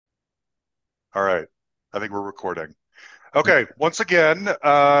All right. I think we're recording. Okay. Once again,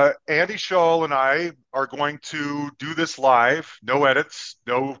 Andy Scholl and I are going to do this live. No edits,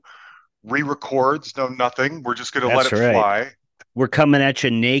 no re-records, no nothing. We're just going to let That's it right. fly. We're coming at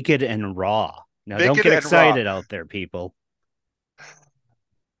you naked and raw. Now, don't Naked get and raw. excited out there, people.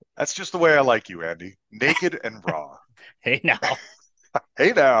 That's just the way I like you, Andy. Naked and raw. Hey, now,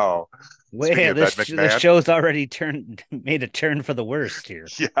 Hey now. Speaking wait, of Ed this McMahon. show's already turned made a turn for the worst here.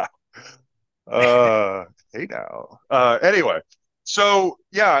 Yeah. Hey now. Anyway, so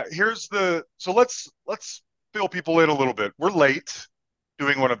yeah, so let's fill people in a little bit. We're late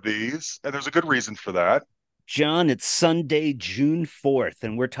doing one of these, and there's a good reason for that. John, it's Sunday, June 4th,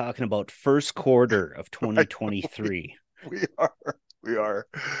 and we're talking about first quarter of I know 2023. we are. We are.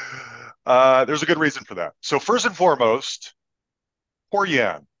 There's a good reason for that. So first and foremost, poor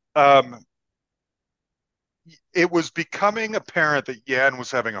Yan. Um, it was becoming apparent that Yan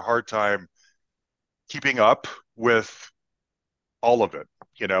was having a hard time keeping up with all of it,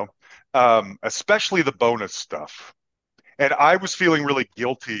 you know, especially the bonus stuff. And I was feeling really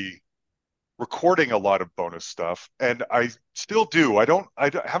guilty recording a lot of bonus stuff, and I still do.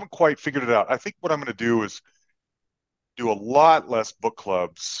 Haven't quite figured it out. I think what I'm going to do is do a lot less book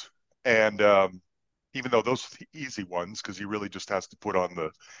clubs, and even though those are the easy ones, because he really just has to put on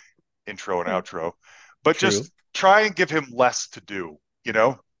the intro and Yeah, outro, but true. just try and give him less to do, you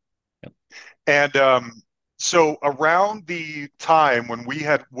know? Yep. And so around the time when we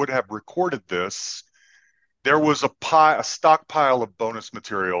had would have recorded this, there was a stockpile of bonus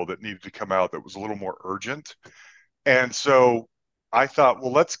material that needed to come out that was a little more urgent. And so I thought,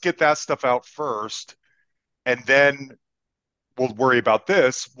 well, let's get that stuff out first, and then we'll worry about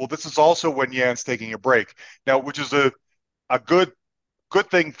this. Well, this is also when Yan's taking a break now, which is a good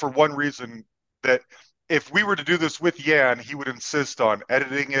thing for one reason, that if we were to do this with Yan, he would insist on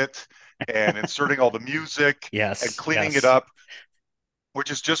editing it and inserting all the music and Yes, cleaning it yes. up,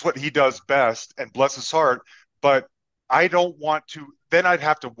 which is just what he does best, and bless his heart. But I don't want to, then I'd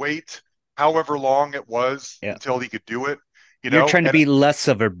have to wait however long it was Yeah. until he could do it, you You're know? trying to And be less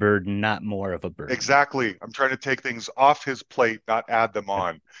of a burden, not more of a burden. exactly, I'm trying to take things off his plate, not add them Yep.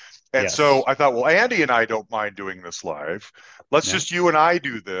 on. And so Yes. I thought, well, Andy and I don't mind doing this live. Let's Yep. just you and I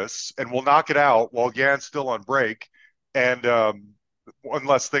do this, and we'll knock it out while Yan's still on break, and one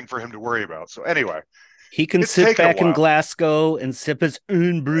less thing for him to worry about. So anyway, He can it's sit taken a back in while. Glasgow and sip his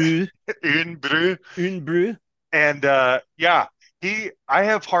un brew, In Bru. un brew. And yeah, I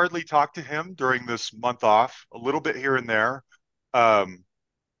have hardly talked to him during this month off, a little bit here and there. Um,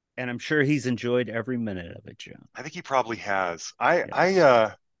 And I'm sure he's enjoyed every minute of it, John. I think he probably has.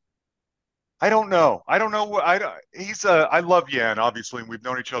 Yes. I don't know. I don't know what I love Yan, obviously, and we've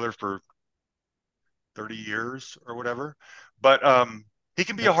known each other for 30 years or whatever. But he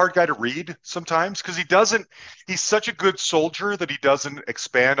can be a Yep. hard guy to read sometimes because he's such a good soldier that he doesn't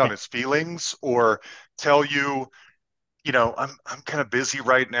expand on his feelings or tell you, I'm kind of busy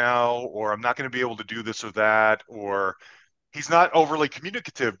right now, or I'm not going to be able to do this or that, or he's not overly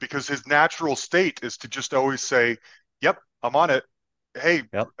communicative because his natural state is to just always say, "Yep, I'm on it. Hey,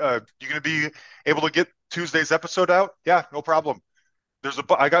 Yep. you going to be able to get Tuesday's episode out? Yeah, no problem.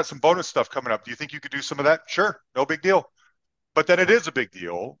 I got some bonus stuff coming up. Do you think you could do some of that? Sure, no big deal. But then it Yep. is a big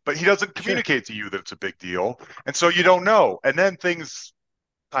deal, but he doesn't Sure. communicate to you that it's a big deal. And so you don't know. And then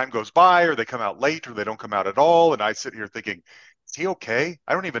time goes by, or they come out late, or they don't come out at all. And I sit here thinking, is he okay?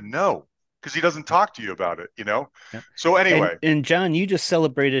 I don't even know because he doesn't Yep. talk to you about it? Yep. So And anyway, and John, you just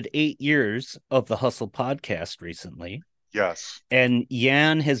celebrated 8 years of the Hustle podcast recently. yes, And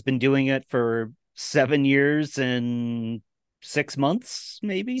Yan has been doing it for 7 years and 6 months,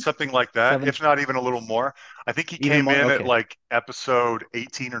 maybe something like that, seven, if not even a little more. I think he even came more. in at Okay. like episode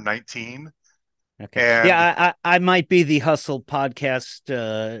 18 or 19. Okay. And Yeah, I might be the Hustle podcast,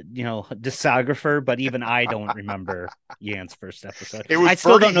 discographer, but even I don't remember Yan's first episode. it was I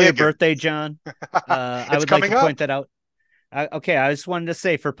still don't Bernie know your birthday, Higgins. John. I It's would like to coming point up. that out. Okay, I just wanted to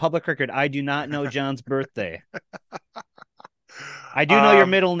say for public record, I do not know John's birthday. I do know your Um,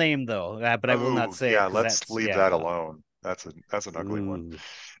 middle name though, but I will not oh say it yeah, because let's that's leave yeah. that alone. That's an ugly one. Ooh,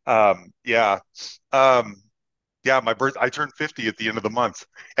 Yeah. Um, yeah, I turned 50 at the end of the month.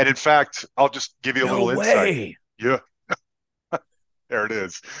 And in fact, I'll just give you a no little insight. way. Yeah, there it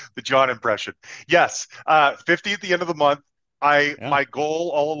is. The John impression. Yes, 50 at the end of the month. Yeah, My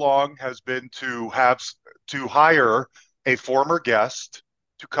goal all along has been to hire a former guest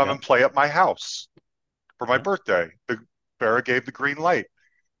to come yeah, and play at my house for my yeah. birthday. The Farrah gave the green light.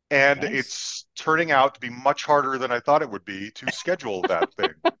 And Nice. it's turning out to be much harder than I thought it would be to schedule that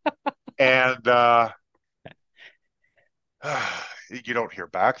thing. And you don't hear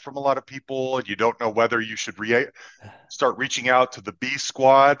back from a lot of people, and you don't know whether you should start reaching out to the B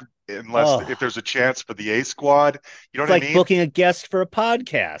squad unless if Oh, there's a chance for the A squad. You know it's what I like mean? booking a guest for a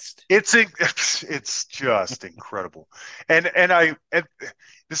podcast. It's just incredible. And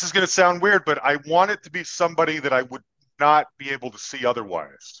this is going to sound weird, but I want it to be somebody that I would not be able to see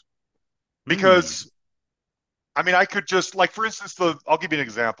otherwise. Hmm. Because I mean, I could just like, for instance, I'll give you an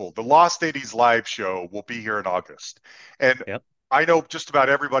example. The Lost 80s live show will be here in August, and Yep. I know just about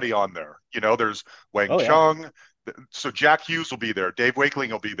everybody on there. You know, there's Wang Oh yeah. Chung, so Jack Hughes will be there, Dave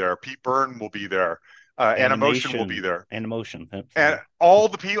Wakeling will be there, Pete Byrne will be there, Animotion will be Animation. there, Animation. That's and right.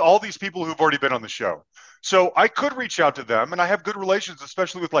 all these people who've already been on the show. So I could reach out to them, and I have good relations,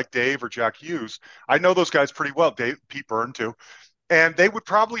 especially with like Dave or Jack Hughes. I know those guys pretty well. Dave, Pete Byrne too, and they would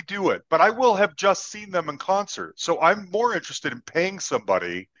probably do it. But I will have just seen them in concert, so I'm more interested in paying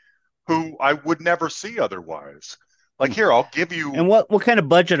somebody who I would never see otherwise. Like Hmm. here, I'll give you. And what kind of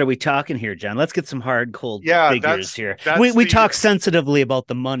budget are we talking here, John? Let's get some hard, cold Yeah, figures here. We that's we talk sensitively about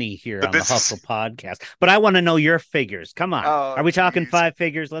the money here the on the business. Hustle podcast, but I want to know your figures. Come on. Oh, Are we talking geez. 5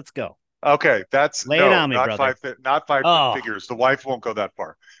 figures? Let's go. Okay, that's Lay it no, on me, not brother. not five Oh, figures. The wife won't go that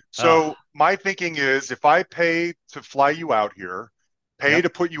far. oh, So my thinking is, if I pay to fly you out here, pay yep. to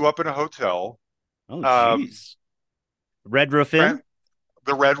put you up in a hotel, Oh, um, geez. Red Roof rent Inn?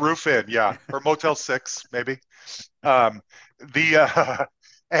 the Red Roof Inn, yeah, or Motel 6 maybe. Um, the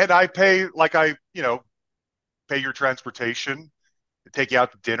and I pay like pay your transportation, take you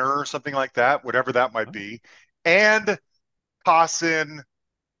out to dinner or something like that, whatever that might Oh, be, and toss in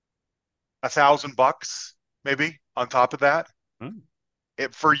 $1,000 maybe on top of that. oh,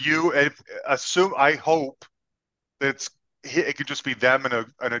 For you, assume I hope that it could just be them and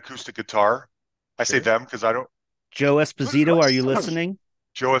an acoustic guitar. I say sure. them because I don't. Joe Esposito, are you listening?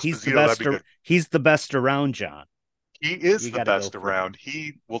 Joe He's the Esposito, that'd best. be good. He's the best around, John. He is You the got to go best for him. around.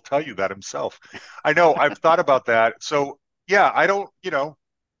 He will tell you that himself. I know. I've thought about that. So yeah, I don't. A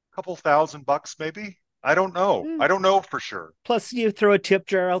couple $1,000 maybe. I don't know. Eh, I don't know for sure. Plus, you throw a tip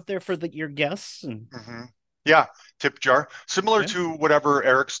jar out there for your guests, and Hmm. Yeah, tip jar, similar yeah, to whatever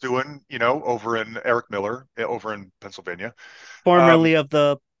Eric's doing, over in Eric Miller over in Pennsylvania. Um, formerly of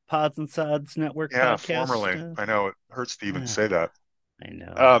the Pods and Sods Network yeah, podcast. formerly. I know it hurts to even Uh, say that. I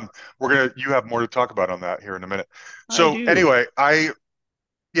know. You have more to talk about on that here in a minute. I So do. anyway,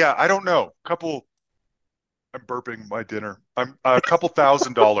 yeah, I don't know. I'm burping my dinner. I'm a couple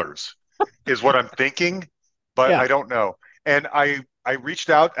 $1,000 is what I'm thinking, but Yeah. I don't know. And I reached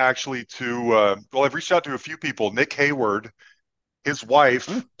out actually to I've reached out to a few people. Nick Hayward, his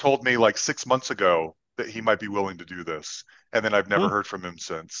Huh, wife told me like 6 months ago that he might be willing to do this, and then I've never huh. heard from him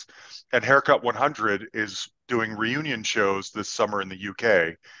since. And Haircut 100 is doing reunion shows this summer in the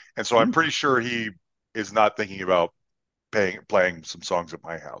UK, and so I'm Hmm. pretty sure he is not thinking about playing some songs at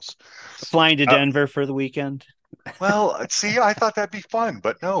my house. Flying to Uh, Denver for the weekend. well, see, I thought that'd be fun,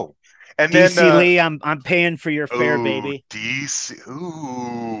 but no. And then DC Lee, I'm paying for your fare, oh, baby. DC.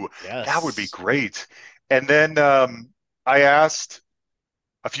 Ooh, that would be Yes. great. And then I asked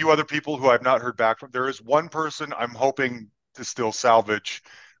a few other people who I've not heard back from. There is one person I'm hoping to still salvage.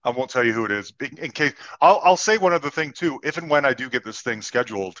 I won't tell you who it is in case. I'll say one other thing too. If and when I do get this thing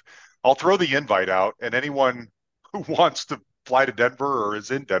scheduled, I'll throw the invite out, and anyone who wants to fly to Denver or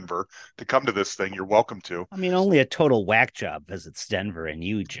is in Denver to come to this thing, you're welcome to. I mean, only a total whack job visits Denver and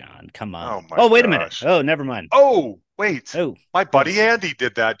you, John. Come Oh on. my Oh, wait a minute. gosh. Oh, never mind. Oh, wait. Oh, My buddy yes. Andy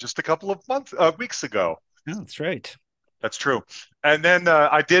did that just a couple of weeks ago. Oh, that's right. That's true. And then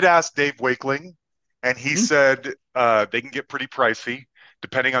I did ask Dave Wakeling, and he Hmm. said they can get pretty pricey.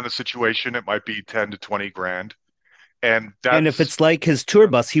 Depending on the situation, it might be 10 to 20 grand. And And if that's, it's like his tour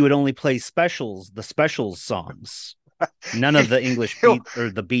bus, he would only play the specials songs, none of the English he'll, beat or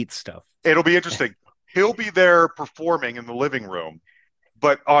the beat stuff. it'll be interesting. He'll be there performing in the living room,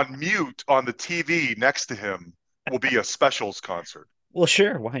 but on mute on the TV next to him will be a specials concert. Well,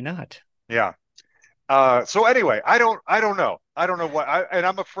 sure. Why not? Yeah. So anyway, I don't know. I don't know and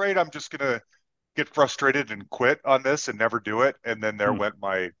I'm afraid I'm just gonna get frustrated and quit on this and never do it, and then there Hmm. went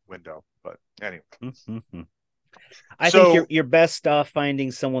my window. But anyway, Mm-hmm. I think you're so you're best off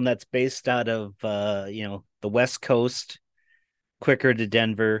finding someone that's based out of the West Coast, quicker to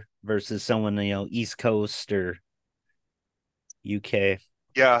Denver versus someone East Coast or UK.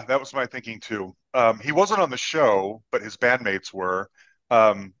 yeah, that was my thinking too. He wasn't on the show, but his bandmates were.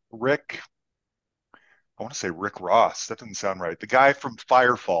 Rick, I want to say Rick Ross. That doesn't sound right. The guy from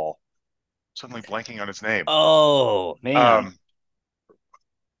Firefall. Suddenly blanking on his name. Oh man, Um,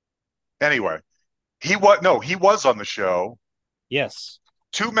 anyway, he was on the show. yes,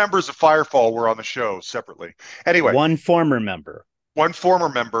 Two members of Firefall were on the show separately. Anyway, one former member. one former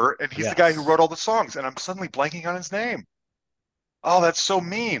member, and he's the guy who Yes. wrote all the songs, and I'm suddenly blanking on his name. Oh, that's so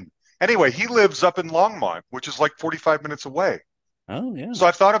mean. Anyway, he lives up in Longmont, which is like 45 minutes away. Oh yeah. So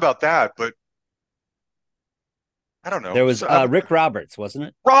I thought about that, but I don't know. There was So, Rick Roberts, wasn't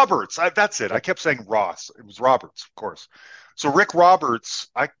it? Roberts, that's it. I Yep. kept saying Ross. It was Roberts, of course. So Rick Roberts,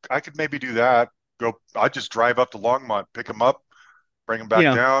 I could maybe do that. Go, I'd just drive up to Longmont, pick him up, bring him You back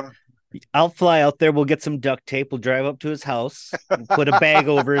know, down. I'll fly out there. We'll get some duct tape. We'll drive up to his house. We'll put a bag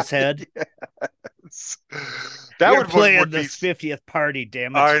over his head. Yes. That You're would playing be, this 50th party,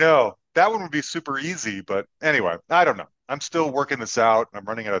 damn I it. know. That one would be super easy, but anyway, I don't know. I'm still working this out and I'm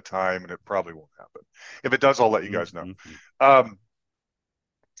running out of time and it probably won't happen. If it does, I'll let you guys know. Mm-hmm. Um,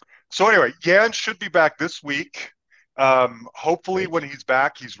 so anyway, Jan should be back this week. Hopefully when Great. he's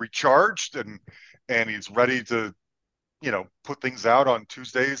back, he's recharged and he's ready to, put things out on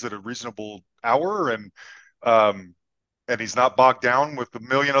Tuesdays at a reasonable hour um and he's not bogged down with a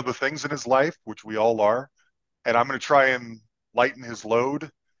million other things in his life, which we all are. And I'm going to try and lighten his load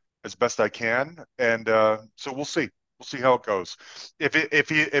as best I can. And so we'll see. We'll see how it goes. If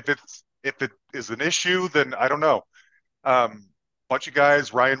it is an issue, then I don't know. Bunch of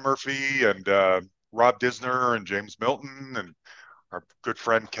guys, Ryan Murphy and Rob Disner and James Milton and our good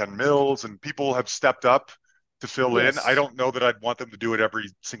friend Ken Mills and people have stepped up to fill in. I Yes. don't know that I'd want them to do it every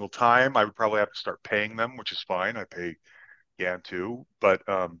single time. I would probably have to start paying them, which is fine. I pay Yan too. But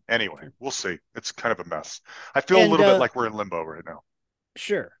anyway, we'll see. It's kind of a mess. I feel a And little bit like we're in limbo right now.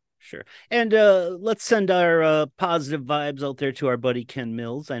 sure, sure. And let's send our positive vibes out there to our buddy Ken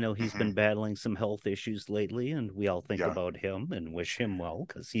Mills. I know he's been Hmm. battling some health issues lately, and we all think Yeah, about him and wish him well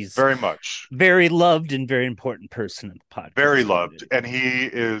because he's very much. very loved and very important person in the Very podcast loved. community. And he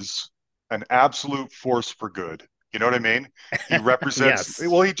is an absolute force for good. You know what I mean? He represents, Yes.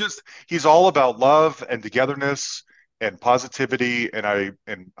 well, he's all about love and togetherness and positivity. And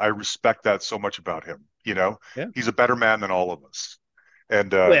I respect that so much about him. Yeah. He's a better man than all of us.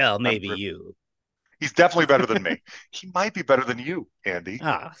 And Well, maybe you. he's definitely better than me. He might be better than you, Andy.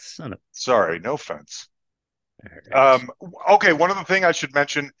 Ah, son of. Sorry, no offense. All right. Okay, one other thing I should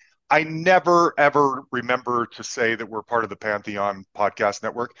mention. I never ever remember to say that we're part of the Pantheon Podcast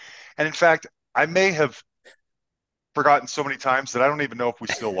Network. And in fact, I may have forgotten so many times that I don't even know if we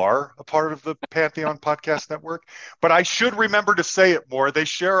still are a part of the Pantheon Podcast Network. But I should remember to say it more. They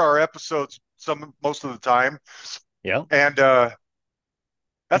share our episodes most of the time. Yeah. And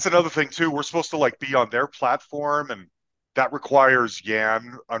that's another thing too. We're supposed to like be on their platform and that requires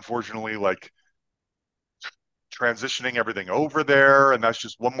Yan, unfortunately, like transitioning everything over there, and that's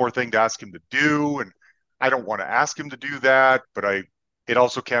just one more thing to ask him to do. And I don't want to ask him to do that, but it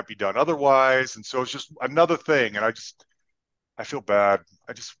also can't be done otherwise. And so it's just another thing. And I feel bad.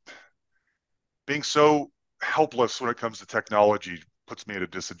 I just being so helpless when it comes to technology puts me at a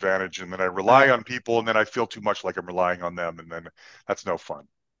disadvantage. And then I Uh, rely on people, and then I feel too much like I'm relying on them, and then that's no fun.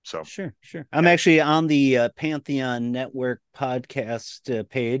 So sure, sure. I'm anyway, actually on the Pantheon Network podcast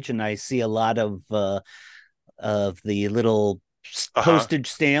page, and I see a lot of the little uh-huh. postage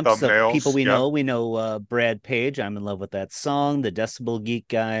stamps of people Thumbnails. we Yep. know. We know Brad Page. I'm in love with that song. The Decibel Geek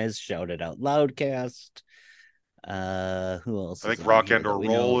guys, Shout It Out Loudcast. Who else I is think on Rock here and that or we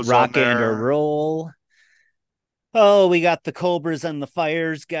know? Roll is on Rock and or there. Roll. Oh, we got the Cobras and the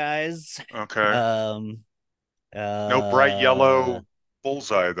Fires guys. Okay. Um, No bright uh, yellow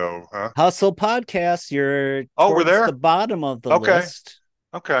bullseye though, huh? Hustle Podcast. You're Oh, we're towards the there. bottom of the Okay. list.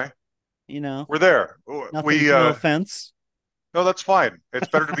 Okay. You know, We're there. nothing. We No offense. no, that's fine. It's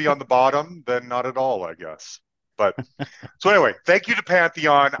better to be on the bottom than not at all, I guess. But so anyway, thank you to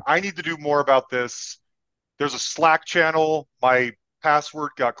Pantheon. I need to do more about this. There's a Slack channel. My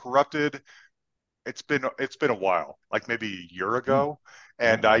password got corrupted. It's been a while, like maybe a year Hmm. ago, Oh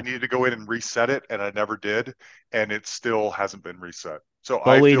and I wow. needed to go in and reset it, and I never did, and it still hasn't been reset. So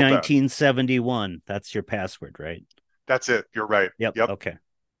I Bowie feel bad. 1971. That's your password, right? That's it. You're right. Yep. Yep. Okay.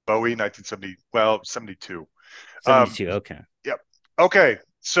 Bowie 1970, well, 72. Um, 72. Okay. yep. Okay.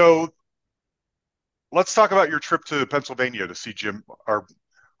 So let's talk about your trip to Pennsylvania to see our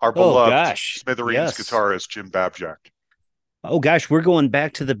Oh beloved gosh. Smithereens Yes. guitarist Jim Babjack. Oh gosh, we're going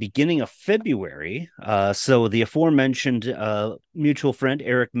back to the beginning of February. So the aforementioned mutual friend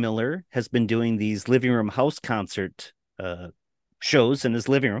Eric Miller has been doing these living room house concert shows in his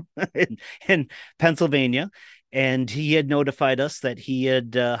living room in Pennsylvania, and he had notified us that he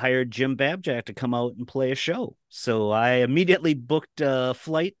had hired Jim Babjack to come out and play a show. So I immediately booked a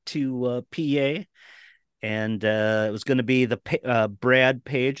flight to PA, and it was going to be the Brad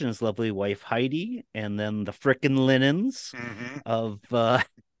Page and his lovely wife Heidi, and then the frickin' Linens Hmm. of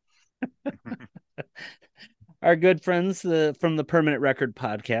our good friends from the Permanent Record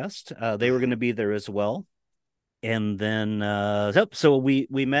podcast. They were going Mhm. to be there as well. And then so we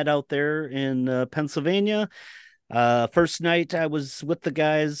met out there in Pennsylvania. First night I was with the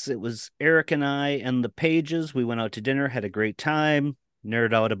guys. It was Eric and I and the Pages. We went out to dinner, had a great time,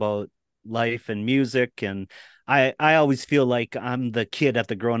 nerd out about life and music. And I always feel like I'm the kid at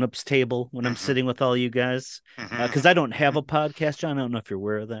the grown-ups table when I'm Mhm. sitting with all you guys. Because Mhm. I don't have a podcast, John. I don't know if you're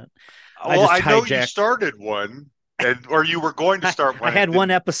aware of that. I Well, just I know you hijacked. started one, and or you were going to start I one and had one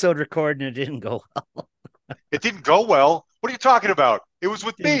didn't. episode recorded and it didn't go well. It didn't go well. What are you talking about? It was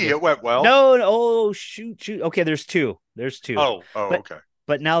with Didn't me. go. It went well. No, no, oh shoot. Okay, there's two. There's two. Oh, But okay.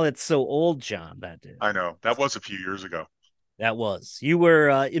 now it's so old, John, that I know. That was a few years ago. that was. You were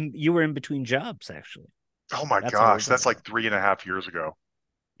in between jobs, actually. Oh my That's how gosh, old that that's was. like 3.5 years ago.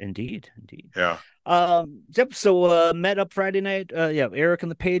 Indeed, indeed. Yeah. Yep. So met up Friday night. Yeah, Eric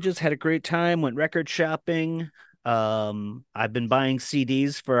and the Pages had a great time, went record shopping. I've been buying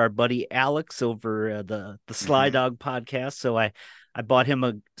CDs for our buddy Alex over the Sly Hmm. Dog podcast. So I bought him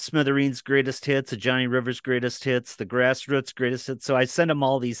a Smithereens greatest hits, a Johnny Rivers greatest hits, the Grassroots greatest hits. So I send him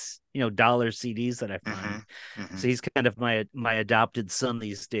all these, dollar CDs that I Hmm. find. Hmm. So he's kind of my adopted son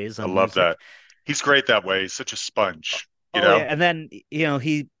these days I on love that. music. He's great that way. He's such a sponge, you Oh yeah, know? and then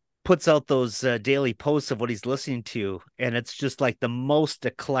he puts out those daily posts of what he's listening to, and it's just like the most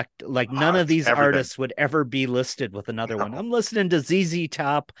eclectic. Like none Ah, of it's these everything. artists would ever be listed with another one. No. I'm listening to ZZ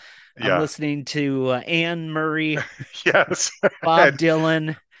Top. I'm Yeah. listening to Anne Murray, Yes. Bob And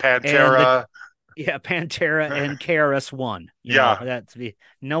Dylan, and the Pantera. yeah Pantera and KRS-One. Yeah,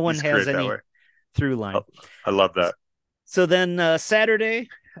 No one he's has great that way. any through I, line. I love that. So then Saturday,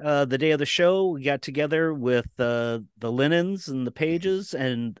 the day of the show, we got together with the Linens and the Mhm. Pages,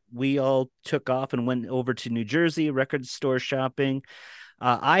 and we all took off and went over to New Jersey, record store shopping.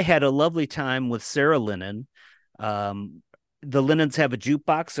 I had a lovely time with Sarah Linen. Um, the Linens have a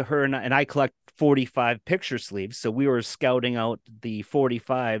jukebox, so her and I collect 45 picture sleeves. So we were scouting out the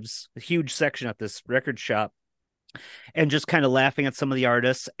 45s, a huge section at this record shop, and just kind of laughing at some of the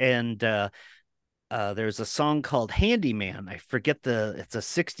artists. And there's a song called Handyman. I forget it's a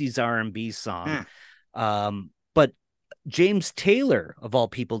 60s R&B song. Hmm. But James Taylor, of all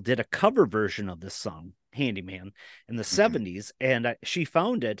people, did a cover version of this song, Handyman, in the Mhm. 70s. And she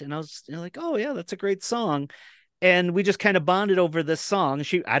found it, and I was like, oh, yeah, that's a great song. And we just kind of bonded over this song.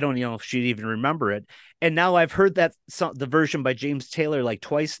 I don't know if she'd even remember it. And now I've heard that song, the version by James Taylor, like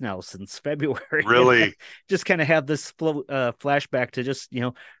twice now since February. And I Really? just kind of have this flashback to just,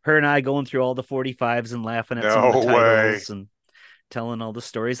 her and I going through all the 45s and laughing at some of the No way. titles and telling all the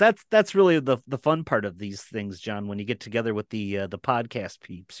stories. That's really the fun part of these things, John, when you get together with the podcast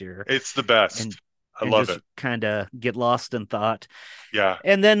peeps here It's the and best. I love just it. kind of get lost in thought. Yeah.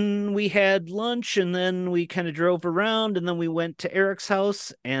 And then we had lunch and then we kind of drove around and then we went to Eric's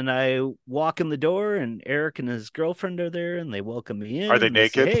house and I walk in the door and Eric and his girlfriend are there and they welcome me Are in they and they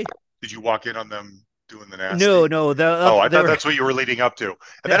say, naked? "Hey, Did you walk in on them doing the no, nasty? no, Oh, I they thought were that's what you were leading up to.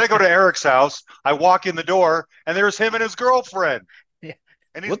 And then I go to Eric's house. I walk in the door, and there's him and his girlfriend, and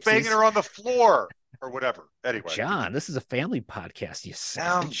he's banging whoopsies. her on the floor or whatever. Anyway, John, continue. this is a family podcast, you No,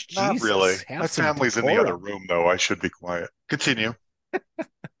 savage. not really. Jesus, have My some family's in the other decorum. room, though. I should be quiet. Continue.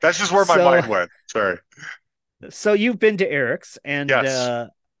 That's just where my So mind went. Sorry. so you've been to Eric's and Yes,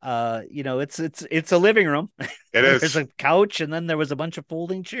 it's a living room. it There's is. a couch and then there was a bunch of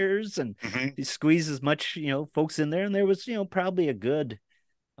folding chairs and Hmm. you squeeze as much, folks in there and there was, probably a good,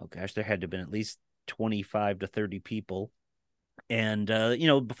 oh gosh, there had to have been at least 25 to 30 people. And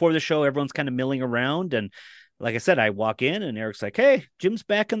before the show everyone's kind of milling around and like I said, I walk in and Eric's like, "Hey, Jim's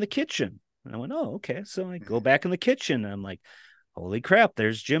back in the kitchen." And I went, "Oh, okay." So I go back in the kitchen and I'm like, holy crap,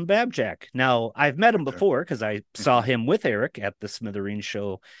 there's Jim Babjack. Now, I've met him before because I saw Hmm. him with Eric at the Smithereen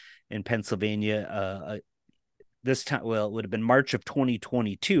show in Pennsylvania. This time, well, it would have been March of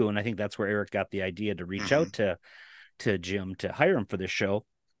 2022. And I think that's where Eric got the idea to reach Hmm. out to Jim to hire him for the show.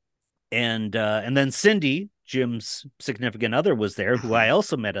 And then Cindy, Jim's significant other, was there, who Hmm. I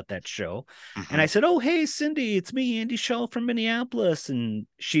also met at that show. And Hmm. I said, "Oh, hey, Cindy, it's me, Andy Shaw from Minneapolis." And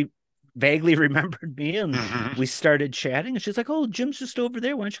she vaguely remembered me, and Hmm. we started chatting. And she's like, "Oh, Jim's just over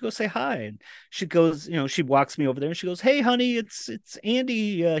there. Why don't you go say hi?" And she goes, she walks me over there, and she goes, "Hey, honey, it's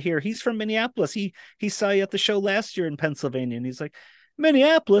Andy here. He's from Minneapolis. He saw you at the show last year in Pennsylvania." And he's like,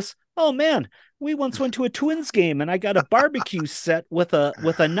 "Minneapolis? Oh man, we once went to a Twins game, and I got a barbecue set with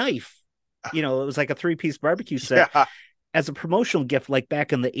a knife." It was like a three-piece barbecue set Yeah. as a promotional gift, like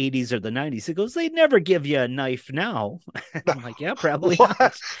back in the 80s or the 90s. He goes, "They'd never give you a knife now." I'm like, "Yeah, probably What?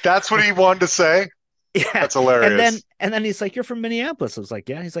 not." That's what he wanted to say? Yeah. That's hilarious. And then he's like, "You're from Minneapolis." I was like,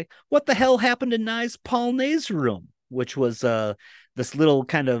 "Yeah." He's like, "What the hell happened to Nye's Polnaise Room?" Which was this little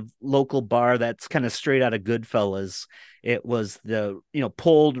kind of local bar that's kind of straight out of Goodfellas. It was the,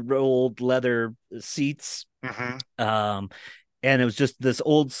 pulled rolled leather seats. Hmm. Um, and it was just this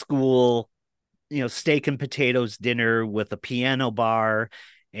old school, steak and potatoes dinner with a piano bar,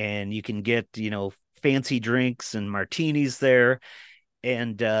 and you can get, fancy drinks and martinis there.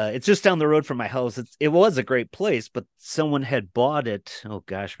 And it's just down the road from my house. It was a great place, but someone had bought it, oh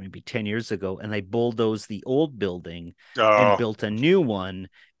gosh, maybe 10 years ago, and they bulldozed the old building and Oh, built a new one.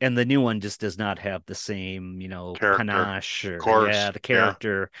 And the new one just does not have the same, character. Of panache or, yeah, course. the Yeah.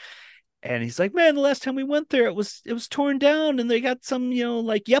 character. And he's like, "Man, the last time we went there, it was torn down, and they got some,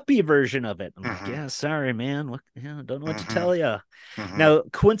 like yuppie version of it." I'm like, Hmm. "Yeah, sorry, man. What? Yeah, don't know what to Hmm. tell you." Hmm. Now,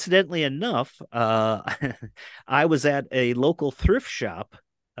 coincidentally enough, I was at a local thrift shop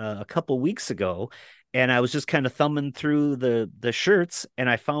a couple weeks ago, and I was just kind of thumbing through the shirts, and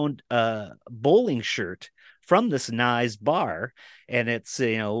I found a bowling shirt from this nice bar, and it's,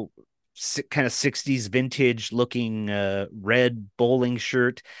 kind of 60s vintage looking red bowling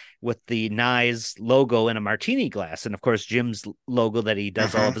shirt with the Nyes logo in a martini glass. And of course, Jim's logo that he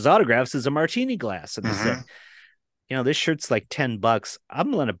does all Hmm. of his autographs is a martini glass. And I Hmm. said, this shirt's like $10.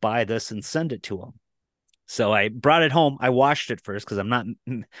 I'm going to buy this and send it to him. So I brought it home. I washed it first because I'm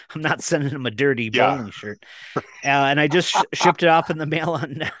not sending him a dirty Yeah. bowling shirt. And I just shipped it off in the mail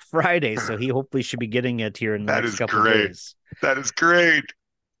on Friday. So he hopefully should be getting it here in the That next is couple great. days. That is great.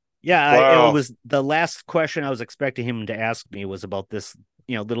 Yeah, it Wow. was the last question I was expecting him to ask me was about this,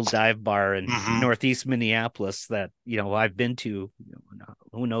 little dive bar in Hmm. Northeast Minneapolis that, I've been to,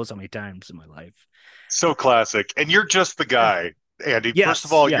 who knows how many times in my life. So classic. And you're just the Yeah. guy, Andy. First of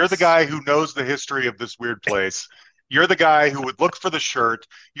Yes, all, you're the yes. guy who knows the history of this weird place. You're the guy who would look for the shirt.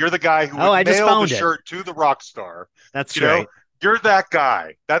 You're the guy who Oh, would I just mail the found it. shirt to the rock star. That's You know, right. you're that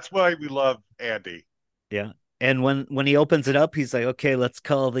guy. That's why we love Andy. Yeah. And when he opens it up, he's like, "Okay, let's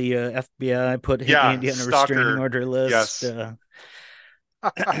call the FBI, put Yeah, Andy on a restraining stalker. order list." Yes. And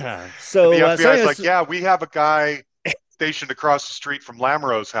the So FBI is anyways, like, yeah, we have a guy stationed across the street from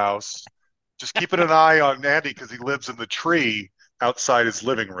Lamoureux's house. Just keeping an eye on Andy because he lives in the tree outside his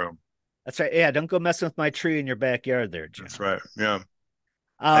living room. that's right. Yeah, don't go messing with my tree in your backyard there, That's John. right. Yeah.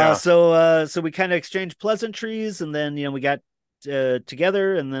 Uh, Yeah. so uh, so we kind of exchanged pleasantries, and then we got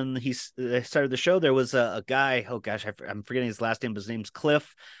together, and then he started the show. There was a guy. Oh gosh, I'm forgetting his last name. But his name's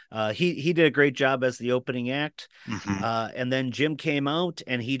Cliff. He did a great job as the opening act. Hmm. And then Jim came out,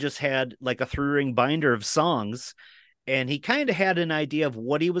 and he just had like a 3 ring binder of songs, and he kind of had an idea of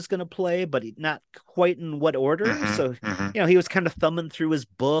what he was going to play, but not quite in what order. Hmm. So, Hmm. he was kind of thumbing through his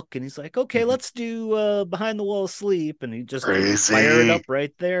book, and he's like, "Okay, Hmm. let's do Behind the Wall of Sleep," and he just fired Crazy. up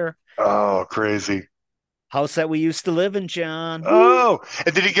right there. Oh, crazy. House that we used to live in, John. Woo! Oh,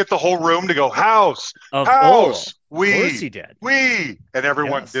 and did he get the whole room to go house, Oh, house, of course he did. and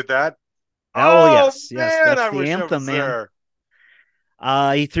everyone Yes. did that? Oh, Oh yes, yes. man, That's I the wish I anthem, was man.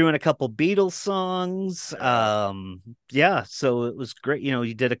 there. He threw in a couple Beatles songs. Yeah. Yeah, so it was great. He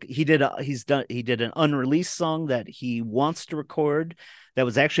did an unreleased song that he wants to record that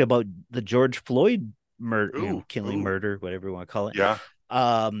was actually about the George Floyd murder, Ooh, killing, ooh. murder, whatever you want to call it. Yeah.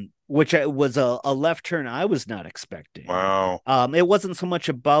 Which was a left turn I was not expecting. Wow. It wasn't so much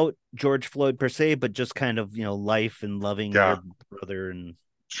about George Floyd per se, but just kind of, life and loving your Yeah. brother and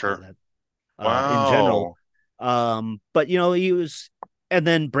Sure. that in general. Wow. But he was, and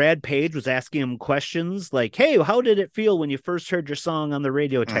then Brad Page was asking him questions like, "Hey, how did it feel when you first heard your song on the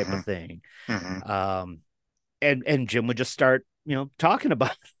radio?" type Hmm. of thing. Hmm. Um, and Jim would just start, talking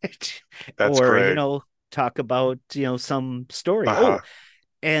about it, That's or great. talk about some story. Oh, Uh-huh.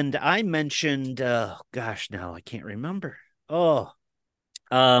 and I mentioned, gosh, now I can't remember. Oh,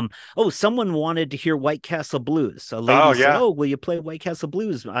 someone wanted to hear White Castle Blues. A Oh lady said, yeah. "Oh, will you play White Castle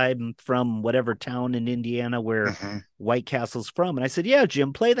Blues? I'm from whatever town in Indiana where Hmm. White Castle's from." And I said, "Yeah,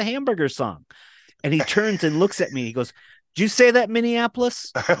 Jim, play the hamburger song." And he turns and looks at me. He goes, "Did you say that,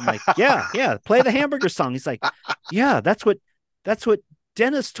 Minneapolis?" I'm like, "Yeah, yeah, play the hamburger song." He's like, "Yeah, that's what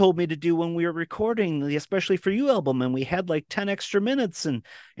Dennis told me to do when we were recording the Especially for You album, and we had like 10 extra minutes, and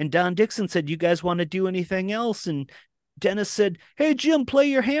Don Dixon said, 'You guys want to do anything else?' And Dennis said, 'Hey Jim, play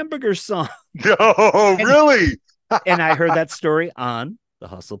your hamburger song.'" No, And really? and I heard that story on the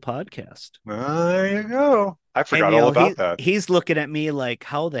Hustle podcast. There you go. I And forgot all he about that. he's looking at me like,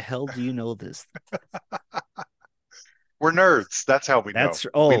 "How the hell do you know this?" We're nerds. That's how we know. That's, We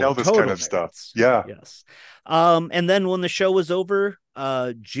oh, know this kind total of stuff. nerds. Yeah. Yes. And then when the show was over,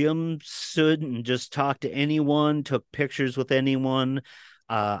 Jim stood and just talked to anyone, took pictures with anyone.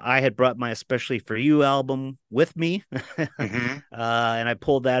 I had brought my Especially for You album with me, Hmm. and I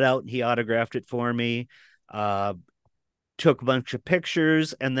pulled that out and he autographed it for me. Uh, took a bunch of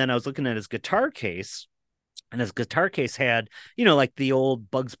pictures, and then I was looking at his guitar case, and his guitar case had, like the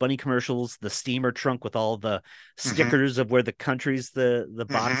old Bugs Bunny commercials, the steamer trunk with all the Hmm. stickers of where the countries the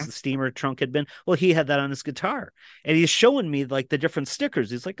box, Hmm. the steamer trunk had been. Well, he had that on his guitar, and he's showing me like the different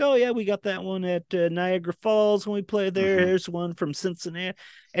stickers. He's like, "Oh yeah, we got that one at Niagara Falls when we played there. Hmm. Here's one from Cincinnati,"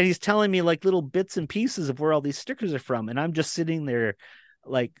 and he's telling me like little bits and pieces of where all these stickers are from, and I'm just sitting there,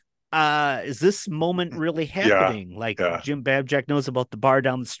 like, is this moment really Yeah. happening? Like Yeah. Jim Babjack knows about the bar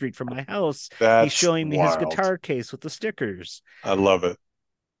down the street from my house. He's That's showing me his wild. guitar case with the stickers. I love it.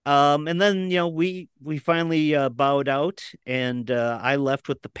 And then we finally bowed out, and I left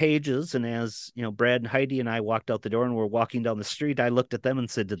with the pages. And as Brad and Heidi and I walked out the door and we're walking down the street, I looked at them and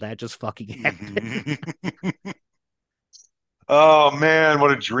said, "Did that just fucking happen?" Mhm. Oh man,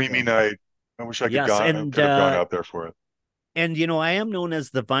 what a dreamy So night. I wish I yes, and could have gone out there for it. I am known as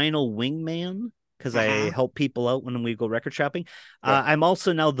the vinyl wingman because I Hmm. help people out when we go record shopping. Yeah. I'm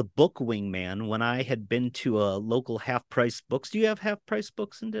also now the book wingman when I had been to a local half price books. Do you have half price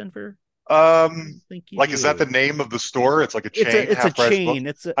books in Denver? I don't think you Like, is that the do. name of the store? It's like a It's chain, a half price book. chain.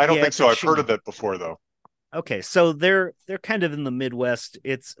 I don't Yeah, think it's a so. I've heard of chain. that before though. Okay, so they're kind of in the Midwest.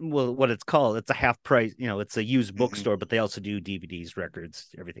 It's, well, what it's called. It's a half price. It's a used Hmm. bookstore, but they also do DVDs, records,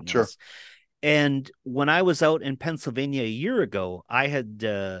 everything Sure. else. And when I was out in Pennsylvania a year ago, I had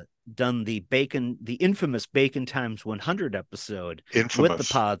done the infamous Bacon Times 100 episode with the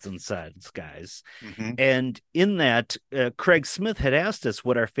Infamous. Pods and Suds guys. Hmm. And in that, Craig Smith had asked us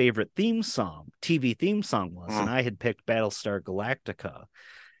what our favorite TV theme song was. And Mm. I had picked Battlestar Galactica.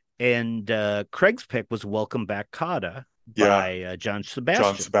 And Craig's pick was Welcome Back, Cotta Yeah. by John John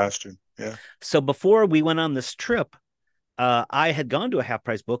Sebastian. Sebastian. Yeah. So before we went on this trip, I had gone to a half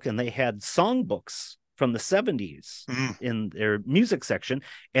price book and they had songbooks from the 70s Mm. in their music section,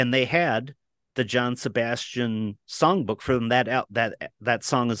 and they had the John Sebastian songbook from that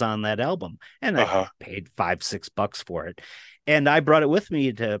song is on that album, and I Uh-huh. paid $5-6 for it, and I brought it with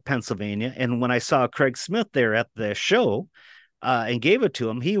me to Pennsylvania. And when I saw Craig Smith there at the show, and gave it to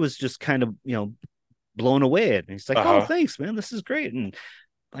him, he was just kind of blown away. And he's like, "Oh, Uh-huh. thanks, man, this is great." And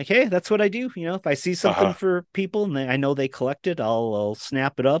like, hey, that's what I do. If I see something Uh-huh. for people and I know they collect it, I'll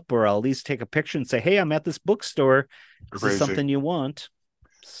snap it up, or I'll at least take a picture and say, "Hey, I'm at this bookstore. Is this Crazy. something you want?"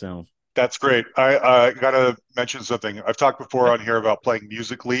 So That's great. I gotta mention something. I've talked before yeah. on here about playing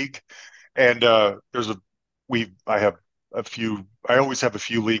Music League, and there's a we I have a few. I always have a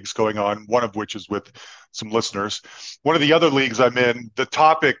few leagues going on. One of which is with some listeners. One of the other leagues I'm in, the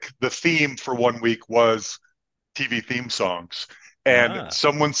theme for one week was TV theme songs, and Ah,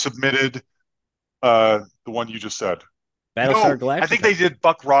 someone submitted the one you just said. Battlestar No, I think Galactica. they did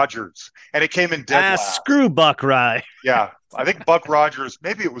Buck Rogers, and it came in dead last. Screw Buck Rye. Yeah, I think Buck Rogers,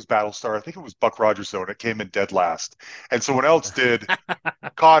 maybe it was Battlestar. I think it was Buck Rogers though, and it came in dead last. And someone else did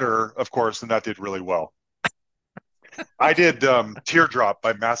Cotter, of course, and that did really well. I did Teardrop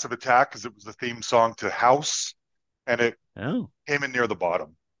by Massive Attack because it was the theme song to House, and it Oh, came in near the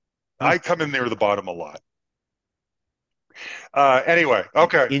bottom. huh. I come in near the bottom a lot. Anyway,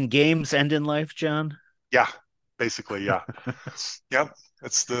 okay. In games and in life, John. Yeah, basically, yeah. Yep,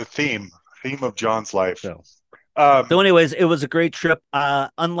 it's the theme of John's life. So Um, anyways, it was a great trip.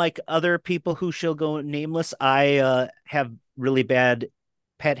 Unlike other people who shall go nameless, I have really bad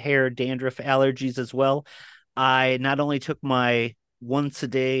pet hair dandruff allergies as well. I not only took my once a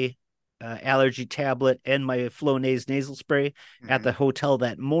day allergy tablet and my Flonase nasal spray at mhm, the hotel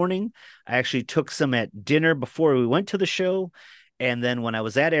that morning. I actually took some at dinner before we went to the show. And then when I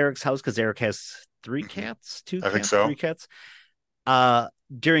was at Eric's house, because Eric has three mhm. cats, two I think cats, so. three cats,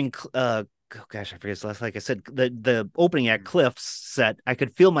 during oh gosh, I forget his last. Like I said, the opening at Mhm. Cliff's set, I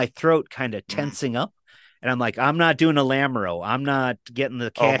could feel my throat kind of Mm. tensing up, and I'm like, I'm not doing a Lamro. I'm not getting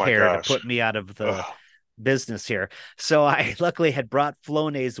the Oh cat my hair to gosh. put me out of the Ugh, business here. So I luckily had brought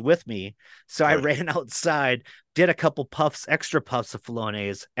Flonase with me. So I good. ran outside, did a couple puffs, extra puffs of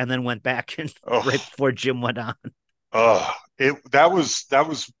Flonase, and then went back and right Oh, before Jim went on. it that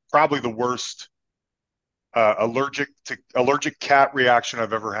was probably the worst allergic cat reaction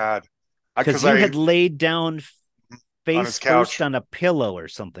I've ever had. Because Because you I had laid down on his face first couch. on a pillow or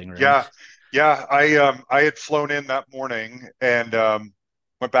something, Yeah, right? yeah. I had flown in that morning and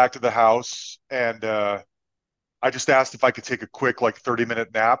went back to the house and I just asked if I could take a quick like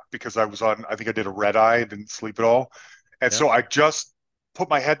 30-minute nap because I think I did a red eye and didn't sleep at all. And Yep. so I just put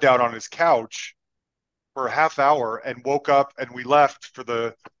my head down on his couch for a half hour and woke up and we left for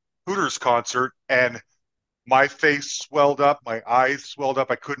the Hooters concert and My face swelled up, my eyes swelled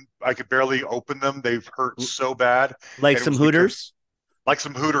up. I could barely open them. They've hurt so bad. Like And it some was because Hooters. like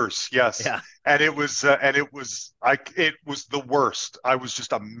some Hooters, yes. Yeah, And it was like it was the worst. I was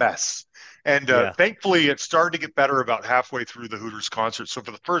just a mess. And yeah. thankfully, it started to get better about halfway through the Hooters concert. So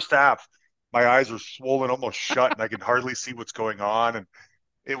for the first half, my eyes are swollen almost shut, and I can hardly see what's going on, and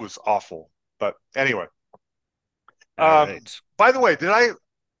it was awful. But anyway, All um, right. by the way, did I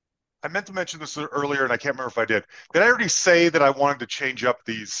meant to mention this earlier, and I can't remember if I did. Did I already say that I wanted to change up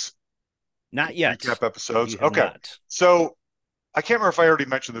these Not yet. recap episodes? You have Okay, not. so I can't remember if I already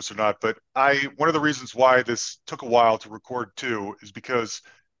mentioned this or not, but I one of the reasons why this took a while to record too is because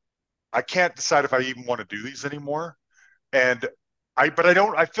I can't decide if I even want to do these anymore. And but I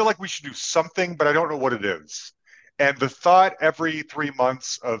don't, I feel like we should do something, but I don't know what it is. And the thought every 3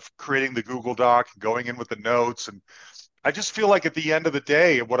 months of creating the Google Doc and going in with the notes, and I just feel like at the end of the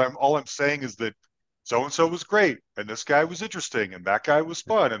day, all I'm saying is that so and so was great, and this guy was interesting, and that guy was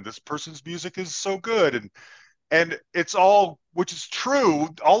fun, and this person's music is so good, and it's all, which is true.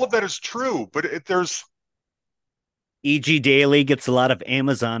 All of that is true, but there's, EG Daily gets a lot of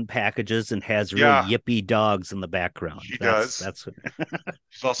Amazon packages and has really yeah, yippy dogs in the background. she That's does. that's what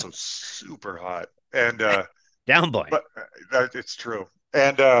She's also super hot, and down boy. but it's true.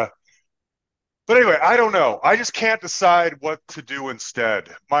 And but anyway, I don't know. I just can't decide what to do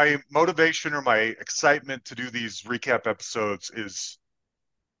instead. My motivation or my excitement to do these recap episodes is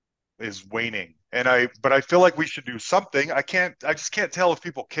waning. And but I feel like we should do something. I just can't tell if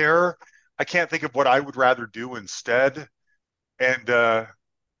people care. I can't think of what I would rather do instead. And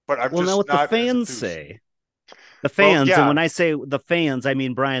but I'm Well, now just what the not as fans enthused. say, the Well, fans, and yeah, when I say the fans, I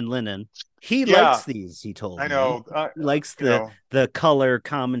mean Brian Lennon. He yeah, likes these. He told I me know. he likes You know, the color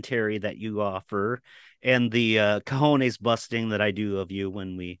commentary that you offer and the cojones busting that I do of you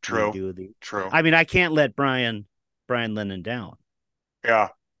when we true, do the. true. I mean, I can't let Brian Lennon down. Yeah,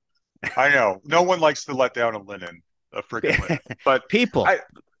 I know. No one likes to let down a linen, a freaking linen. But People, I,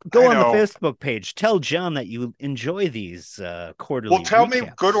 go I on the know. Facebook page. Tell John that you enjoy these Well, quarterly tell me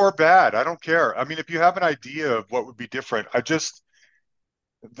good recaps. or bad. I don't care. I mean, if you have an idea of what would be different,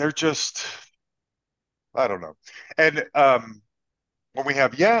 they're just, I don't know. And when we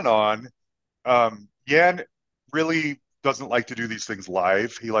have Yan on, Yan really doesn't like to do these things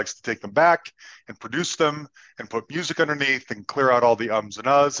live. He likes to take them back and produce them and put music underneath and clear out all the ums and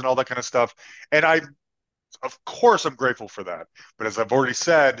uhs and all that kind of stuff. And of course, I'm grateful for that. But as I've already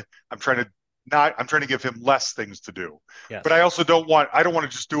said, I'm trying to give him less things to do. But Yes, I don't want to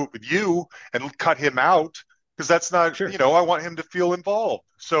just do it with you and cut him out because that's not, sure. I want him to feel involved.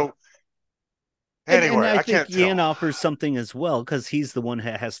 So And anyway, I I think can't Yan tell. offers something as well because he's the one who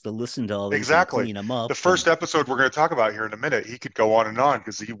has to listen to all these and Exactly. clean them The up. first And episode we're going to talk about here in a minute, he could go on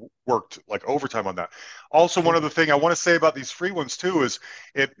because he worked like overtime on that. Also, one sure, other thing I want to say about these free ones too is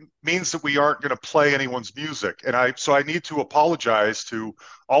it means that we aren't going to play anyone's music. So I need to apologize to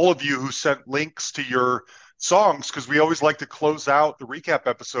all of you who sent links to your songs because we always like to close out the recap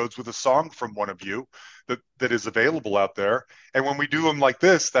episodes with a song from one of you that is available out there. And when we do them like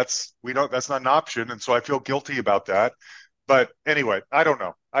this, that's not an option. And so I feel guilty about that. But anyway, I don't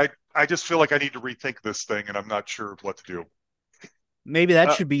know. I just feel like I need to rethink this thing, and I'm not sure what to do. maybe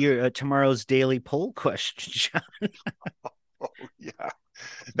that Uh, should be your tomorrow's daily poll question. oh, yeah,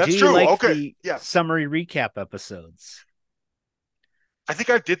 Do that's you true. like Okay, the yeah, summary recap episodes? I think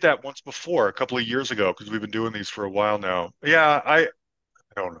I did that once before, a couple of years ago, because we've been doing these for a while now. Yeah, I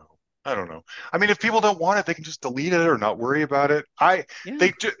don't know. I don't know. I mean, if people don't want it, they can just delete it or not worry about it.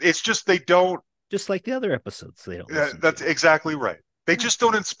 Yeah, It's just they don't. just like the other episodes they don't listen That's to. exactly right. They Yeah. just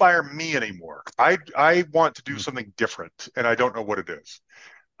don't inspire me anymore. I want to do Mhm. something different, and I don't know what it is.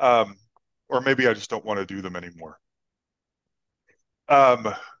 Um, or maybe I just don't want to do them anymore.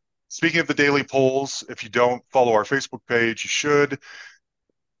 Um, Speaking of the daily polls, if you don't follow our Facebook page, you should.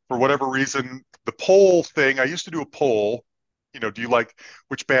 For whatever reason, the poll thing, I used to do a poll, do you like,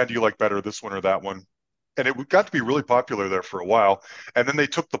 which band do you like better, this one or that one? And it got to be really popular there for a while. And then they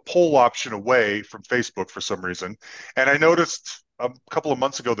took the poll option away from Facebook for some reason. And I noticed a couple of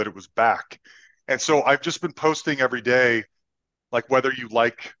months ago that it was back. And so I've just been posting every day, like whether you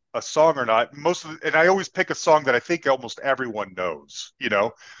like a song or not. And I always pick a song that I think almost everyone knows.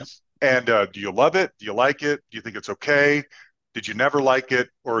 And do you love it? Do you like it? Do you think it's okay? Did you never like it,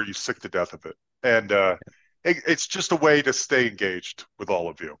 or are you sick to death of it? And it's just a way to stay engaged with all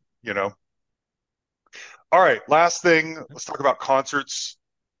of you. All right, last thing, let's talk about concerts.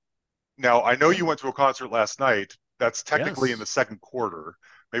 Now, I know Yeah. you went to a concert last night. That's technically in the Yes. second quarter.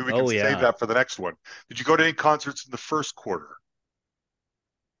 Maybe we can Oh save yeah. that for the next one. Did you go to any concerts in the first quarter?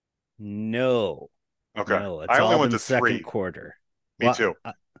 No. Okay. No, I it's only all went been to second three. quarter. Me Well, too.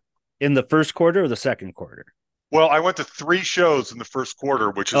 in the first quarter or the second quarter? Well, I went to three shows in the first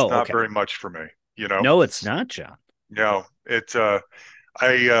quarter, which is Oh, not okay. very much for me, you know? No, it's not, John. No,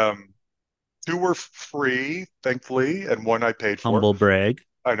 I, two were free, thankfully, and one I paid for. Humble brag.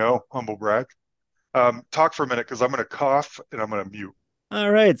 I know, humble brag. Talk for a minute because I'm going to cough and I'm going to mute.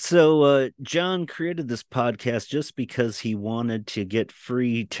 All right. So John created this podcast just because he wanted to get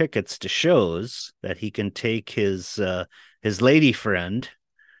free tickets to shows that he can take his lady friend.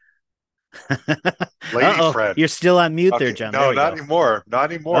 Lady Uh-oh, friend. you're still on mute there, Okay, John. There no, we not go. anymore.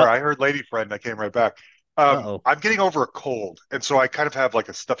 Not anymore. Uh, I heard lady friend. I came right back. uh-oh. I'm getting over a cold, and so I kind of have like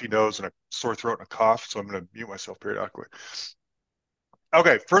a stuffy nose and a sore throat and a cough, so I'm going to mute myself periodically.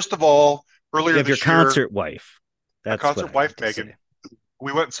 Okay, first of all, You earlier have your this year, concert wife. my That's what concert I wife, meant to Megan, say.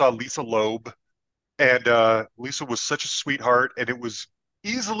 we went and saw Lisa Loeb, and Lisa was such a sweetheart, and it was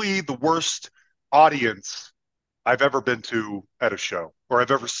easily the worst audience I've ever been to at a show or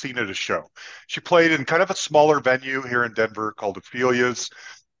I've ever seen at a show. She played in kind of a smaller venue here in Denver called Ophelia's.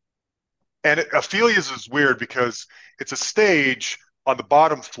 And Ophelia's is weird because it's a stage on the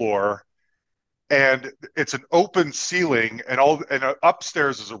bottom floor and it's an open ceiling and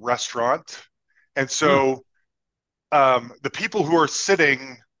upstairs is a restaurant. And Huh. so the people who are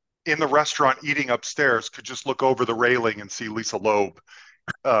sitting in the restaurant eating upstairs could just look over the railing and see Lisa Loeb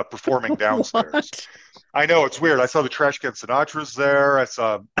performing downstairs. What? I know it's weird. I saw the Trash Can Sinatra's there. I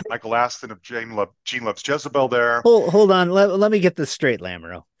saw Michael Aston of Gene Loves Jezebel there. Hold on. Let me get this straight,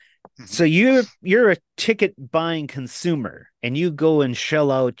 Lamro. Hmm. So you're a ticket buying consumer and you go and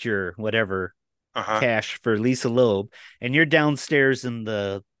shell out your whatever Uh-huh. cash for Lisa Loeb and you're downstairs in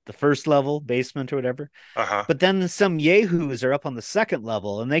the first level basement or whatever. Uh-huh. But then some yahoos are up on the second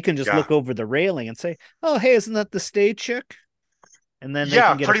level and they can just Yeah. look over the railing and say, "Oh, hey, isn't that the stage chick?" And then they Yeah,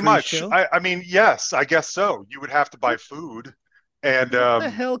 can get a pretty free much. show. I mean, yes, I guess so. You would have to buy What food. And what the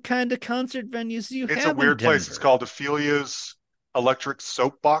hell kind of concert venues do you it's a have in weird place. It's Denver? called Ophelia's Electric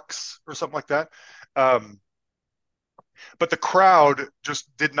Soapbox or something like that. Um, but the crowd just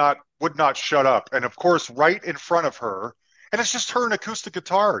would not shut up. And of course, right in front of her, and it's just her and acoustic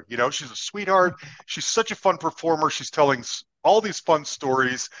guitar. You know, she's a sweetheart. She's such a fun performer. She's telling all these fun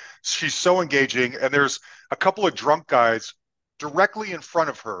stories. She's so engaging. And there's a couple of drunk guys directly in front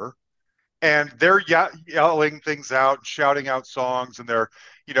of her, and they're yelling things out, shouting out songs, and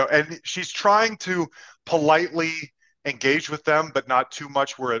and she's trying to politely engage with them, but not too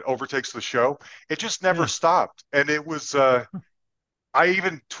much where it overtakes the show. It just never Yeah. stopped, and it was. I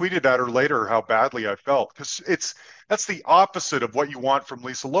even tweeted at her later how badly I felt because that's the opposite of what you want from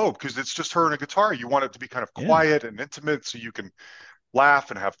Lisa Loeb because it's just her and a guitar. You want it to be kind of Yeah. quiet and intimate so you can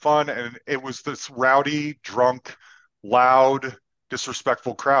laugh and have fun. And it was this rowdy, drunk, loud,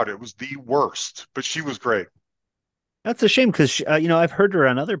 disrespectful crowd. It was the worst, but she was great. That's a shame because I've heard her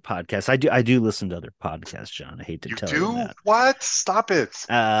on other podcasts. I do listen to other podcasts, John. I hate to You tell you do that. what? Stop it.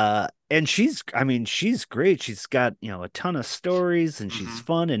 And she's great. She's got, a ton of stories and she's Hmm.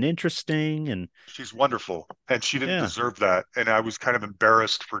 fun and interesting and She's wonderful, and she didn't yeah. deserve that. And I was kind of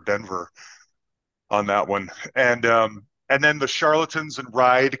embarrassed for Denver on that one. And then the Charlatans and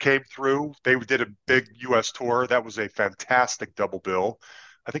Ride came through. They did a big U.S. tour. That was a fantastic double bill.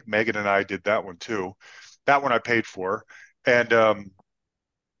 I think Megan and I did that one too. That one I paid for, and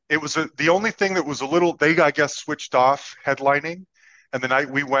it was the only thing that was a little. They I guess switched off headlining, and the night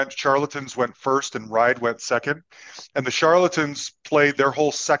we went, Charlatans went first and Ride went second, and the Charlatans played their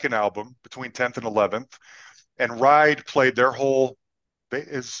whole second album between 10th and 11th, and Ride played their whole.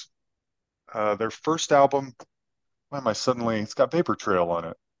 Is their first album. Why am I suddenly? It's got Vapor Trail on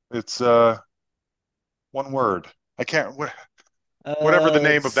it. It's one word. I can't. Whatever the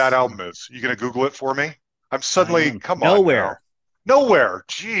name of Let's that see. album is. You gonna Google it for me? I'm I suddenly. am Come on now. Nowhere. Nowhere.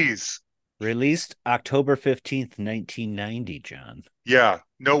 Jeez. Released October 15th, 1990, John. Yeah.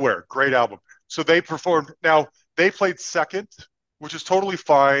 Nowhere. Great album. So they performed. Now they played second, which is totally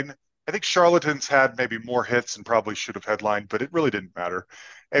fine. I think Charlatans had maybe more hits and probably should have headlined, but it really didn't matter.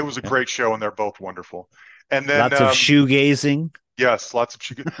 It was a Yeah. great show, and they're both wonderful. And then Lots of shoegazing. yes, lots of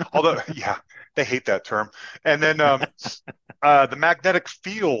sugar. Although, yeah, they hate that term. And then the Magnetic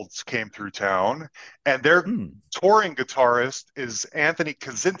Fields came through town, and their Hmm. touring guitarist is Anthony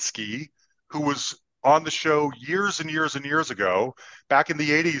Kaczynski, who was on the show years and years and years ago. Back in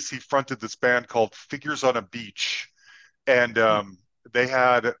the 80s, he fronted this band called Figures on a Beach, and they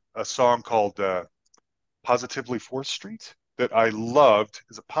had a song called Positively 4th Street that I loved.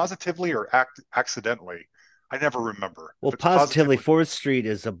 Is it Positively or Accidentally? I never remember if Well, it's Positively Positively. 4th Street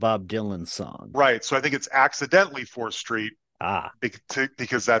is a Bob Dylan song. Right. So I think it's accidentally 4th Street Ah,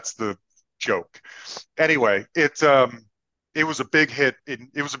 because that's the joke. Anyway, it was a big hit.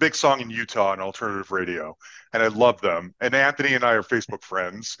 It was a big song in Utah on alternative radio, and I love them. And Anthony and I are Facebook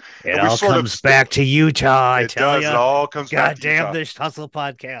friends, It and we've all sort of comes back to Utah, I it tell does. It you. all comes back God to damn Utah. this hustle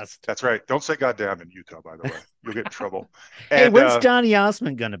podcast. That's right. Don't say goddamn in Utah, by the way. You'll get in trouble. Hey, And when's Donny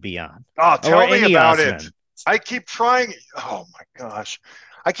Osmond going to be on? oh, Or tell me any about it. Osmond? I keep trying. Oh my gosh,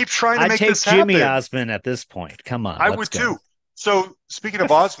 I keep trying to I'd make take this Jimmy happen. Osmond at this point. Come on, I let's would go. too. So speaking of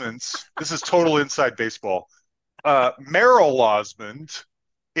Osmonds, this is total inside baseball. Merrill Osmond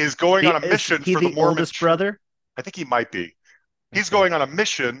is going on a Is mission he for the the Mormon oldest Church. brother? I think he might be. He's Okay. going on a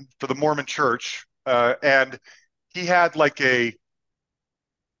mission for the Mormon Church, and he had like a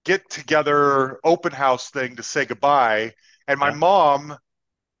get together open house thing to say goodbye. And my Yeah. mom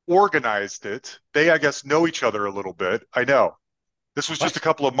organized it. They, I guess, know each other a little bit. I know. This was just a What?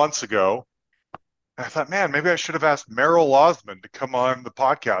 couple of months ago. And I thought, man, maybe I should have asked Merrill Osmond to come on the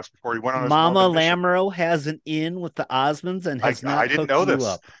podcast before he went on his Mama Mormon mission. Lamoureux has an in with the Osmonds and has I not didn't hooked know you this.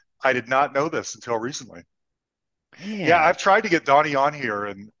 up. I did not know this until recently. Yeah, Man, I've tried to get Donnie on here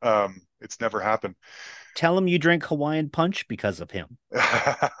and it's never happened. tell him you drink Hawaiian punch because of him.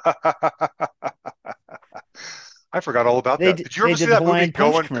 I forgot all about that. Did you They ever see did that movie Hawaiian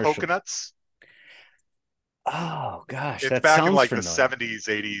punch Going commercials. Coconuts? Oh gosh, It's that back in sounds like the familiar. 70s,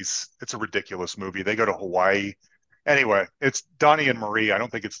 80s. It's a ridiculous movie. They go to Hawaii. Anyway, it's Donnie and Marie. I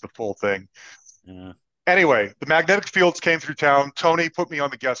don't think it's the full thing. Yeah. Anyway, the Magnetic Fields came through town. Tony put me on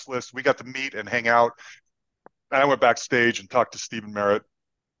the guest list. We got to meet and hang out. And I went backstage and talked to Stephen Merritt,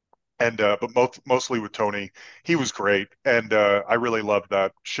 and but mostly with Tony. He was great, and I really loved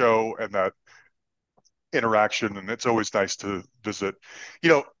that show and that interaction. And it's always nice to visit. You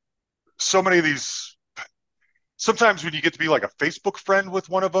know, so many of these. Sometimes when you get to be like a Facebook friend with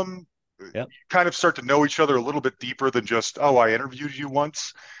one of them, you Yep. kind of start to know each other a little bit deeper than just, oh, I interviewed you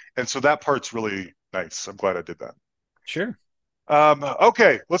once. And so that part's really nice. I'm glad I did that. Sure.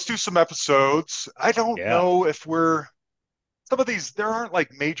 Okay, let's do some episodes. I don't Yeah. know if we're some of these, there aren't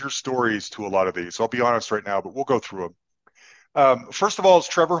like major stories to a lot of these. I'll be honest right now, but we'll go through them. First of all, is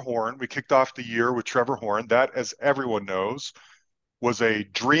Trevor Horn. We kicked off the year with Trevor Horn. That, as everyone knows, was a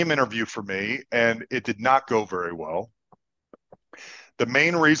dream interview for me, and it did not go very well. The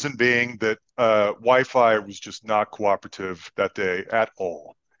main reason being that Wi-Fi was just not cooperative that day at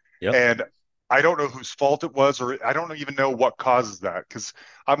all. Yep. And I don't know whose fault it was, or I don't even know what causes that because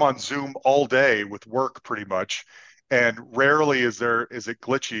I'm on Zoom all day with work pretty much. And rarely is it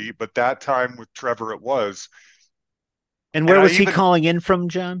glitchy, but that time with Trevor it was. And And where I was he even calling in from,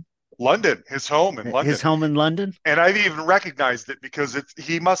 John? London, his home in His London. home in London? And I've even recognized it because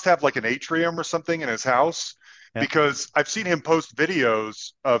he must have like an atrium or something in his house Yeah. because I've seen him post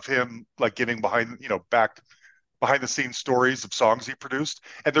videos of him like giving behind, back behind the scenes stories of songs he produced,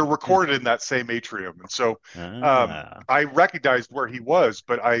 and they're Yeah. recorded in that same atrium. And so Ah, I recognized where he was,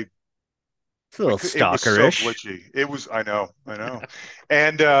 but it's a little it was so stalkerish. glitchy. It was, I know.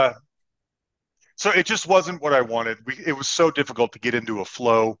 And so it just wasn't what I wanted. It was so difficult to get into a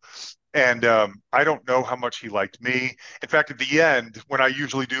flow. And I don't know how much he liked me. In fact, at the end, when I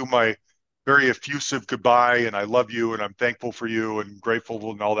usually do my very effusive goodbye and I love you and I'm thankful for you and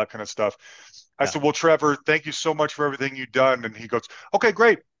grateful and all that kind of stuff, I Yeah. said, well, Trevor, thank you so much for everything you've done. And he goes, okay,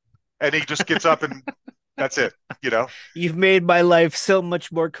 great. And he just gets up and that's it, you know? You've made my life so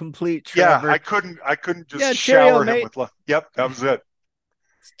much more complete, Yeah, Trevor. I couldn't just Yeah, cheerio, shower him mate. with love. Yep, that was it.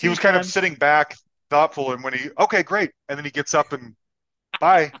 It's He tea was kind of time. sitting back, thoughtful, and when okay, great. And then he gets up and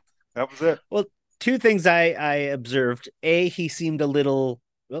bye. That was it. Well, two things I observed. A, he seemed a little.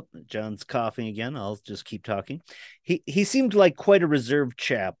 Well, John's coughing again. I'll just keep talking. He seemed like quite a reserved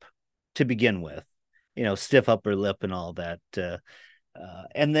chap to begin with. You know, stiff upper lip and all that.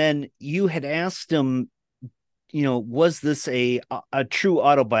 And then you had asked him, was this a true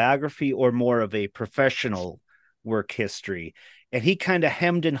autobiography or more of a professional work history? And he kind of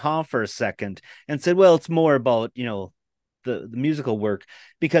hemmed and hawed for a second and said, well, it's more about, the musical work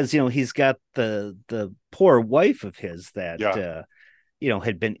because, he's got the poor wife of his that, Yeah,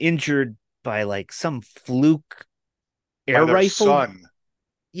 had been injured by like some fluke by air rifle. their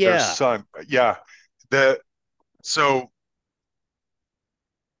Yeah. son. Yeah, the so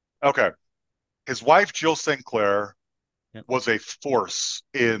okay. His wife Jill Sinclair Yep. was a force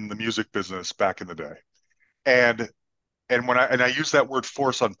in the music business back in the day, and and I use that word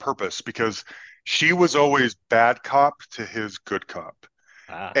force on purpose because she was always bad cop to his good cop.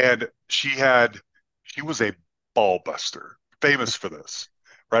 Ah, And she was a ball buster, famous for this,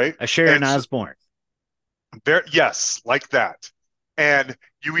 right? a Sharon And so Osbourne. there, yes, like that. And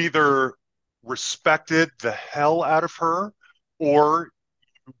you either respected the hell out of her or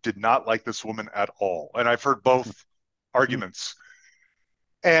did not like this woman at all. And I've heard both Mm. arguments.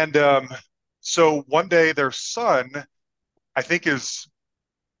 And so one day their son, I think, is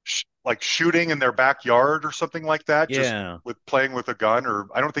like shooting in their backyard or something like that, just Yeah. with playing with a gun, or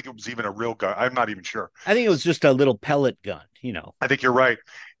I don't think it was even a real gun. I'm not even sure. I think it was just a little pellet gun, you know. I think you're right.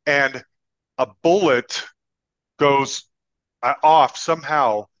 And a bullet goes off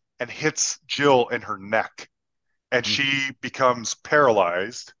somehow and hits Jill in her neck, and Mm. she becomes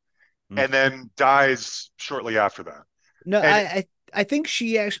paralyzed Mm. and then dies shortly after that. No, And I think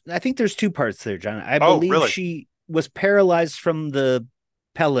she actually, I think there's two parts there, John. I oh, believe really? she was paralyzed from the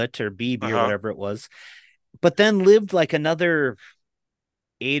pellet or BB or Uh-huh. whatever it was, but then lived like another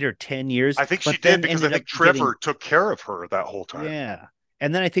 8 or 10 years, I think she but did then because I ended up think Trevor getting, took care of her that whole time. yeah.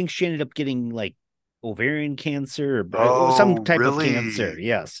 And then I think she ended up getting like ovarian cancer or some Oh, type of cancer. really?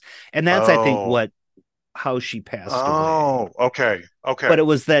 Yes. And that's, I think, Oh, what, how she passed away. oh, okay, But okay. it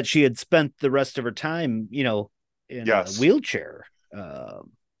was that she had spent the rest of her time, in a Yes. wheelchair.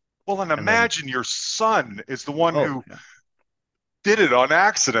 Well, and And then, imagine your son is the one oh, who yeah. did it on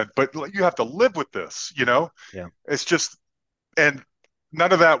accident, but you have to live with this, you know? Yeah. It's just, and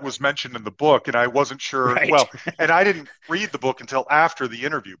none of that was mentioned in the book. And I wasn't sure. Right. Well, and I didn't read the book until after the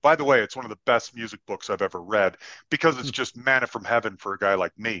interview. By the way, it's one of the best music books I've ever read because it's just manna from heaven for a guy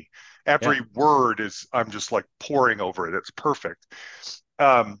like me. Yeah. Every word is, I'm just like poring over it. It's perfect.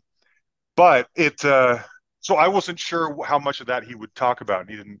 Um, but so I wasn't sure how much of that he would talk about, and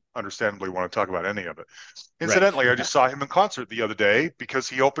he didn't understandably want to talk about any of it. Right. Incidentally, I Yeah. just saw him in concert the other day because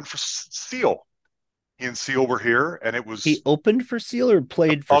he opened for Seal. He and Seal were here, and it He was opened for Seal or the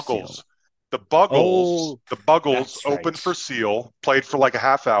played for Buggles. Seal? The Oh, Buggles that's opened right. for Seal, played for like a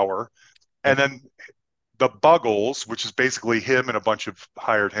half hour, and Yep. then the Buggles, which is basically him and a bunch of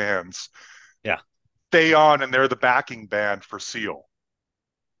hired hands, Yeah. stay on, and they're the backing band for Seal.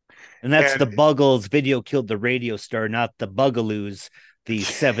 And that's the And Buggles video killed the radio star, not the Bugaloos, the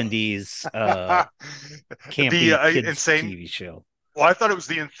 70s the campy kids insane. TV show. Well, I thought it was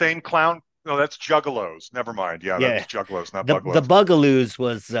the insane clown. No, that's Juggalos. Never mind. Yeah, Yeah. that's Juggalos, not The Buggalos. Bugaloos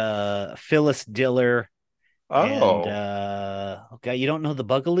was Phyllis Diller and Oh, okay, you don't know the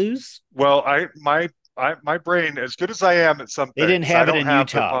Bugaloos? well, my brain, as good as I am at some They didn't things, I have it don't in have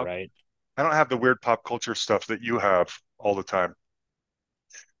the Utah, pop. right? I don't have the weird pop culture stuff that you have all the time.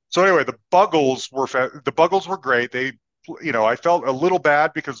 So anyway, the Buggles were great. I felt a little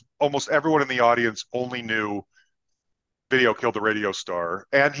bad because almost everyone in the audience only knew Video Killed the Radio Star,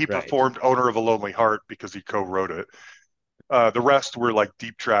 and he Right. performed Owner of a Lonely Heart because he co-wrote it. The rest were like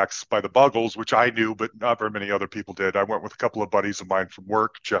deep tracks by the Buggles, which I knew, but not very many other people did. I went with a couple of buddies of mine from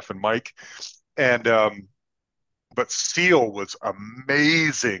work, Jeff and Mike, and but Seal was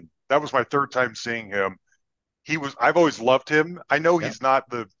amazing. That was my third time seeing him. I've always loved him. I know Yeah. he's not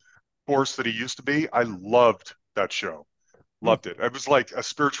the force that he used to be. I loved that show. Hmm. Loved it. It was like a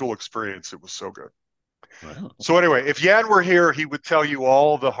spiritual experience. It was so good. Wow. So anyway, if Yan were here, he would tell you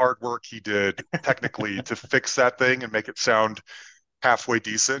all the hard work he did technically to fix that thing and make it sound halfway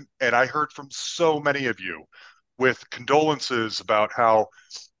decent. And I heard from so many of you with condolences about how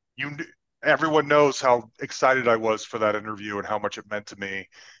you everyone knows how excited I was for that interview and how much it meant to me.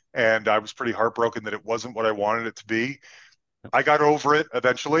 And I was pretty heartbroken that it wasn't what I wanted it to be. I got over it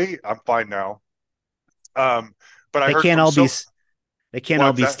eventually. I'm fine now. Um, but I They heard can't from all be so they can't all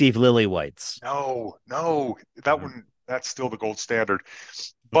what's be that? Steve Lillywhites. No, no, that Mhm. one that's still the gold standard.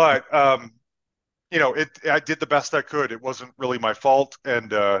 But I did the best I could. It wasn't really my fault,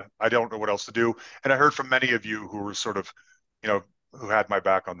 and I don't know what else to do. And I heard from many of you who were sort of, you know, who had my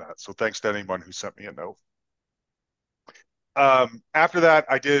back on that. So thanks to anyone who sent me a note. After that,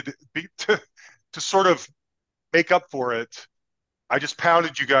 to sort of make up for it. I just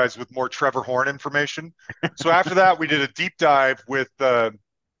pounded you guys with more Trevor Horn information. So after that, we did a deep dive with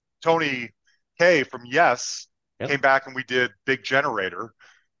Tony K from Yes. Yep. Came back and we did Big Generator,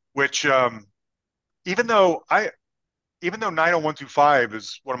 which even though I even though 90125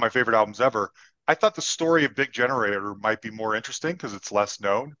 is one of my favorite albums ever, I thought the story of Big Generator might be more interesting because it's less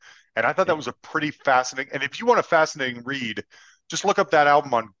known. And I thought that Yep. was a pretty fascinating. And if you want a fascinating read, just look up that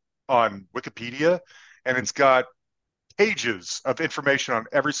album on Wikipedia, and it's got pages of information on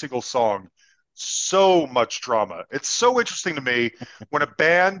every single song. So much drama. It's so interesting to me when a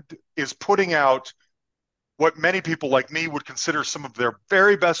band is putting out what many people like me would consider some of their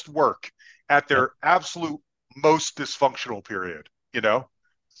very best work at Yep. their absolute most dysfunctional period, you know?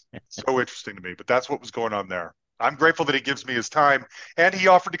 So interesting to me, but that's what was going on there. I'm grateful that he gives me his time, and he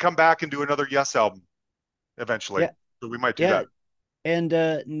offered to come back and do another Yes album eventually. Yeah. So we might do Yeah. that. And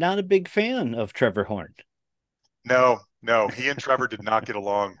not a big fan of Trevor Horn. No, No, he and Trevor did not get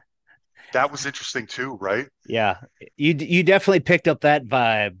along. That was interesting too, right? Yeah, you definitely picked up that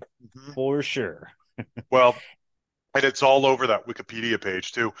vibe Mhm. for sure. Well, and it's all over that Wikipedia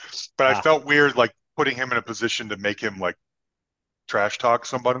page too. But I Ah, felt weird like putting him in a position to make him like trash talk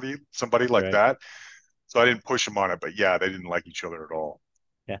somebody like right. that. So I didn't push him on it, but yeah, they didn't like each other at all.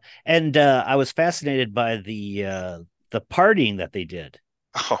 Yeah, and I was fascinated by the partying that they did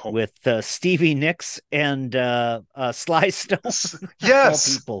Oh, with Stevie Nicks and Sly Stone of all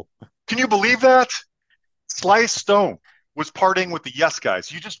yes. people. Can you believe that? Sly Stone was partying with the Yes Guys.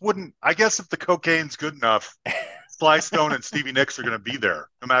 You just wouldn't. I guess if the cocaine's good enough, Sly Stone and Stevie Nicks are going to be there,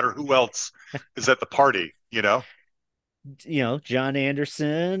 no matter who else is at the party. You know? John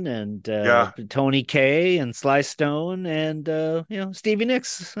Anderson and Yeah, Tony Kaye and Sly Stone and Stevie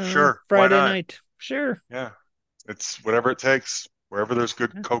Nicks sure. Why Friday not? night. Sure. Yeah, it's whatever it takes. Wherever there's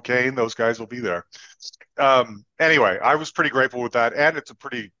good cocaine, those guys will be there. Anyway, I was pretty grateful with that, and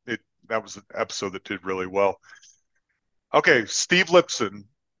that was an episode that did really well. Okay, Steve Lipson.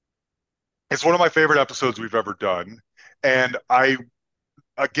 It's one of my favorite episodes we've ever done, and I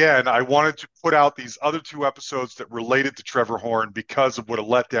wanted to put out these other two episodes that related to Trevor Horn because of what a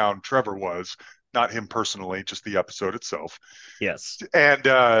letdown Trevor was, not him personally, just the episode itself. Yes. And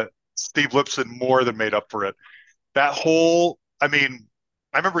Steve Lipson more than made up for it. I mean,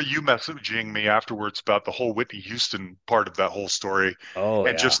 I remember you messaging me afterwards about the whole Whitney Houston part of that whole story. Oh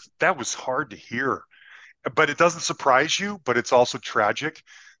And yeah. just that was hard to hear. But it doesn't surprise you, but it's also tragic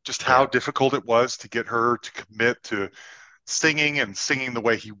just how Yeah. difficult it was to get her to commit to singing and singing the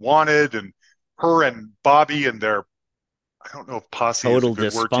way he wanted. And her and Bobby and their, I don't know if posse is a Total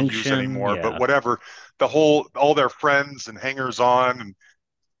good word to use dysfunction. anymore, but Yeah. whatever, all their friends and hangers on and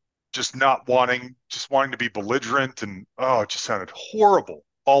just not wanting, just wanting to be belligerent. And oh, it just sounded horrible.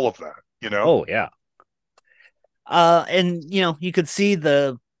 All of that, you know? Oh yeah. And you could see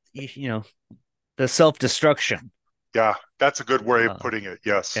you know the self destruction. Yeah, that's a good way of Uh, putting it.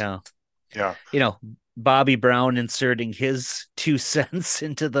 Yes. yeah. Yeah. You know, Bobby Brown inserting his 2 cents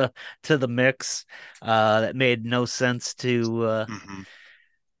into the mix that made no sense Hmm.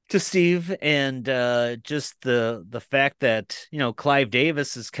 to Steve, and just the fact that Clive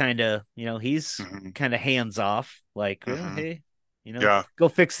Davis is kind of he's Hmm. kind of hands off, like, well, Hmm. hey, Yeah. go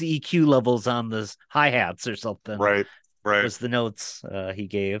fix the EQ levels on the hi hats or something, Right. Right. was the notes he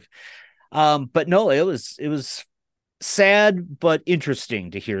gave. But no, it was sad but interesting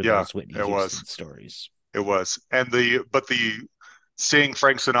to hear Yeah. those Whitney It was. Houston stories. It was. The seeing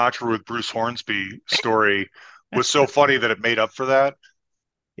Frank Sinatra with Bruce Hornsby story was so funny that it made up for that.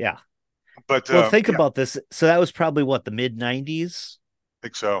 Yeah. But Well, think yeah, about this. So that was probably what, the mid 90s? I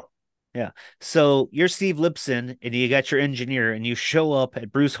think so. Yeah. So you're Steve Lipson and you got your engineer and you show up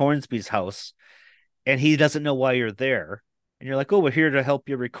at Bruce Hornsby's house and he doesn't know why you're there. And you're like, oh, we're here to help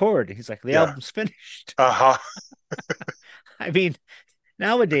you record. And he's like, the Yeah. album's finished. Uh-huh. I mean,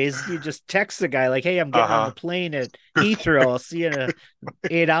 nowadays you just text the guy like, hey, I'm getting on the Uh-huh. plane at Good Heathrow. point. I'll see you in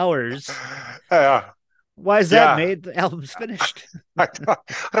 8 hours. Yeah. Why is that Yeah. made? The album's finished. I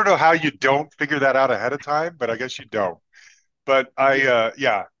don't know how you don't figure that out ahead of time, but I guess you don't. But Yeah.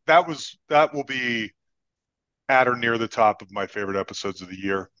 yeah, that will be at or near the top of my favorite episodes of the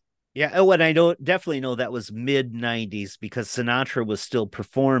year. Yeah. Oh, and I know definitely know that was mid 90s because Sinatra was still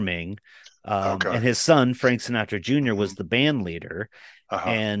performing. Okay. And his son, Frank Sinatra Jr., Hmm. was the band leader. Uh-huh.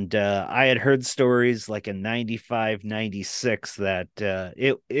 And I had heard stories like in 95, 96 that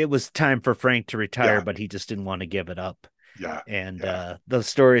it was time for Frank to retire, Yeah. but he just didn't want to give it up. Yeah. And Yeah. the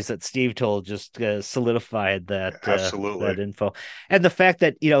stories that Steve told just solidified that Absolutely. info. And the fact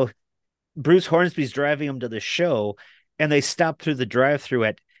that, Bruce Hornsby's driving him to the show and they stop through the drive through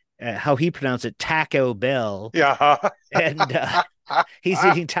at how he pronounced it, Taco Bell. Yeah. And he's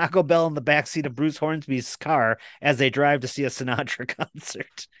eating Taco Bell in the backseat of Bruce Hornsby's car as they drive to see a Sinatra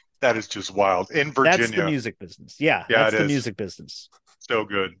concert. That is just wild. In That's the Virginia. music business. Yeah, Yeah, that's it the is. music business. So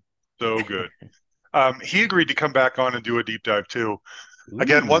good. So good. He agreed to come back on and do a deep dive too.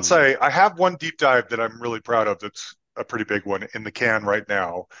 Again, Ooh. I have one deep dive that I'm really proud of that's a pretty big one in the can right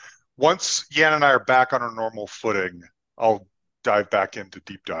now. Once Yan and I are back on our normal footing, I'll dive back into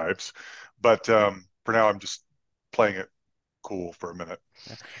deep dives. But for now, I'm just playing it cool for a minute.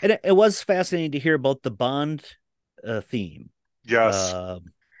 And it was fascinating to hear about the Bond theme, Yes. uh,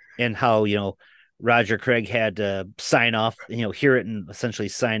 and how Roger Craig had to sign off, hear it and essentially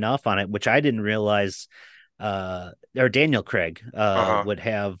sign off on it, which I didn't realize. Or Daniel Craig Uh-huh. would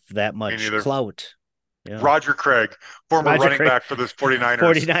have that Me much neither. clout. Yeah, Roger Craig, former Roger running Craig, back for the 49ers and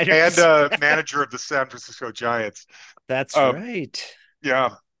 49ers. manager of the San Francisco Giants. That's Um, right. yeah.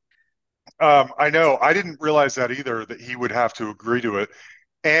 I know. I didn't realize that either, that he would have to agree to it.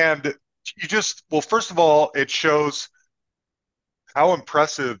 And well, first of all, it shows how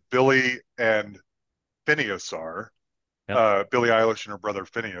impressive Billy and Phineas are, Yep. Billie Eilish and her brother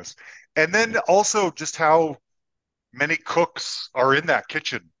Phineas. And then Yep. also just how many cooks are in that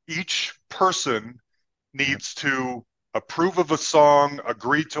kitchen. Each person Yep. needs to approve of a song,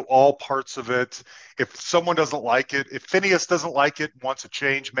 agree to all parts of it. If someone doesn't like it, if Phineas doesn't like it, wants a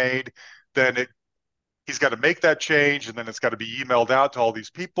change made, then he's got to make that change, and then it's got to be emailed out to all these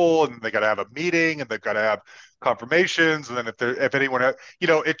people, and they got to have a meeting, and they've got to have confirmations, and then if anyone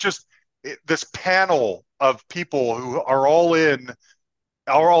this panel of people who are all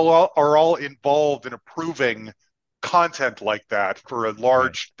involved in approving content like that for a Right.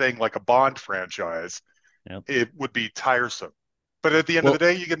 large thing like a Bond franchise, Yep. it would be tiresome. But at the end of the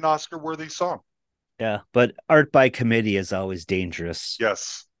Well, day, you get an Oscar-worthy song. yeah, but art by committee is always dangerous.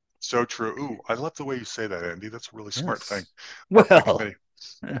 Yes, so true. Ooh, I love the way you say that, Andy. That's a really smart thing. Yes. Art by Well, committee.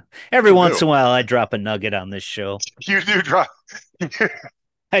 every Who once knew? in a while I drop a nugget on this show. You do drop.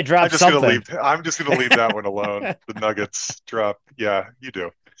 I drop something. I'm just gonna leave that one alone. The Nuggets drop. Yeah, you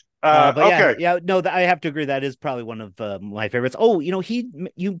do. But yeah, Okay. yeah, no, I have to agree that is probably one of my favorites. Oh,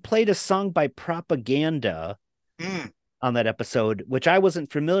 you played a song by Propaganda Mm, on that episode, which I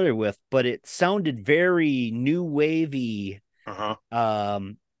wasn't familiar with, but it sounded very new wavy. uh-huh.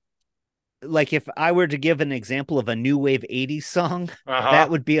 Um, like if I were to give an example of a new wave 80s song, Uh-huh. that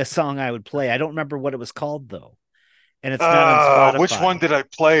would be a song I would play. I don't remember what it was called though, and it's not on Which one Spotify. did I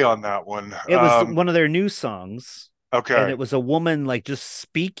play on that one? It was one of their new songs, and Okay. it was a woman like just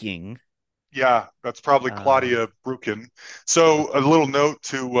speaking. Yeah, that's probably Uh, Claudia Brukin. So a okay. little note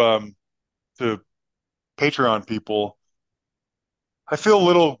to Patreon people. I feel a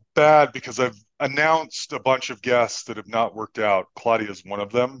little bad because I've announced a bunch of guests that have not worked out. Claudia is one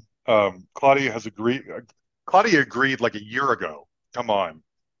of them. Claudia has agreed. Claudia agreed like a year ago. Come on,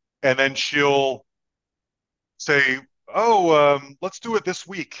 and then she'll say, "Oh, let's do it this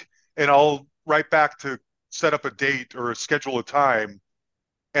week," and I'll write back to set up a date or schedule a time,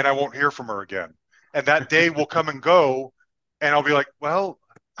 and I won't hear from her again. And that day will come and go, and I'll be like, "Well,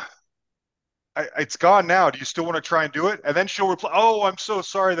 it's gone now. Do you still want to try and do it?" And then she'll reply, "Oh, I'm so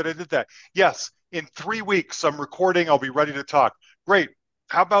sorry that I did that. Yes, in 3 weeks I'm recording. I'll be ready to talk." Great.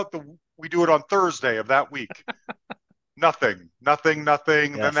 How about we do it on Thursday of that week? Nothing, nothing,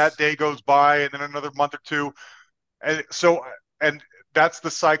 nothing. And then that Yes. day goes by, and then another month or two, and so and that's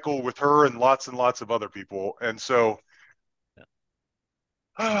the cycle with her and lots of other people. And so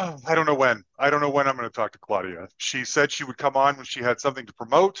I don't know when. I don't know when I'm going to talk to Claudia. She said she would come on when she had something to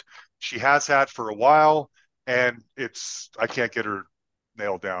promote. She has had for a while, and I can't get her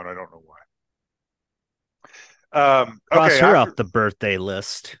nailed down. I don't know why. Cross Okay, her off the birthday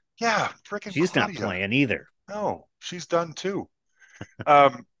list. yeah, freaking She's not Claudia. playing either. No, she's done too.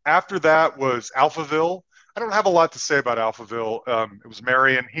 After that was Alphaville. I don't have a lot to say about Alphaville. It was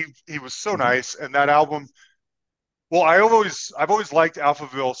Marion. He was so Mhm. nice, and that album. Well, I've always liked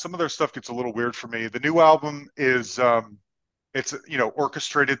Alphaville. Some of their stuff gets a little weird for me. The new album is it's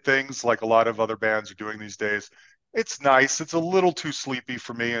orchestrated things like a lot of other bands are doing these days. It's nice. It's a little too sleepy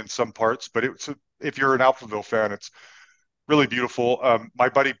for me in some parts, but if you're an Alphaville fan, it's really beautiful. My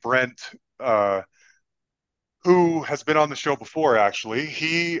buddy Brent, who has been on the show before, actually,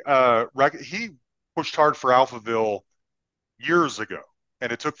 he pushed hard for Alphaville years ago,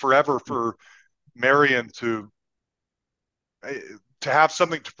 and it took forever for Marion uh, to have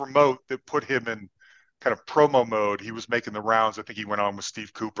something to promote that put him in kind of promo mode. He was making the rounds. I think he went on with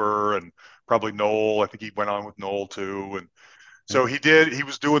Steve Cooper and probably Noel. I think he went on with Noel too. And Yep. so he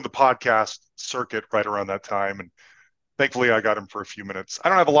was doing the podcast circuit right around that time. And thankfully I got him for a few minutes. I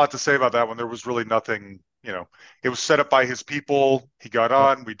don't have a lot to say about that one. There was really nothing, it was set up by his people. He got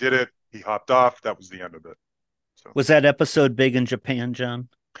Yep. on, we did it. He hopped off. That was the end of it. So, Was that episode big in Japan, John?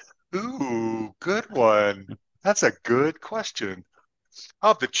 ooh, good one. That's a good question.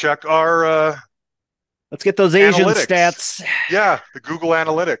 I'll have to check our Let's get those Asian analytics. stats. Yeah, the Google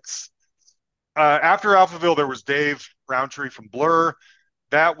Analytics. After Alphaville, there was Dave Roundtree from Blur.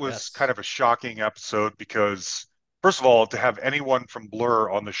 That was kind Yes. of a shocking episode because, first of all, to have anyone from Blur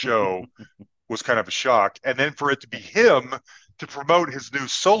on the show was kind of a shock. And then for it to be him to promote his new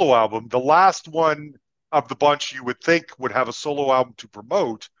solo album, the last one of the bunch you would think would have a solo album to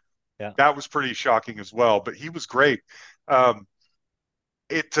promote, Yeah. that was pretty shocking as well. But he was great. Um,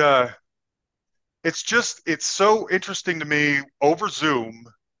 it it's so interesting to me over Zoom,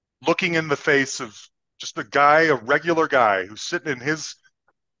 looking in the face of just a regular guy who's sitting in his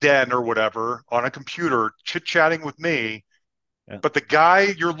den or whatever on a computer chit chatting with me, Yeah. but the guy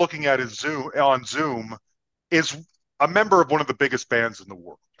you're looking at is Zoom is a member of one of the biggest bands in the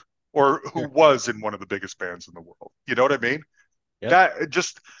world, or who Sure. was in one of the biggest bands in the world. You know what I mean? Yep. That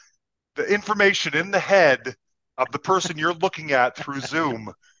just the information in the head of the person you're looking at through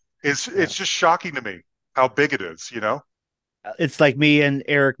Zoom is it's just Yes. shocking to me how big it is, you know? It's like me in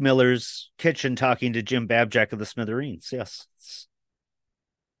Eric Miller's kitchen talking to Jim Babjack of the Smithereens. Yes.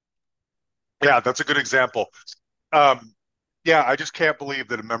 Yeah, that's a good example. Um, yeah, I just can't believe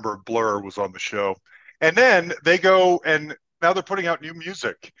that a member of Blur was on the show. And then they go and now they're putting out new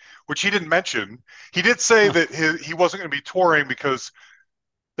music, which he didn't mention. He did say Huh. that he wasn't going to be touring because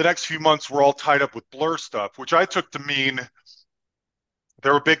the next few months were all tied up with Blur stuff, which I took to mean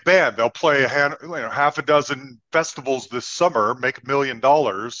they're a big band. They'll play half a dozen festivals this summer, make $1 million,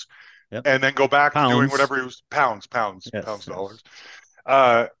 Yep. and then go back to doing Pounds. whatever he was pounds, Yes. dollars,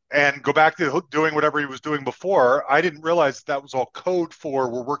 Yes. and go back to doing whatever he was doing before. I didn't realize that was all code for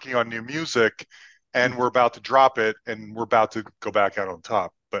we're working on new music and we're about to drop it and we're about to go back out on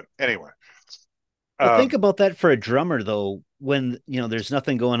top. But anyway, Well, think um, about that for a drummer, though. When there's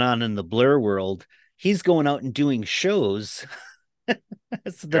nothing going on in the Blur world, he's going out and doing shows.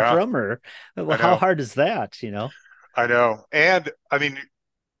 As the yeah, drummer. Well, I how know, hard is that? I know. And I mean,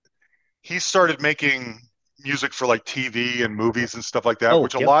 he started making music for like TV and movies and stuff like that, Oh,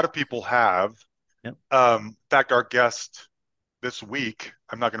 which a yep, lot of people have. yep. In fact, our guest this week,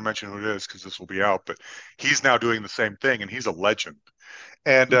 I'm not going to mention who it is because this will be out, but he's now doing the same thing and he's a legend.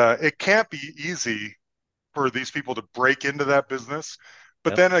 And Hmm. it can't be easy for these people to break into that business.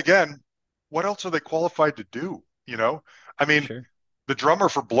 But Yep, then again, what else are they qualified to do? You know, I mean, sure. the drummer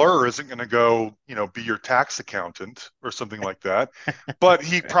for Blur isn't going to go, be your tax accountant or something like that, but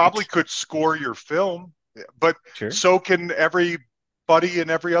he probably Right. could score your film. But Sure. so can everybody in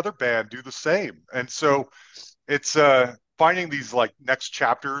every other band do the same. And so it's finding these like next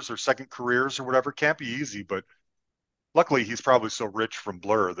chapters or second careers or whatever can't be easy. But luckily, he's probably so rich from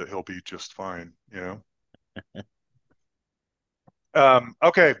Blur that he'll be just fine.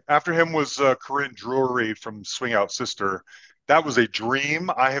 Okay, after him was Corinne Drury from Swing Out Sister. That was a dream.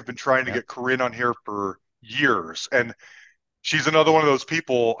 I have been trying to Yep. get Corinne on here for years, and she's another one of those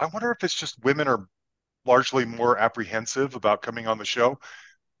people. I wonder if it's just women are largely more apprehensive about coming on the show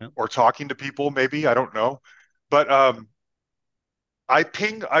Yep. or talking to people, maybe. I don't know. But I've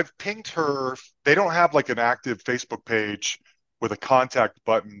pinged her. They don't have like an active Facebook page with a contact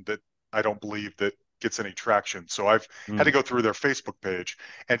button that I don't believe that gets any traction. So I've had to Mm. go through their Facebook page,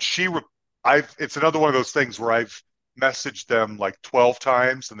 and it's another one of those things where I've messaged them like 12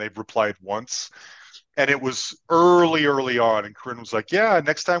 times and they've replied once. And it was early, early on, and Corinne was like, "Yeah,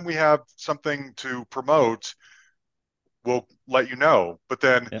 next time we have something to promote, we'll let you know." But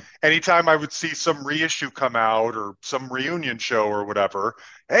then Yep. anytime I would see some reissue come out or some reunion show or whatever,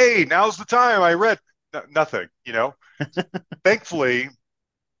 hey, now's the time. I read nothing. Thankfully,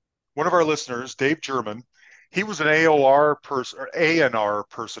 one of our listeners, Dave German, he was an AOR person or ANR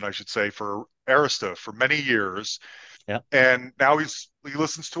person, I should say, for Arista for many years. Yep. And now he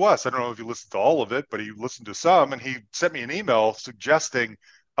listens to us. I don't know if he listened to all of it, but he listened to some and he sent me an email suggesting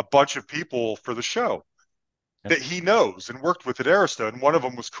a bunch of people for the show Yep. that he knows and worked with at Arista, and one of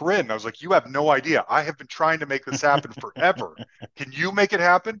them was Corinne. I was like, "You have no idea. I have been trying to make this happen forever. Can you make it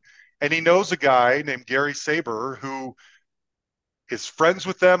happen?" And he knows a guy named Gary Saber who is friends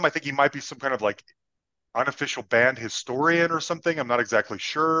with them. I think he might be some kind of like unofficial band historian or something. I'm not exactly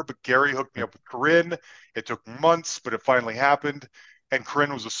sure, but Gary hooked me Yep. up with Corinne. It took months, but it finally happened. And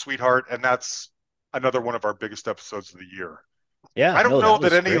Corinne was a sweetheart, and that's another one of our biggest episodes of the year. Yeah. I don't No, know that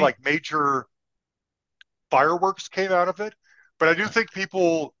that was any great. like major fireworks came out of it. But I do think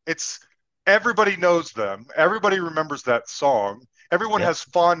it's everybody knows them. Everybody remembers that song. Everyone Yep. has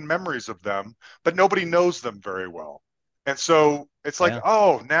fond memories of them, but nobody knows them very well. And so it's like, Yeah.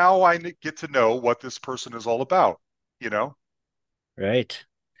 oh, now I get to know what this person is all about, you know? Right.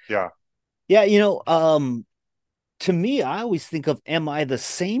 Yeah. Yeah. To me, I always think of Am I the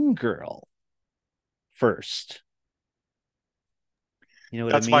Same Girl first. You know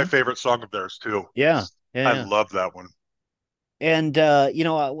what I That's my mean? favorite song of theirs too. Yeah. Yeah. I Yeah. love that one. And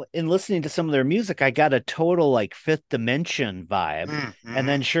in listening to some of their music, I got a total like Fifth Dimension vibe. And Mm-hmm.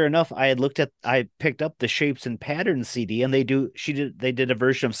 then sure enough, I picked up the Shapes and Patterns CD, and they did a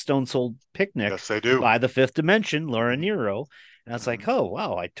version of Stone Soul Picnic Yes, they do. by the Fifth Dimension, Laura Mm-hmm. Nyro. And I was like, Mm-hmm. oh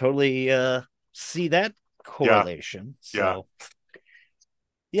wow, I totally see that Yeah. correlation. Yeah. So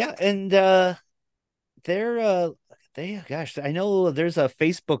yeah, and they're gosh, I know there's a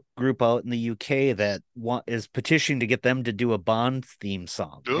Facebook group out in the UK that is petitioning to get them to do a Bond theme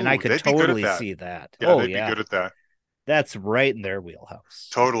song, and I Ooh, could they'd be good at totally that. see that. Yeah, Oh they'd be yeah, good at that. that's right in their wheelhouse.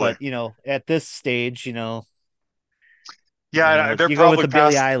 Totally. But at this stage, Yeah, they're you go with probably the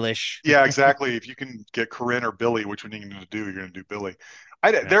Billie past. Eilish. Yeah, exactly. If you can get Corinne or Billy, which one are you going to do? You're going to do Billy.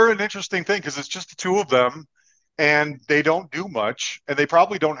 Yeah. They're an interesting thing because it's just the two of them, and they don't do much, and they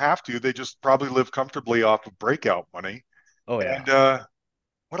probably don't have to. They just probably live comfortably off of breakout money. Oh yeah. And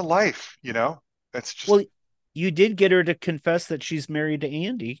what a life, you know? That's just, Well, you did get her to confess that she's married to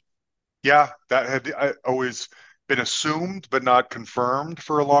Andy. yeah, that had always been assumed but not confirmed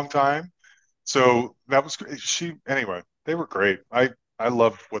for a long time. So that was she. Anyway, they were great. I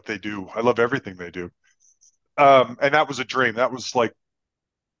love what they do. I love everything they do. And that was a dream. That was like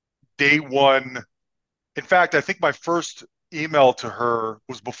day one. In fact, I think my first email to her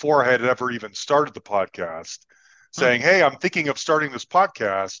was before I had ever even started the podcast, Huh. saying, "Hey, I'm thinking of starting this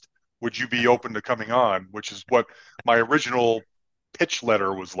podcast. Would you be open to coming on?" Which is what my original pitch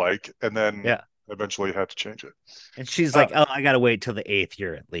letter was like, and then Yeah. eventually had to change it. And she's Uh, like, "Oh, I got to wait till the eighth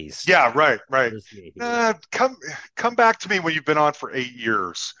year at least." yeah, right, right. Just the eighth year. Come back to me when you've been on for 8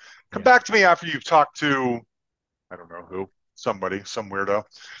 years. Come Yeah. back to me after you've talked to I don't know who, somebody, some weirdo,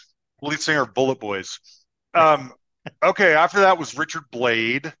 lead singer of Bullet Boys. Um, okay, after that was Richard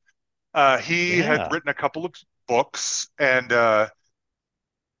Blade. He had Yeah. written a couple of books, and I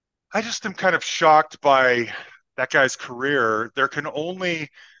just am kind of shocked by that guy's career. There can only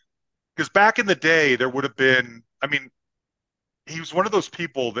because back in the day there would have been. I mean, he was one of those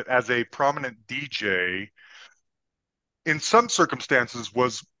people that, as a prominent DJ, in some circumstances,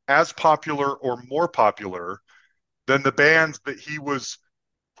 was as popular or more popular than the bands that he was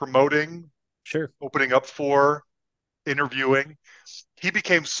promoting, Sure. opening up for, interviewing. He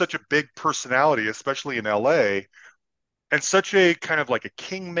became such a big personality, especially in LA, and such a kind of like a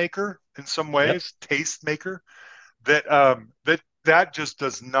kingmaker in some Yep. ways, taste maker, that just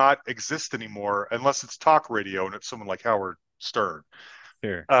does not exist anymore unless it's talk radio and it's someone like Howard Stern.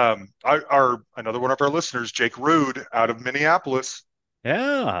 Sure. Our another one of our listeners, Jake Rude, out of Minneapolis.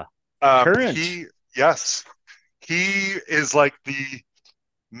 Yeah. Current. He yes, he is like the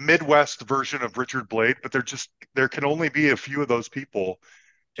Midwest version of Richard Blade, but there can only be a few of those people,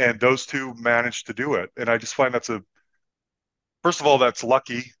 Sure. and those two managed to do it. And I just find that's a first of all, that's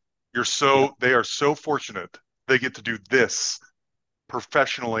lucky. Yep. They are so fortunate they get to do this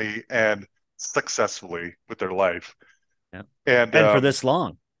professionally and successfully with their life. Yep. And And for this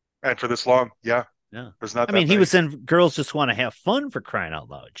long. for this long, yeah, Yeah. there's not I that mean, he many. was in Girls Just Want to Have Fun, for crying out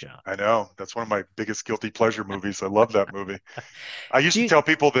loud, John. I know. That's one of my biggest guilty pleasure movies. I love that movie. I used Do to you, tell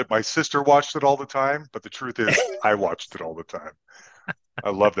people that my sister watched it all the time, but the truth is I watched it all the time. I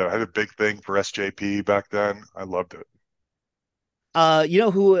loved it. I had a big thing for SJP back then. I loved it. you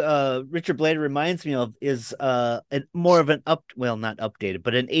know who Richard Blade reminds me of is more of an not updated,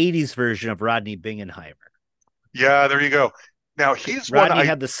 but an 80s version of Rodney Bingenheimer. Yeah, there you go. Now he's one Rodney I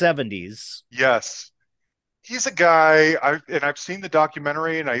had the 70s. yes. He's a guy I've seen the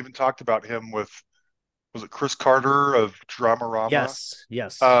documentary and I even talked about him with was it Chris Carter of Dramarama? Yes,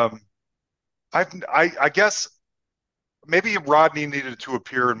 yes. Um I guess maybe Rodney needed to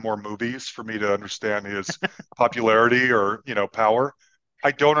appear in more movies for me to understand his popularity or, power.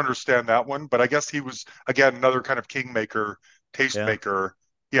 I don't understand that one, but I guess he was again another kind of kingmaker, Yeah, tastemaker.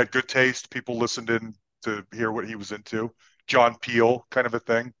 He had good taste. People listened in to hear what he was into. John Peel kind of a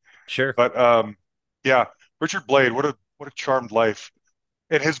thing. sure. But yeah, Richard Blade, what a charmed life.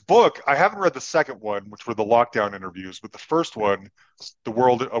 In his book, I haven't read the second one, which were the lockdown interviews, but the first one, A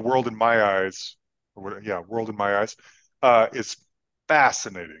World in My Eyes, World in My Eyes, is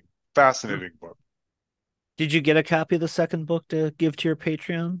fascinating, Huh. fascinating book. Did you get a copy of the second book to give to your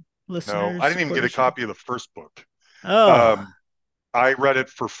Patreon No, I listeners, didn't even get a supporters? copy of the first book. Oh, Um, I read it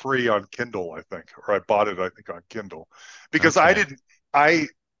for free on Kindle, I think, or I bought it, I think, on Kindle because okay. I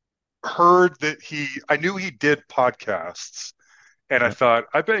heard that I knew he did podcasts, and I Yep. thought,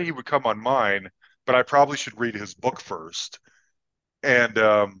 I bet he would come on mine, but I probably should read his book first. And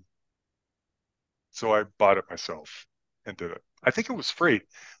so I bought it myself and did it. I think it was free.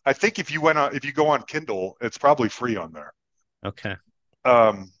 I think if you go on Kindle, it's probably free on there. Okay.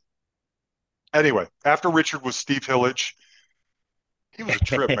 Um, anyway, after Richard was Steve Hillage. He was a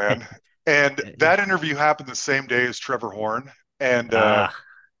trip, man. And that interview happened the same day as Trevor Horn, and Ah,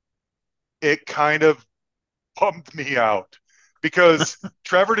 it kind of bummed me out because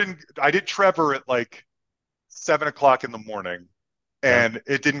Trevor didn't. I did Trevor at like 7 o'clock in the morning, yeah, and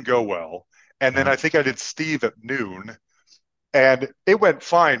it didn't go well. And then yeah. I think I did Steve at noon, and it went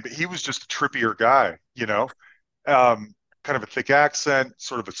fine. But he was just a trippier guy, um, kind of a thick accent,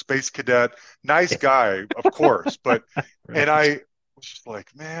 sort of a space cadet, nice guy, of course. But and Right. I was just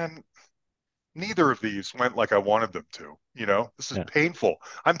like, man, neither of these went like I wanted them to. This is Yeah, painful.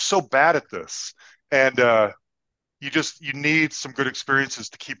 I'm so bad at this. And you need some good experiences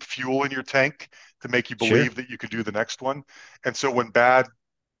to keep fuel in your tank to make you sure. believe that you can do the next one. And so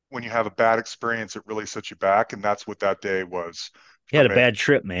when you have a bad experience, it really sets you back. And that's what that day was You for had a me. bad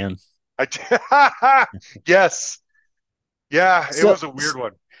trip, man. Yes. Yeah, it So, was a weird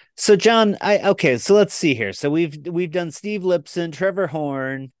one. so John, I okay. So let's see here. So we've done Steve Lipson, Trevor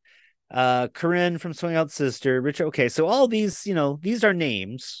Horn, Corinne from Swing Out Sister, Richard. Okay, so all these, these are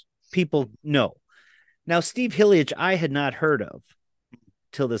names people know. Now, Steve Hilliage, I had not heard of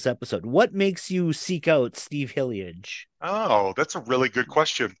till this episode. What makes you seek out Steve Hilliage? Oh, that's a really good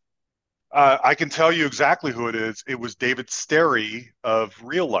question. I can tell you exactly who it is. It was David Sterry of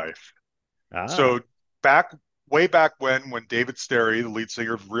Real Life. Ah, So back way back when David Sterry, the lead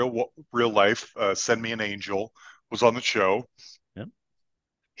singer of Real Life, Send Me an Angel, was on the show, yeah.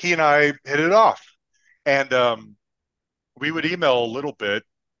 he and I hit it off, and we would email a little bit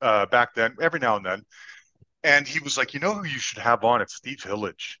back then, every now and then. And he was like, "You know who you should have on? It's Steve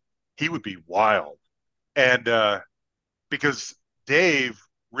Hillage. He would be wild." And because Dave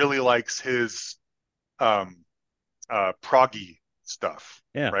really likes his um, proggy stuff,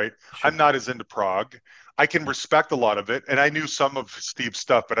 Yeah, right? I'm sure. not as into prog. I can Yeah. respect a lot of it, and I knew some of Steve's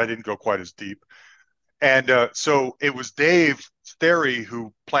stuff, but I didn't go quite as deep. And so it was Dave Sterry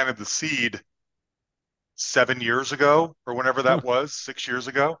who planted the seed 7 years ago, or whenever Huh. that was, 6 years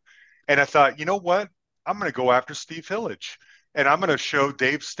ago. And I thought, you know what? I'm going to go after Steve Hillage, and I'm going to show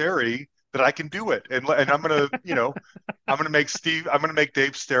Dave Sterry that I can do it, and I'm going to, I'm going to make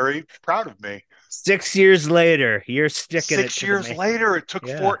Dave Sterry proud of me. 6 years later, you're sticking it six to the years man. later, it took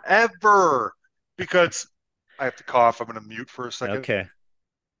Yeah. forever because I have to cough. I'm going to mute for a second. Okay.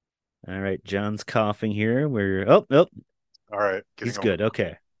 All right. John's coughing here. Oh, All right, getting he's over. good.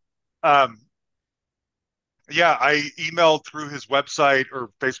 Okay. Um, yeah, I emailed through his website or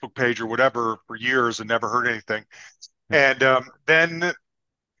Facebook page or whatever for years and never heard anything. And then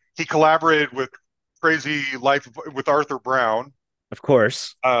he collaborated with Crazy Life with Arthur Brown, Of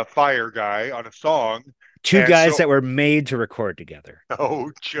course. Fire Guy, on a song. Two And guys so, that were made to record together.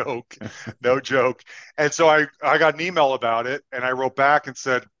 no joke, no joke. And so I got an email about it, and I wrote back and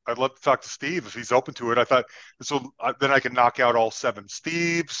said I'd love to talk to Steve if he's open to it. I thought so then I can knock out all seven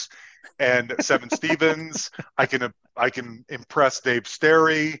Steves and seven Stevens. I can impress Dave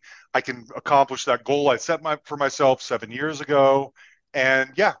Sterry. I can accomplish that goal I set for myself 7 years ago.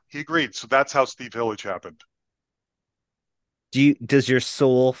 And yeah, he agreed. So that's how Steve Hillage happened. Does your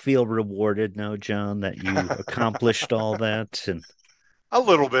soul feel rewarded now, John, that you accomplished all that? And A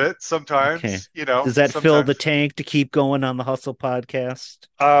little bit okay. sometimes, Does that fill the sometimes. tank to keep going on the Hustle podcast?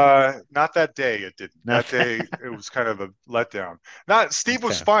 Not that day. It didn't. Not That day, it was kind of a letdown. Not Steve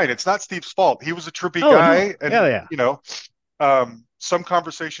was okay. fine. It's not Steve's fault. He was a trippy Oh no. guy, Yeah, and yeah. some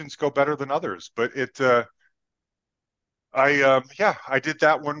conversations go better than others. But yeah, I did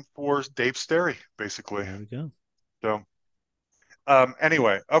that one for Dave Sterry, basically. There we go. So,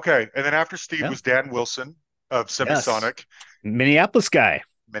 anyway, okay. And then after Steve Yeah. was Dan Wilson of Yes. Semisonic, Minneapolis guy.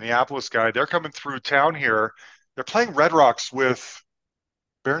 Minneapolis guy. They're coming through town here. They're playing Red Rocks with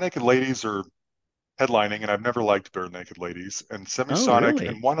Bare Naked Ladies or headlining, and I've never liked Bare Naked Ladies, and Oh, Semisonic, and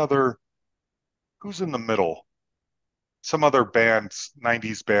really? one other, who's in the middle? Some other band,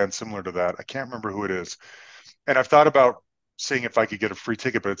 90s band similar to that. I can't remember who it is. And I've thought about seeing if I could get a free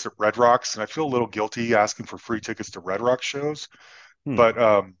ticket, but it's at Red Rocks, and I feel a little guilty asking for free tickets to Red Rocks shows. Hmm.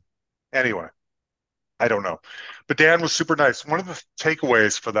 But anyway, I don't know. But Dan was super nice. One of the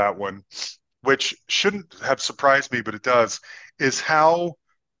takeaways for that one, which shouldn't have surprised me, but it does, is how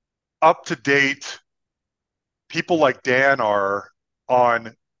up to date people like Dan are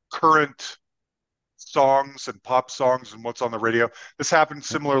on current songs and pop songs and what's on the radio. This happened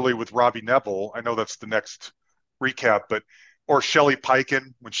similarly with Robbie Neville. I know that's the next recap, but or Shelley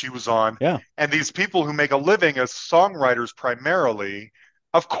Peiken when she was on. Yeah. And these people who make a living as songwriters primarily,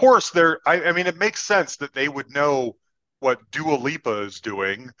 of course, I mean, it makes sense that they would know what Dua Lipa is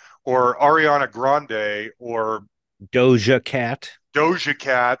doing or Ariana Grande or Doja Cat. Doja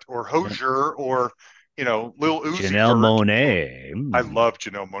Cat or Yep. Hozier or, Lil Uzi Janelle Vert. Monet. I love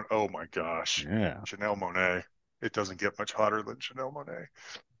Janelle Monet. Oh my gosh. Yeah. Janelle Monet. It doesn't get much hotter than Janelle Monet.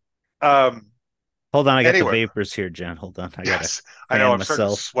 Um, Hold on, I got the anyway, vapors here, John. Hold on. I gotta yes, I know fan I'm starting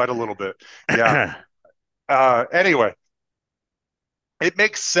to myself. sweat a little bit. Yeah. Anyway, it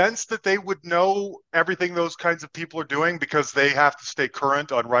makes sense that they would know everything those kinds of people are doing because they have to stay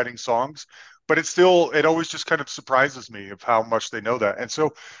current on writing songs. But it always just kind of surprises me of how much they know that. And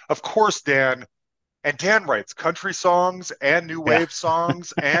so, of course, Dan And Dan writes country songs and new Yeah. wave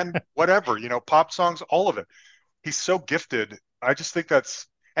songs and whatever, pop songs, all of it. He's so gifted. I just think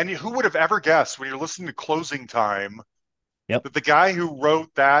and who would have ever guessed when you're listening to Closing Time Yep. that the guy who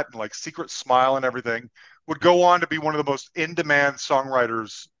wrote that and like Secret Smile and everything would go on to be one of the most in-demand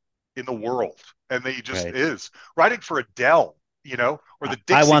songwriters in the world. And he just Right. is writing for Adele, or I, the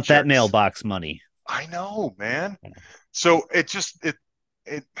I Dixie want that Chicks. mailbox money. I know, man. So it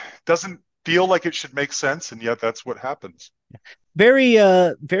doesn't feel like it should make sense, and yet that's what happens.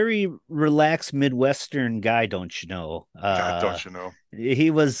 Very relaxed Midwestern guy, don't you know? God, don't you know?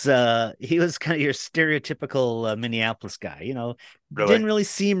 He was kind of your stereotypical Minneapolis guy, Really? didn't really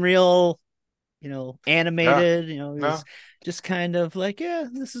seem real, Yeah. animated, he was No. just kind of like, yeah,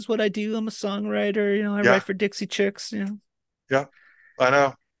 this is what I do. I'm a songwriter, I Yeah. write for Dixie Chicks. Yeah. I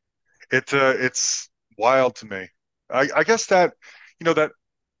know. It's wild to me. I guess that that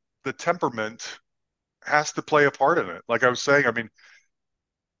the temperament has to play a part in it. Like I was saying, I mean,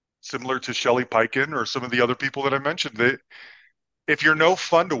 similar to Shelley Peiken or some of the other people that I mentioned, if you're no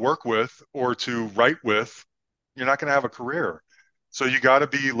fun to work with or to write with, you're not going to have a career. So you got to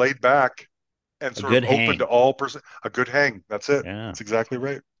be laid back and A sort of good open to hang. all a good hang. That's it. Yeah. That's exactly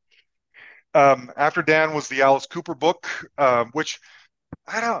right. After Dan was the Alice Cooper book, which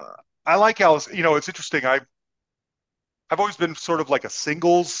I don't. I like Alice. It's interesting. I've always been sort of like a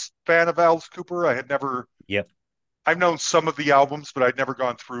singles fan of Alice Cooper. Yep. I've known some of the albums, but I'd never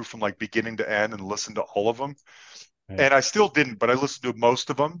gone through from like beginning to end and listened to all of them. Right. And I still didn't, but I listened to most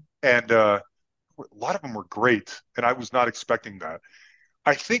of them, and a lot of them were great. And I was not expecting that.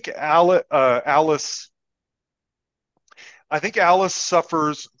 I think Alice. I think Alice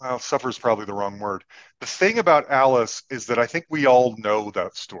suffers. Well, suffers probably the wrong word. The thing about Alice is that I think we all know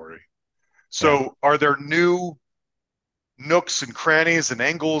that story. Yeah. So, are there new nooks and crannies and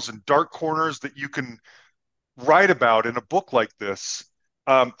angles and dark corners that you can write about in a book like this?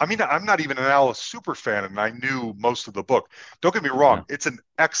 I mean, I'm not even an Alice super fan, and I knew most of the book. Don't get me wrong; No. it's an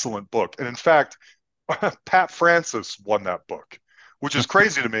excellent book, and in fact, Pat Francis won that book, which is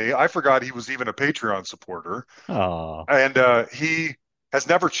crazy to me. I forgot he was even a Patreon supporter, Oh. and he has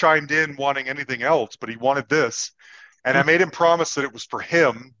never chimed in wanting anything else, but he wanted this. And I made him promise that it was for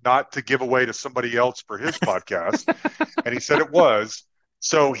him, not to give away to somebody else for his podcast. And he said it was.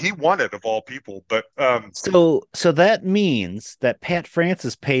 So he won it of all people. But So that means that Pat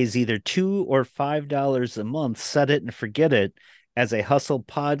Francis pays either $2 or $5 a month, set it and forget it, as a Hustle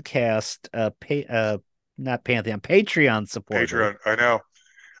podcast not Pantheon, Patreon supporter. Patreon,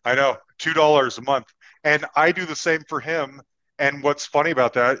 I know, $2 a month. And I do the same for him. And what's funny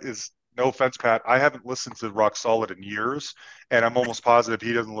about that is, no offense, Pat, I haven't listened to Rock Solid in years. And I'm almost positive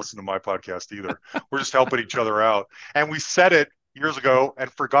he doesn't listen to my podcast either. We're just helping each other out. And we said it years ago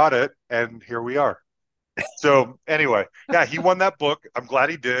and forgot it. And here we are. So anyway, yeah, he won that book. I'm glad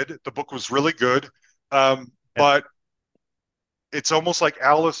he did. The book was really good. Yep. But it's almost like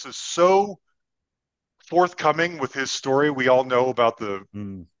Alice is so forthcoming with his story. We all know about the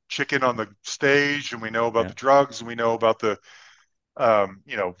Mm, chicken on the stage, and we know about yeah. the drugs, and we know about the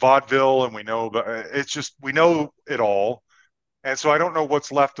vaudeville, and we know about it's just we know it all. And so I don't know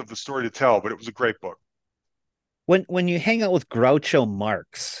what's left of the story to tell, but it was a great book. When you hang out with Groucho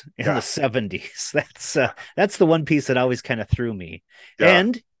Marx in the Yeah, 70s, yeah, that's the one piece that always kind of threw me. yeah.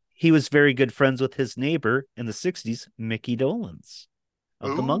 And he was very good friends with his neighbor in the 60s, Mickey Dolenz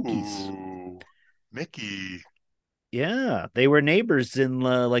of the Monkees. Ooh, Mickey. Yeah, they were neighbors in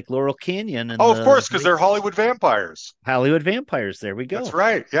like Laurel Canyon in Oh, of the course, because late they're Hollywood vampires. Hollywood Vampires. There we That's go.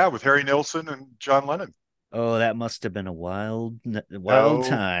 right. Yeah, with Harry Nilsson and John Lennon. Oh, that must have been a wild No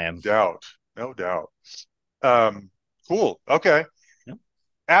time. doubt. No doubt. Um, cool. Okay. Yep.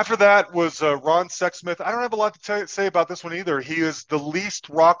 After that was Ron Sexsmith. I don't have a lot to say about this one either. He is the least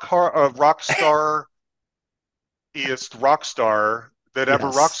rock star rock star that ever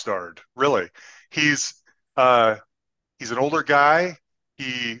rock Yes. starred. Really, he's uh, he's an older guy.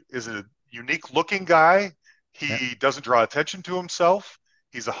 He is a unique looking guy. Yep. He doesn't draw attention to himself.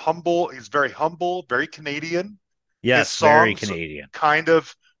 He's very humble, very Canadian. His Yes, very songs Canadian. kind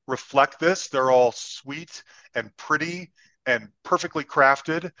of reflect this. They're all sweet and pretty and perfectly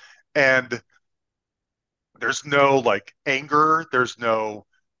crafted. And there's no like anger, there's no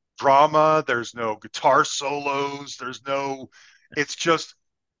drama, there's no guitar solos, it's just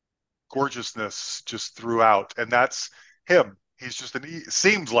gorgeousness just throughout. And that's him. He's just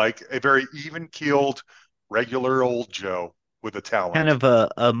seems like a very even keeled, regular old Joe with a Kind talent.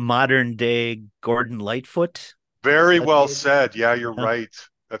 of a modern day Gordon Lightfoot. Very That'd well be it. said. Yeah, you're Yeah. right.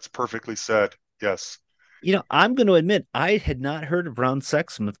 That's perfectly said. Yes. I'm going to admit I had not heard of Ron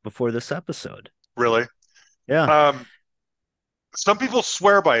Sexsmith before this episode. Really. Yeah. Um, some people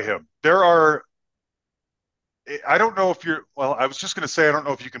swear by him. There are, I don't know if you're, well, I was just going to say, I don't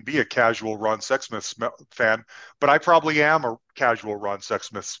know if you can be a casual Ron Sexsmith fan, but I probably am a casual Ron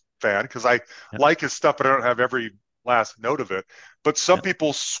Sexsmith fan because I Yep. like his stuff, but I don't have every last note of it. But some Yep.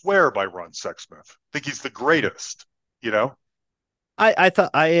 people swear by Ron Sexsmith, think he's the greatest, you know? I thought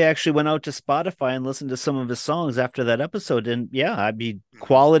I actually went out to Spotify and listened to some of his songs after that episode, and yeah, I'd be Hmm.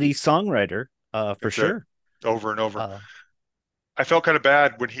 quality songwriter, for That's it. sure. Over and over. Uh, I felt kind of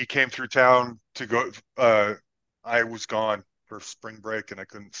bad when he came through town to go. I was gone for spring break and I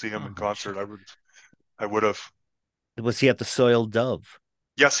couldn't see him in oh, concert. I would have. was he at the Soiled Dove?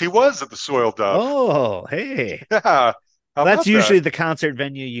 Yes, he was at the Soil Dove. Oh, hey, Yeah. How that's about that? usually the concert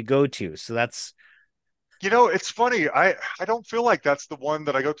venue you go to, so that's You know, it's funny. I don't feel like that's the one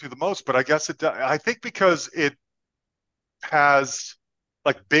that I go to the most, but I guess it does. I think because it has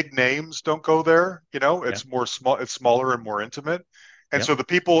like big names don't go there, you know, yeah, it's more small, it's smaller and more intimate. And yep. so the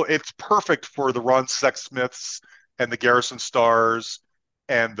people, it's perfect for the Ron Sexsmiths and the Garrison Stars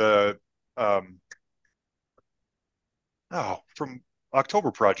and the um from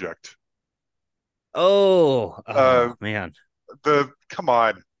October Project. Oh, Uh oh man. the come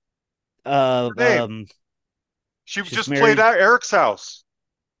on, Uh, her name. um, She she's just played married. at Eric's house.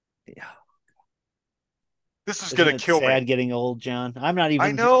 Yeah. This is Isn't gonna it kill me. sad getting old, John? I'm not I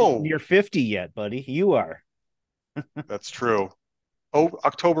even know. near 50 yet, buddy. You are. That's true. Oh,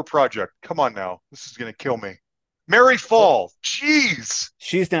 October Project. Come on now. This is gonna kill me. Mary Well, Fall. Jeez.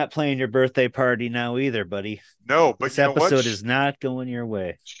 she's not playing your birthday party now either, buddy. No, but This you know what? episode is not going your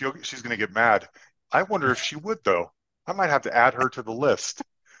way. She's gonna get mad. I wonder if she would though. I might have to add her to the list.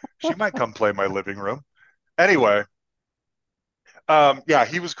 She might come play my living room. Anyway, yeah,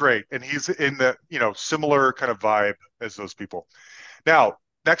 he was great, and he's in the similar kind of vibe as those people. Now,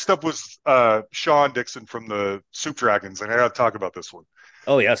 next up was Sean Dixon from the Soup Dragons, and I got to talk about this one.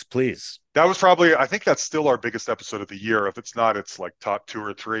 Oh, yes, please. That was probably, I think that's still our biggest episode of the year. If it's not, it's like top two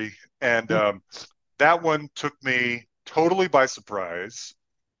or three. And Hmm. that one took me totally by surprise.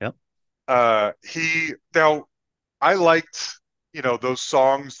 Yep. He now I liked, those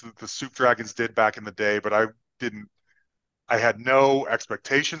songs that the Soup Dragons did back in the day, but didn't. I had no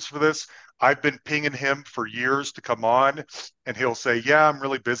expectations for this. I've been pinging him for years to come on, and he'll say, "Yeah, I'm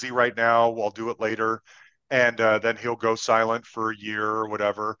really busy right now. I'll do it later." And then he'll go silent for a year or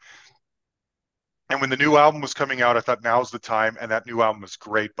whatever. And when the new album was coming out, I thought now's the time. And that new album was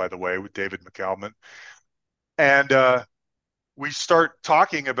great, by the way, with David McAlmont. And we start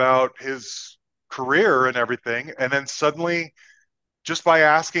talking about his career and everything. And then suddenly, just by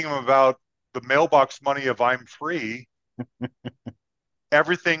asking him about the mailbox money of I'm Free,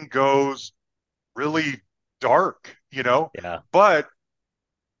 everything goes really dark, Yeah. but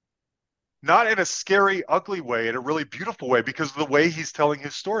not in a scary, ugly way, in a really beautiful way because of the way he's telling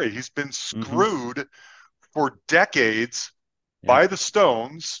his story. He's been Hmm. screwed for decades Yep. by the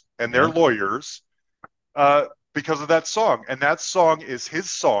Stones and their Yep. lawyers uh, because of that song. And that song is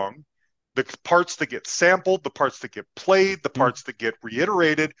his song. The parts that get sampled, the parts that get played, the Mm. parts that get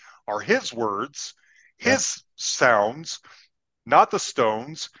reiterated are his words, Yep. his sounds, not the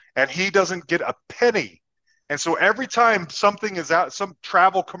Stones. And he doesn't get a penny. And so every time something is out, some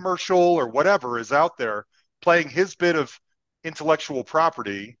travel commercial or whatever is out there playing his bit of intellectual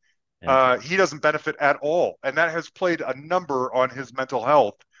property, Yep. he doesn't benefit at all. And that has played a number on his mental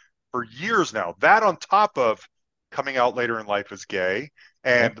health for years now. That on top of coming out later in life as gay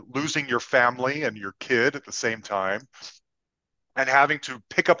Yep. and losing your family and your kid at the same time and having to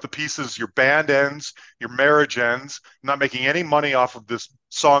pick up the pieces, your band ends, your marriage ends, not making any money off of this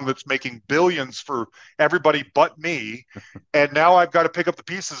song that's making billions for everybody but me. And now I've got to pick up the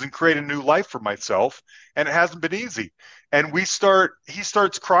pieces and create a new life for myself. And it hasn't been easy. And he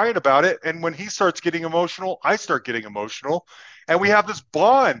starts crying about it. And when he starts getting emotional, I start getting emotional. And we Yep. have this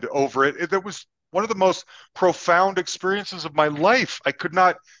bond over it. That was one of the most profound experiences of my life.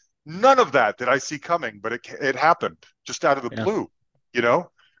 None of that did I see coming, but it happened just out of the Yeah. blue, you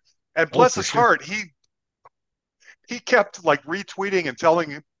know? And Oh, bless for his sure. heart, he kept like retweeting and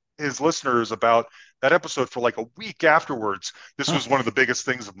telling his listeners about that episode for like a week afterwards. This Huh. was one of the biggest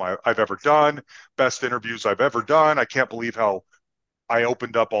things I've ever done, best interviews I've ever done. I can't believe how I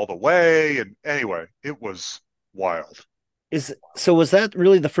opened up all the way. And anyway, it was wild. Was that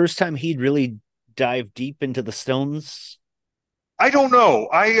really the first time he'd really dive deep into the Stones I don't know.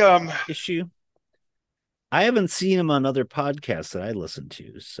 issue? I haven't seen him on other podcasts that I listen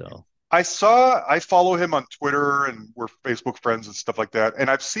to, so I follow him on Twitter and we're Facebook friends and stuff like that. And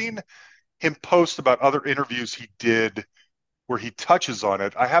I've seen him post about other interviews he did where he touches on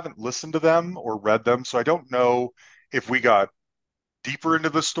it. I haven't listened to them or read them, so I don't know if we got deeper into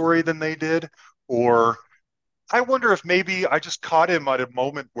the story than they did, or I wonder if maybe I just caught him at a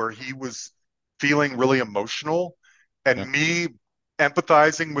moment where he was feeling really emotional Yeah. and me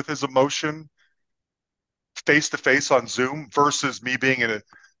empathizing with his emotion face to face on Zoom versus me being in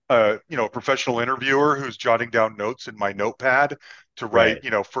a professional interviewer who's jotting down notes in my notepad to write,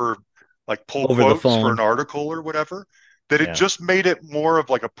 Right. for like pull Over the quotes for an phone. article or whatever, that it Yeah. just made it more of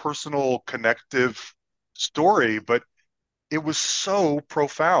like a personal connective story, but it was so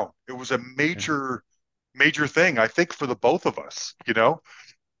profound. It was a Yeah. major thing, I think, for the both of us.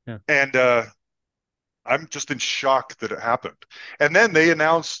 Yeah. And I'm just in shock that it happened. And then they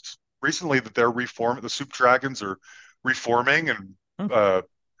announced recently that they're reforming, the Soup Dragons are reforming and Huh. uh,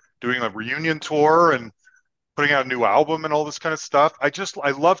 doing a reunion tour and putting out a new album and all this kind of stuff.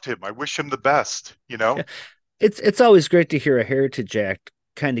 I loved him. I wish him the best. Yeah. It's always great to hear a heritage act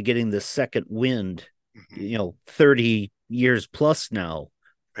kind of getting the second wind, Hmm. 30 years plus now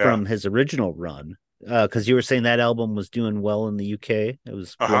Yeah. from his original run. Because you were saying that album was doing well in the UK. It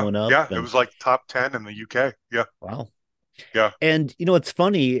was Uh-huh. blowing up Yeah. It and was like top 10 in the UK. Yeah. wow. Yeah. And it's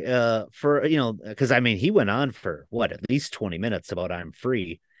funny, for because I mean he went on for what, at least 20 minutes about I'm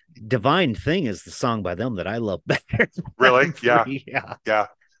Free. Divine Thing is the song by them that I love better than Really? I'm Yeah. Free. Yeah. Yeah.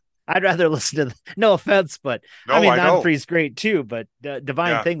 I'd rather listen to no offense, but I No, mean I I'm know. Free is great too, but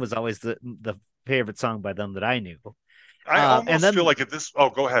Divine Yeah. Thing was always the favorite song by them that I knew. I And almost feel then like oh,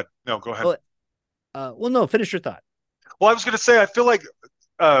 go ahead. No, go ahead. well, no, finish your thought. Well, I was going to say, I feel like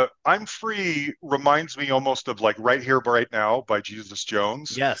I'm Free reminds me almost of like Right Here, Right Now by Jesus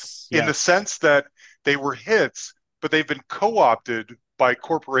Jones, Yes, in the yes. sense that they were hits, but they've been co-opted by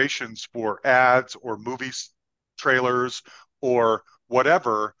corporations for ads or movies, trailers, or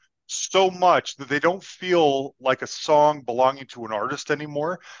whatever, so much that they don't feel like a song belonging to an artist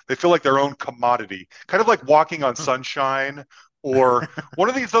anymore. They feel like their own commodity, kind of like Walking on Huh. Sunshine or one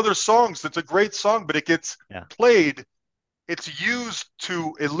of these other songs that's a great song, but it gets Yeah. played, it's used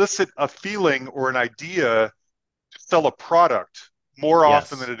to elicit a feeling or an idea to sell a product more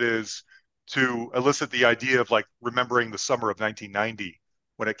often than Yes. it is to elicit the idea of like remembering the summer of 1990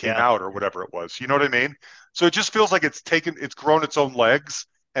 when it came Yeah. out or whatever it was. You know what I mean? So it just feels like it's grown its own legs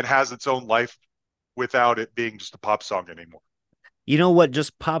and has its own life without it being just a pop song anymore. You know what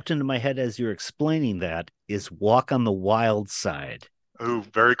just popped into my head as you're explaining that is Walk on the Wild Side. Ooh,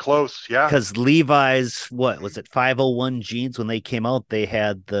 very close. Yeah. Because Levi's, what was it, 501 jeans when they came out, they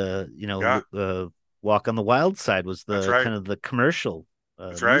had Yeah. Walk on the Wild Side was That's the right. kind of the commercial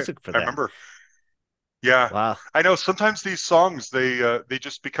That's right. music for I that. remember. Yeah. Wow. I know sometimes these songs they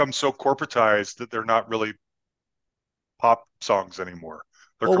just become so corporatized that they're not really pop songs anymore.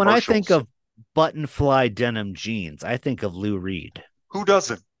 They're Well, when I think commercials. of button fly denim jeans, I think of Lou Reed. Who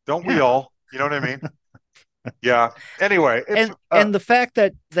doesn't? Don't we Yeah. all? You know what I mean? Yeah. Anyway, if And the fact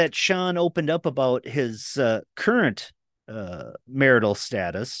that Sean opened up about his current marital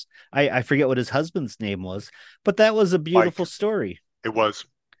status, I forget what his husband's name was, but that was a Mike, beautiful story. it was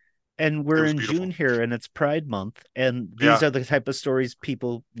And it we're was in June beautiful. here and it's Pride Month. And these Yeah, are the type of stories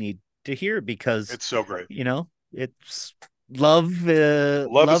people need to hear because, it's so great. it's love,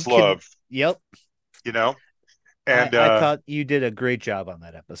 Love is love can, love, yep. you know? I, And I thought you did a great job on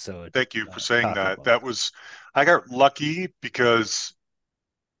that episode, thank you for saying talking that. about That it. was I got lucky because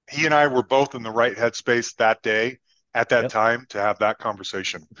he and I were both in the right headspace that day at that Yep. time to have that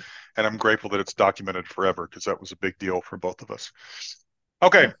conversation. And I'm grateful that it's documented forever because that was a big deal for both of us.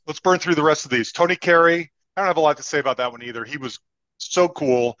 Okay, Yeah. let's burn through the rest of these. Tony Carey, I don't have a lot to say about that one either. He was so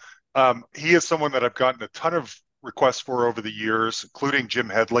cool. He is someone that I've gotten a ton of requests for over the years, including Jim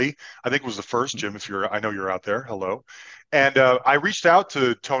Headley. I think was the first Jim. I know you're out there. Hello. And I reached out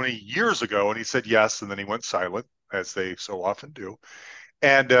to Tony years ago, and he said yes, and then he went silent, as they so often do.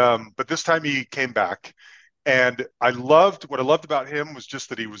 And but this time he came back, and what I loved about him was just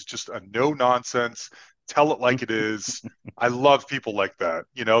that he was just a no nonsense, tell it like it is. I love people like that.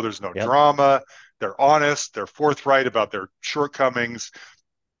 There's no Yep. drama. They're honest. They're forthright about their shortcomings.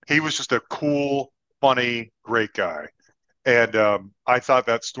 He was just a cool, funny, great guy. And I thought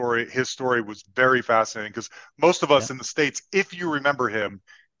his story was very fascinating because most of us Yep. in the States, if you remember him,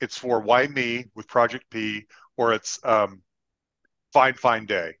 it's for Why Me with Project P, or it's Fine Fine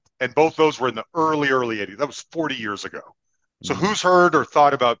Day. And both those were in the early 80s. That was 40 years ago. So Mm, who's heard or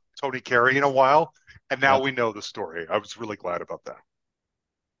thought about Tony Carey in a while? And now yep. we know the story. I was really glad about that.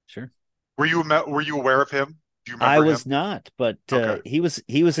 Sure. Were you aware of him? Do you I remember was him? not, but Okay. he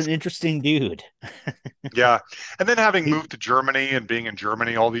was an interesting dude. Yeah. And then having He moved to Germany and being in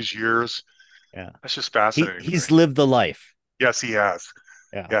Germany all these years, yeah. that's just He fascinating to me. he's lived the life. Yes, he has.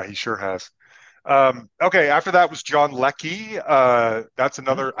 Yeah. Yeah, he sure has. Okay, after that was John Leckie. That's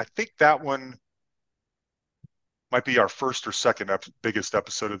Huh? another, I think that one might be our first or second biggest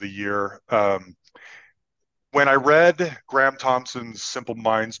episode of the year. When I read Graham Thompson's Simple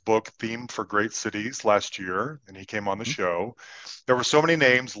Minds book, Theme for Great Cities, last year, and he came on the Hmm. show, there were so many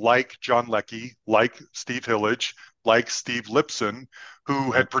names like John Leckie, like Steve Hillage, like Steve Lipson,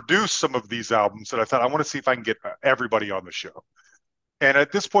 who Yeah. had produced some of these albums that I thought, I want to see if I can get everybody on the show. And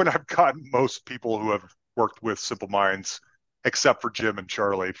at this point, I've gotten most people who have worked with Simple Minds, except for Jim and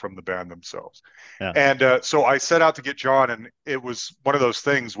Charlie from the band themselves. Yeah. And so I set out to get John, and it was one of those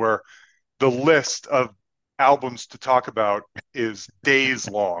things where the list of albums to talk about is days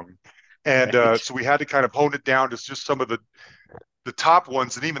long. And Right. so we had to kind of hone it down to just some of the top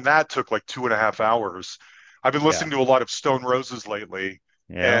ones, and even that took like 2.5 hours. I've been Yeah. listening to a lot of Stone Roses lately,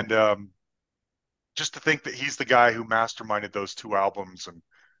 Yeah. and just to think that he's the guy who masterminded those two albums,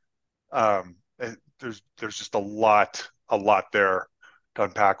 and there's just a lot there to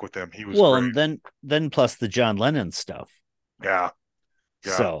unpack with him. He was Well, great. and then plus the John Lennon stuff. Yeah,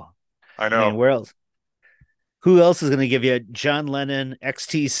 yeah, So, I I mean, know. where else? Who else is going to give you John Lennon,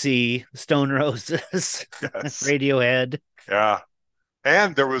 XTC, Stone Roses, Yes, Radiohead? yeah.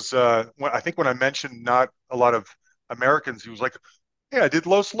 And there was, I think when I mentioned not a lot of Americans, he was like, "Yeah, I did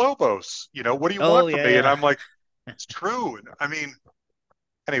Los Lobos. What do you Oh want from me?" And yeah, I'm like, "It's true." And I mean,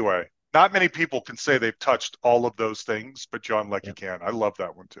 anyway, not many people can say they've touched all of those things, but John Leckie yeah. can. I love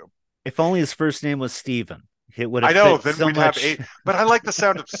that one too. If only his first name was Steven. It would I have know, fit then so we'd have much. eight, but I like the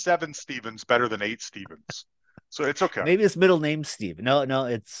sound of seven Stevens better than eight Stevens. So it's okay. Maybe his middle name's Steve. No, no,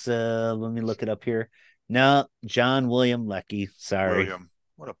 it's let me look it up here. No, John William Leckie. Sorry. William,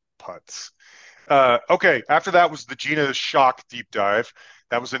 what a putz. Okay, after that was the Gina Shock deep dive.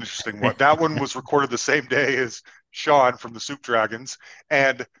 That was an interesting one. That one was recorded the same day as Sean from the Soup Dragons.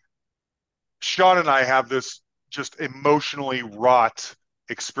 And Sean and I have this just emotionally wrought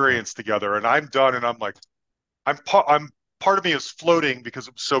Yeah, experience together. And I'm done and I'm like, I'm part of me is floating because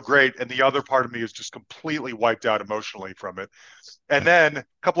it was so great, and the other part of me is just completely wiped out emotionally from it. And yeah, then a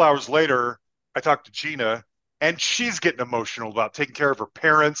couple hours later, I talked to Gina, and she's getting emotional about taking care of her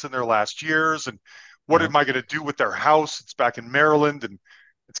parents in their last years, and what yeah, am I going to do with their house? It's back in Maryland, and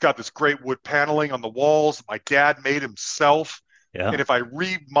it's got this great wood paneling on the walls my dad made himself. yeah, And if I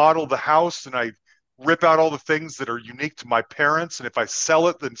remodel the house and I rip out all the things that are unique to my parents, and if I sell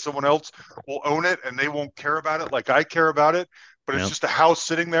it, then someone else will own it and they won't care about it like I care about it. But it's yeah, just a house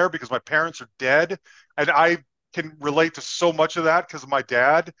sitting there because my parents are dead. And I can relate to so much of that because of my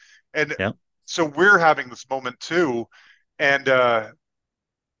dad. And yeah. so we're having this moment too. And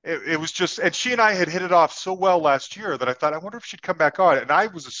it was just, and she and I had hit it off so well last year that I thought, I wonder if she'd come back on. And I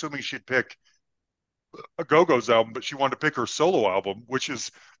was assuming she'd pick a Go-Go's album, but she wanted to pick her solo album, which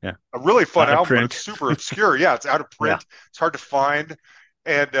is Yeah. a really fun Out of album, but it's print. super obscure. Yeah, it's out of Yeah. print. It's hard to find.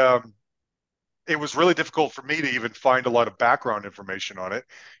 And it was really difficult for me to even find a lot of background information on it.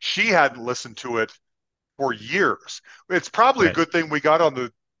 She hadn't listened to it for years. It's probably a Right. good thing we got on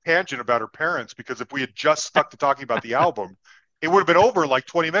the tangent about her parents, because if we had just stuck to talking about the album, it would have been over in like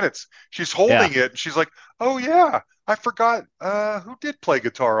 20 minutes. She's Yeah. holding it and she's like, "Oh yeah, I forgot. Who did play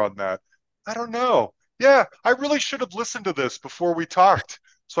guitar on that? I don't know. Yeah, I really should have listened to this before we talked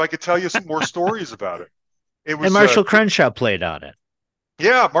so I could tell you some more stories about it." It And was Marshall Crenshaw played on it.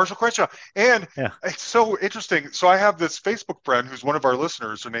 yeah, Marshall Crenshaw. And Yeah. it's so interesting. So I have this Facebook friend who's one of our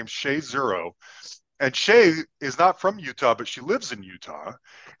listeners. Her name's Shay Zero. And Shay is not from Utah, but she lives in Utah.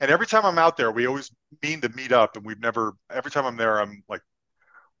 And every time I'm out there, we always mean to meet up. And we've never, every time I'm there, I'm like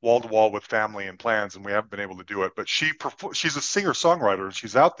wall to wall with family and plans, and we haven't been able to do it. But she's a singer songwriter, and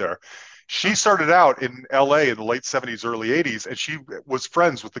she's out there. She Huh. started out in LA in the late 70s, early 80s, and she was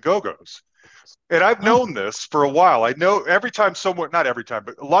friends with the Go Go's. And I've Oh, known this for a while. I know every time someone, not every time,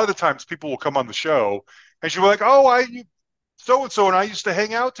 but a lot of the times people will come on the show and she'll be like, "Oh, so and so and I used to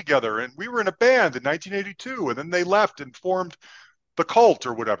hang out together and we were in a band in 1982 and then they left and formed the Cult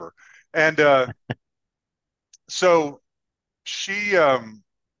or whatever." And so she,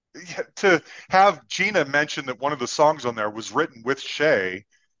 to have Gina mention that one of the songs on there was written with Shay,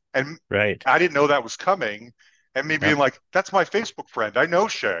 and right. I didn't know that was coming, and me Yeah. being like, "That's my Facebook friend. I know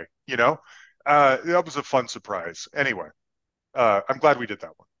Shay," that was a fun surprise. Anyway, I'm glad we did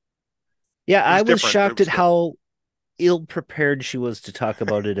that one. Yeah, It I was was different, but it shocked was at good. how ill prepared she was to talk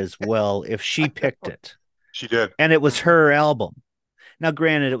about it as well if she picked it. She did. And it was Hmm. her album. Now,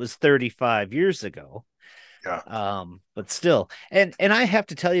 granted, it was 35 years ago, Yeah. but still. And I have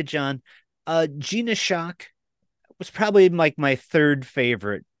to tell you, John, Gina Shock was probably like my third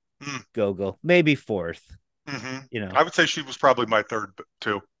favorite Mm. Go-Go, maybe fourth. Hmm. you know. I would say she was probably my third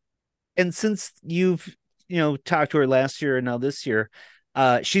too. And since you've, talked to her last year and now this year,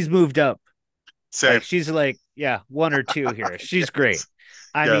 she's moved up. Like Same. she's like, yeah, one or two here. She's great. Yes.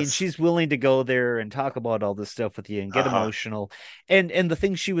 I mean, Yes. she's willing to go there and talk about all this stuff with you and get Uh-huh. emotional. And the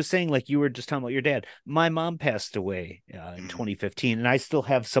things she was saying, like you were just talking about your dad. My mom passed away in Mm, 2015, and I still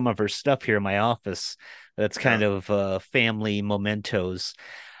have some of her stuff here in my office. That's kind yeah. of family mementos,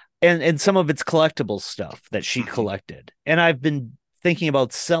 and some of it's collectible stuff that she Hmm. collected. And I've been thinking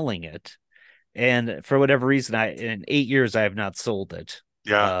about selling it, and for whatever reason, I in 8 years I have not sold it.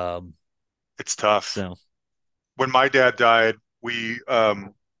 Yeah. Um, It's tough. so When my dad died,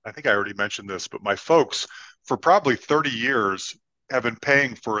 I think I already mentioned this, but my folks, for probably 30 years, have been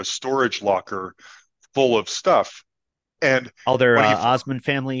paying for a storage locker full of stuff. And all their when he, Osmond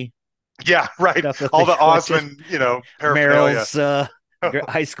family yeah, right. stuff that All they the collected, Osmond, paraphernalia. Meryl's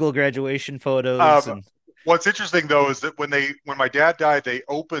high school graduation photos, Um, and what's interesting though is that when my dad died, they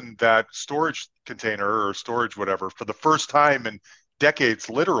opened that storage container or storage whatever for the first time in decades,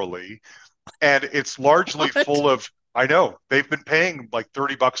 literally, and it's largely what? full of. I know they've been paying like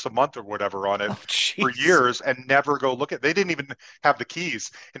 $30 a month or whatever on it Oh, for jeez. years and never go look at. They didn't even have the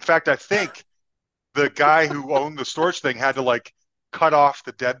keys. In fact, I think the guy who owned the storage thing had to like cut off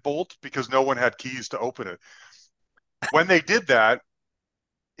the deadbolt because no one had keys to open it. When they did that,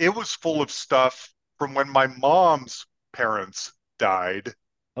 it was full of stuff from when my mom's parents died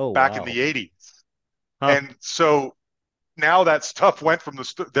Oh, back in wow. the 80s. Huh. And so now that stuff went from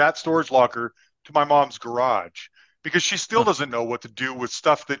that storage locker to my mom's garage because she still Huh. doesn't know what to do with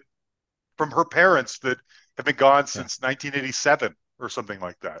stuff that from her parents that have been gone Yeah. since 1987 or something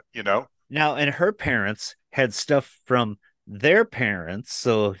like that, you know? Now, and her parents had stuff from their parents,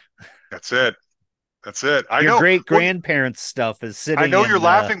 so That's it. That's it. I your know. great Well, grandparents' stuff is I sitting know you're in.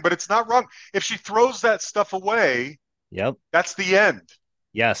 laughing, but it's not wrong. If she throws that stuff away, Yep. that's the end.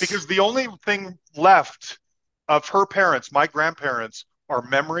 Yes. Because the only thing left of her parents, my grandparents, are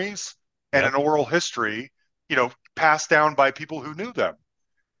memories and Yep. an oral history, passed down by people who knew them.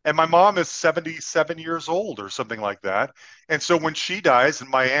 And my mom is 77 years old or something like that. And so when she dies and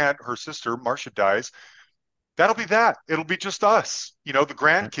my aunt, her sister, Marcia, dies, that'll be that. It'll be just us, the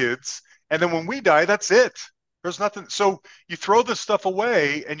grandkids. And then when we die, that's it. There's nothing. So you throw this stuff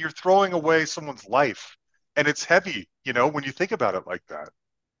away and you're throwing away someone's life. And it's heavy, when you think about it like that.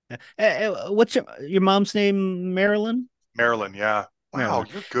 What's your mom's name? Marilyn? Marilyn, yeah. Wow, Marilyn.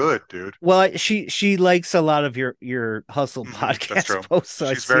 you're good, dude. Well, she likes a lot of your hustle That's podcast true. posts, so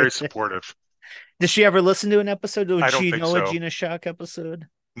I She's see very it. supportive. Does she ever listen to an episode? Would I don't she think know a so. Gina Shock episode?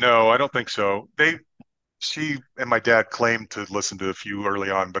 No, I don't think so. She and my dad claimed to listen to a few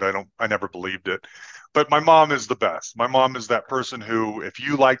early on, but I never believed it. But my mom is the best. My mom is that person who, if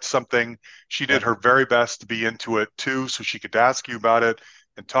you liked something, she did Yep. her very best to be into it too, so she could ask you about it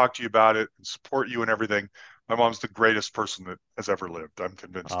and talk to you about it and support you and everything. My mom's the greatest person that has ever lived. I'm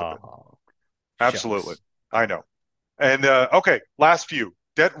convinced of it. Oh, Absolutely. shucks. I know. And okay, last few.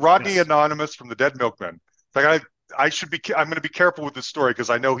 Dead Rodney Yes. Anonymous from the Dead Milkmen. Like I'm going to be careful with this story because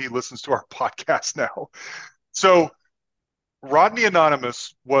I know he listens to our podcast now. So Rodney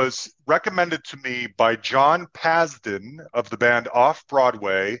Anonymous was recommended to me by John Pasden of the band Off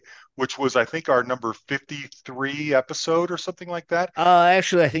Broadway, which was, I think, our number 53 episode or something like that.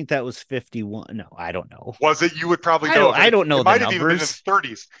 Actually, I think that was 51. No, I don't know. Was it? You would probably know if I it, don't know it the might have even been in the numbers.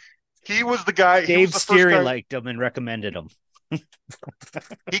 30s. He was the guy, he was Dave the first Steery guy. liked them and recommended them.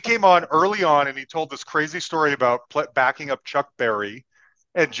 He came on early on and he told this crazy story about backing up Chuck Berry,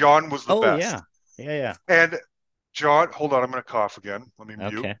 and John was the Oh best. yeah. Yeah, And John, hold on, I'm going to cough again. Let me yeah.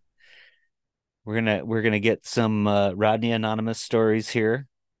 mute. Okay. We're gonna get some Rodney Anonymous stories here.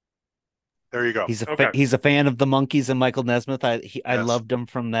 There you go. Okay. He's a fan of the Monkees and Michael Nesmith. I Yes. loved him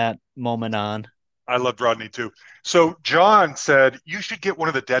from that moment on. I loved Rodney too. So John said, you should get one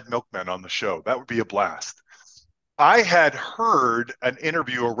of the Dead Milkmen on the show. That would be a blast. I had heard an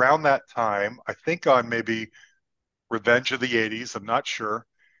interview around that time, I think on maybe Revenge of the 80s, I'm not sure,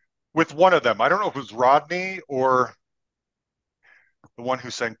 with one of them. I don't know if it was Rodney or the one who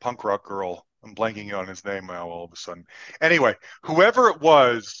sang Punk Rock Girl. I'm blanking on his name now all of a sudden. Anyway, whoever it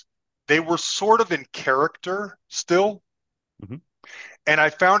was, they were sort of in character still. Mhm. And I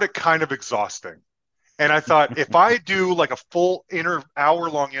found it kind of exhausting. And I thought, if I do like a full hour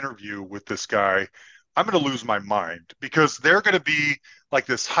long interview with this guy, I'm going to lose my mind because they're going to be like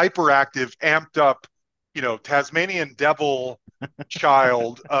this hyperactive, amped up, Tasmanian devil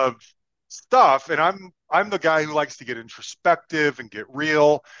child of stuff. And I'm the guy who likes to get introspective and get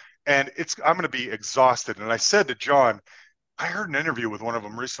real. And I'm going to be exhausted. And I said to John, I heard an interview with one of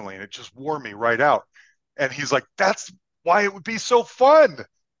them recently and it just wore me right out. And he's like, that's why it would be so fun.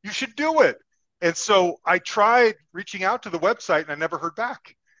 You should do it. And so I tried reaching out to the website and I never heard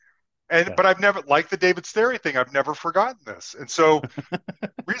back. And Yeah. but I've never like the David Sterry thing. I've never forgotten this. And so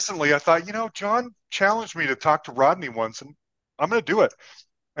recently I thought, John challenged me to talk to Rodney once and I'm going to do it.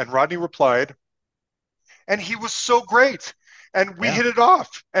 And Rodney replied, and he was so great. And we Yeah. hit it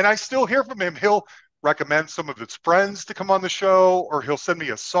off. And I still hear from him. He'll recommend some of his friends to come on the show, or he'll send me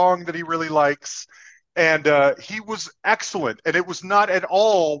a song that he really likes. And he was excellent. And it was not at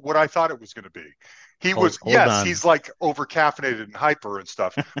all what I thought it was going to be. He Hold was, hold yes, on. he's like over caffeinated and hyper and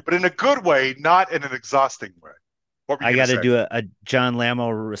stuff, but in a good way, not in an exhausting way. What were you I going got to to say? do a John Lamo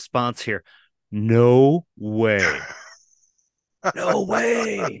response here. No way. No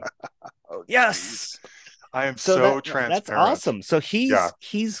way. Oh, geez. Yes. I am So so that's transparent. awesome. So Yeah.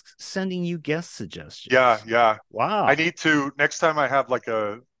 he's sending you guest Yeah. suggestions. Yeah. I Wow. need to, next time I have like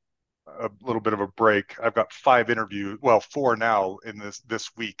a little bit of a break. I've got 5 interviews, well, four now in this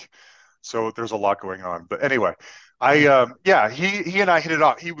week, so there's a lot going on. But anyway, I Yeah. yeah, he and I hit it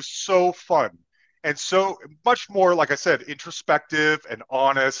off. He was so fun and so much more, like I said, introspective and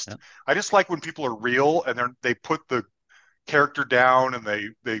honest. Yeah. I just like when people are real and they put the character down and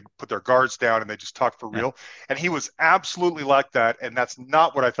they put their guards down and they just talk for Yeah. real. And he was absolutely like that, and that's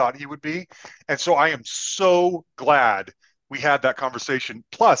not what I thought he would be. And so I am so glad we had that conversation.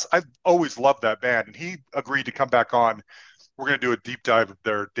 Plus, I've always loved that band, and he agreed to come back on. We're going to do a deep dive of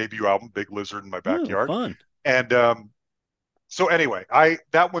their debut album, Big Lizard in My Oh, Backyard. fun. And so anyway, I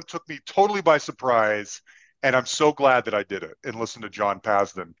that one took me totally by surprise, and I'm so glad that I did it and listened to John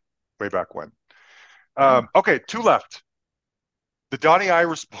Pasden way back when. Yeah. Okay, two left. The Donnie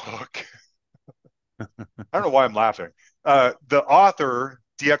Iris book. I don't know why I'm laughing. The author,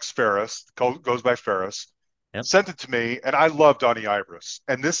 DX Ferris, goes by Ferris, Yep. sent it to me, and I love Donnie Iris.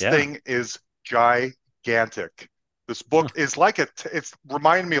 And this Yeah. thing is gigantic. This Huh. book is like it's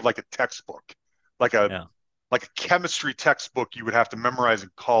reminding me of like a textbook, like a Yeah. like a chemistry textbook you would have to memorize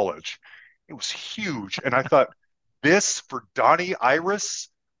in college. It was huge, and I thought this for Donnie Iris,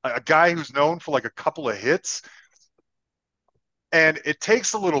 a guy who's known for like a couple of hits, and it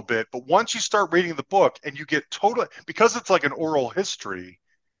takes a little bit, but once you start reading the book and you get totally, because it's like an oral history,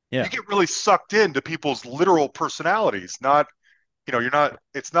 you Yeah. get really sucked into people's literal personalities. Not, you're not,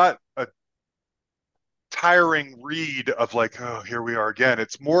 it's not a tiring read of like, oh, here we are again.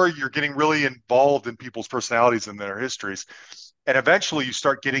 It's more you're getting really involved in people's personalities and their histories. And eventually you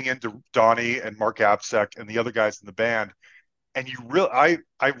start getting into Donnie and Mark Absek and the other guys in the band. And I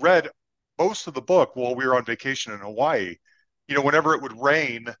read most of the book while we were on vacation in Hawaii. Whenever it would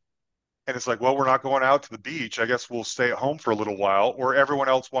rain, and it's like, well, we're not going out to the beach. I guess we'll stay at home for a little while, or everyone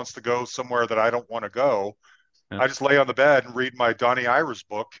else wants to go somewhere that I don't want to go. Yeah. I just lay on the bed and read my Donnie Iris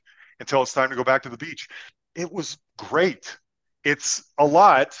book until it's time to go back to the beach. It was great. It's a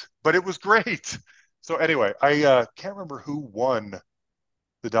lot, but it was great. So anyway, I can't remember who won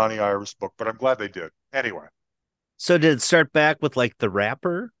the Donnie Iris book, but I'm glad they did. Anyway, So did it start back with like the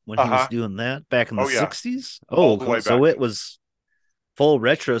rapper when he was uh-huh. doing that back in the Oh yeah, 60s? all Oh, the way so back. it was full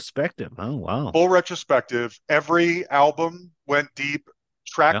retrospective. Oh, wow. Full retrospective. Every album went deep,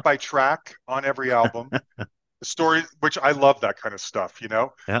 track Yeah. by track on every album. The story, which I love that kind of stuff.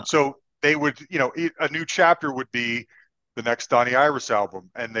 Yeah. So they would, a new chapter would be the next Donnie Iris album,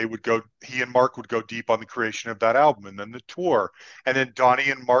 and he and Mark would go deep on the creation of that album, and then the tour, and then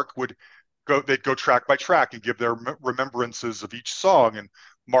Donnie and Mark they'd go track by track and give their remembrances of each song, and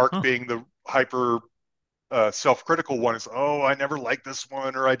Mark Huh. being the hyper self-critical one is, oh, I never liked this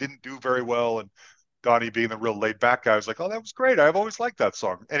one, or I didn't do very well, and Donnie being the real laid back guy was like, oh, that was great. I've always liked that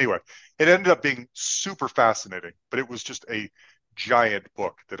song. Anyway, it ended up being super fascinating, but it was just a giant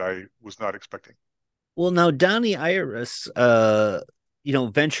book that I was not expecting. Well, now Donnie Iris,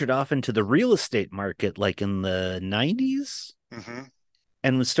 ventured off into the real estate market like in the 90s Mm-hmm.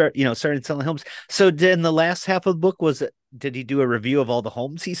 and started selling homes. So did in the last half of the book did he do a review of all the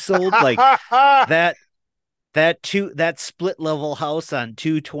homes he sold? Like that that split level house on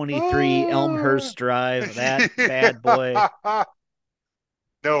 223 Elmhurst Drive, that bad boy.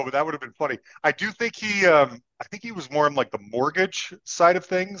 No, but that would have been funny. I think he was more on like the mortgage side of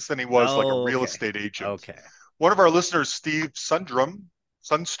things than he was like a Oh, real okay. estate agent. Okay. One of our listeners, Steve Sundstrom,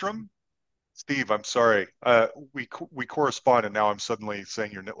 Steve, I'm sorry. We correspond, and now I'm suddenly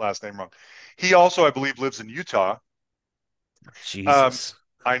saying your last name wrong. He also, I believe, lives in Utah. Um, Jesus.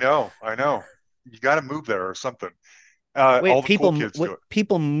 I know. You got to move there or something. All Wait, the cool kids do it.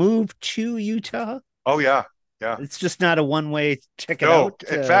 people move to Utah? Oh yeah, yeah. It's just not a one way check it No, out.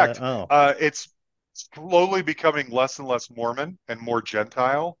 in fact, Oh. it's slowly becoming less and less Mormon and more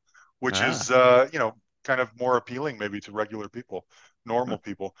Gentile, which Ah. is, kind of more appealing maybe to regular people, normal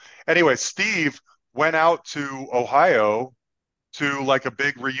people. Anyway, Steve went out to Ohio to like a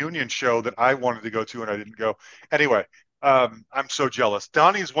big reunion show that I wanted to go to and I didn't go. Anyway, I'm so jealous.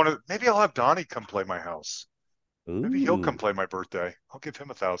 Donnie's one of, maybe I'll have Donnie come play my house. Maybe he'll come Ooh. play my birthday. I'll give him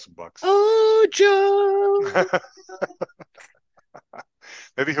 $1,000. Oh, Joe.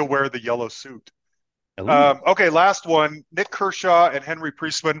 Maybe he'll wear the yellow suit. Ooh. Okay, last one. Nick Kershaw and Henry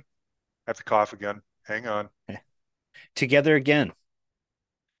Priestman. I have to cough again. Hang on. Together again.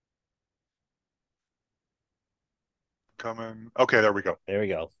 Coming. Okay, there we go. There we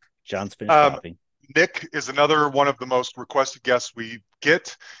go. John's finished Um, coughing. Nick is another one of the most requested guests we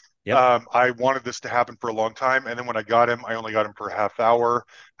get. Yep. I wanted this to happen for a long time, and then when I got him, I only got him for a half hour.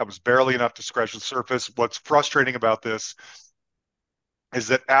 That was barely enough to scratch the surface. What's frustrating about this is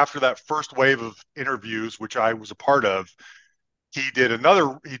that after that first wave of interviews, which I was a part of, he did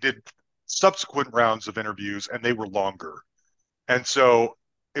subsequent rounds of interviews, and they were longer. And so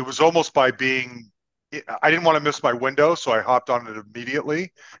it was almost by being, I didn't want to miss my window, so I hopped on it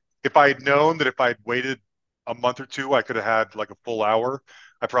immediately. If I had known that if I had waited a month or two, I could have had like a full hour,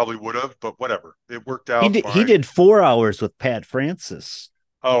 I probably would have, but whatever. It worked He out did he fine. did 4 hours with Pat Francis.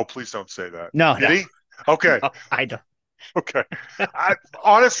 Oh, please don't say that. No, Did no, he? Okay. no, I don't. Okay. I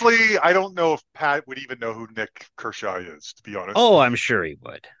honestly, I don't know if Pat would even know who Nick Kershaw is, to be honest. Oh, I'm sure he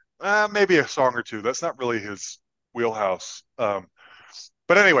would. Maybe a song or two. That's not really his wheelhouse.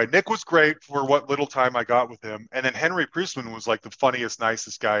 But anyway, Nick was great for what little time I got with him. And then Henry Priestman was like the funniest,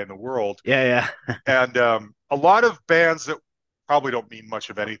 nicest guy in the world. Yeah, yeah. And a lot of bands that probably don't mean much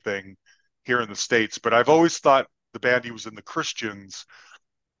of anything here in the States, but I've always thought the band he was in, the Christians,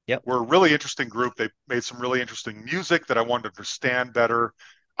 Yep. were a really interesting group. They made some really interesting music that I wanted to understand better.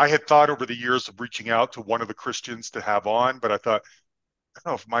 I had thought over the years of reaching out to one of the Christians to have on, but I thought, I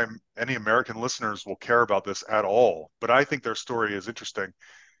don't know if any American listeners will care about this at all. But I think their story is interesting.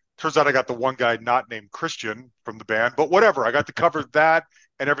 Turns out I got the one guy not named Christian from the band, but whatever. I got to cover that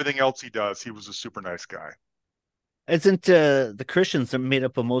and everything else he does. He was a super nice guy. Isn't the Christians are made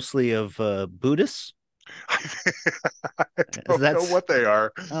up of mostly of Buddhists? I don't know That's what they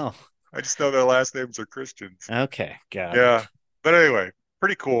are. oh, I just know their last names are Christians. okay, got Yeah. it. But anyway,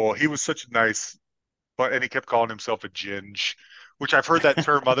 pretty cool. He was such a nice, but and he kept calling himself a ginge, which I've heard that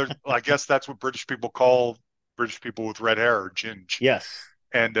term other, I guess that's what British people call British people with red hair, or ginge. Yes.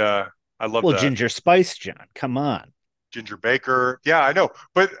 And I love Well, that. Ginger Spice, John. Come on. Ginger Baker. Yeah, I know.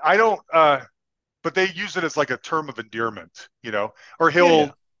 But I don't but they use it as like a term of endearment, or Yeah, yeah.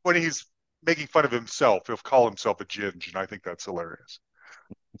 he'll when he's making fun of himself, he'll call himself a ginge, and I think that's hilarious.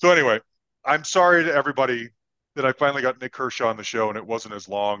 So anyway, I'm sorry to everybody that I finally got Nick Kershaw on the show and it wasn't as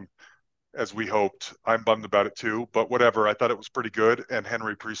long as we hoped. I'm bummed about it too, but whatever. I thought it was pretty good, and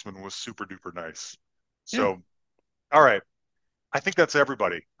Henry Priestman was super duper nice. Yeah. So, all right. I think that's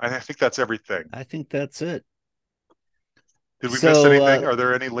everybody. I think that's everything. I think that's it. Did we miss So anything? Are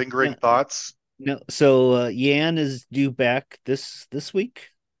there any lingering no, thoughts? no. So Yan is due back this week.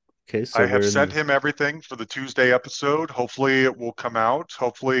 Okay, I so have we're sent in. him everything for the Tuesday episode. Hopefully, it will come out.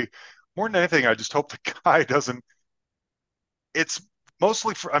 Hopefully, more than anything, I just hope the guy doesn't. It's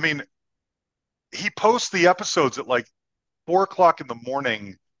mostly for, I mean, he posts the episodes at like 4 o'clock in the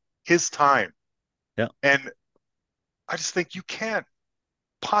morning, his time. Yeah. And I just think you can't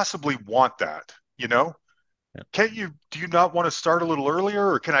possibly want that, you know? Yeah. Can't you, do you not want to start a little earlier,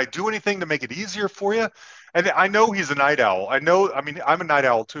 or can I do anything to make it easier for you? And I know he's a night owl. I know, I mean, I'm a night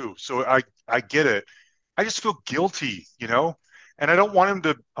owl too, so I get it. I just feel guilty, And I don't want him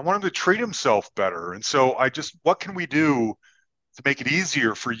to, I want him to treat himself better. And so what can we do to make it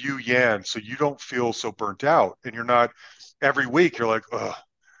easier for you, Yan, so you don't feel so burnt out and you're not every week, you're like, oh,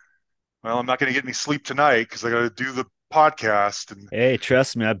 well, I'm not going to get any sleep tonight because I got to do the podcast. And Hey,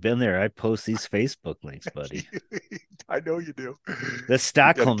 trust me, I've been there. I post these Facebook links, buddy. I know you do. The You got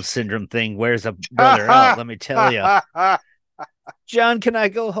Stockholm syndrome thing wears a brother out, to. let me tell you. John, can I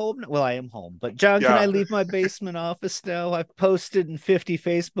go home? Well, I am home, but John, can I Yeah. leave my basement office now? I've posted in 50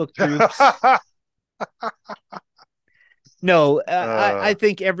 Facebook groups. No, I uh,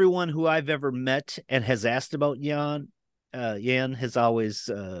 think everyone who I've ever met and has asked about Yan has always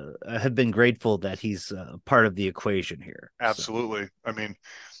have been grateful that he's part of the equation here. So, Absolutely. I mean,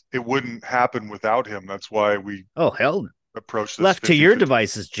 it wouldn't happen without him. That's why we oh hell, approach this left to your 50-50.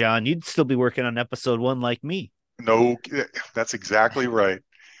 devices, John, you'd still be working on episode one like me. No, that's exactly right.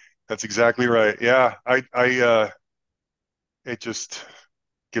 That's exactly right. Yeah. It just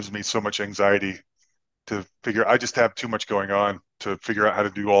gives me so much anxiety to figure. I just have too much going on to figure out how to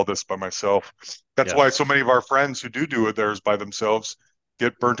do all this by myself. That's why Yes. so many of our friends who do it theirs by themselves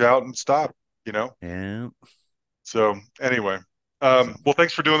get burnt out and stop. you know? Yeah. So anyway, So well,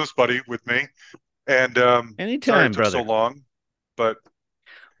 thanks for doing this, buddy, with me. And sorry it anytime, took so brother. long, but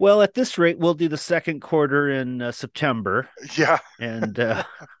Well, at this rate, we'll do the second quarter in September, yeah, and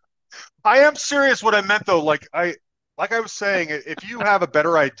I am serious. What I meant though, like I was saying, if you have a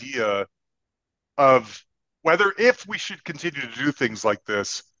better idea of whether if we should continue to do things like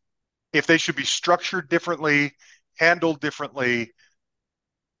this, if they should be structured differently, handled differently,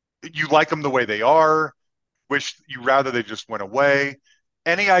 you like them the way they are, wish you rather they just went away.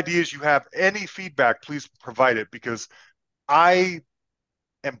 Any ideas you have, any feedback, please provide it because I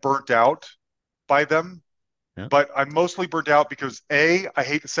am burnt out by them, yeah, but I'm mostly burnt out because A, I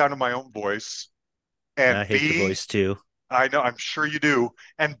hate the sound of my own voice, and I hate your B, voice too. I know I'm sure you do,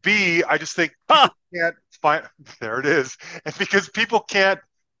 and B, I just think Ha! people can't find there it is, and because people can't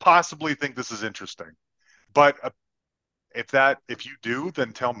possibly think this is interesting. But if you do,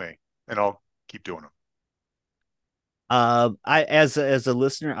 then tell me, and I'll keep doing them. I as a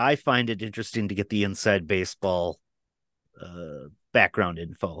listener, I find it interesting to get the inside baseball background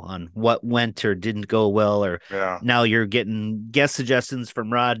info on what went or didn't go well, or Yeah, now you're getting guest suggestions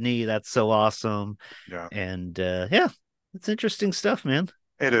from Rodney. That's so awesome. yeah, And yeah, it's interesting stuff, man.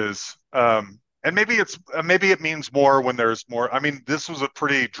 it is. And maybe it means more when there's more. I mean, this was a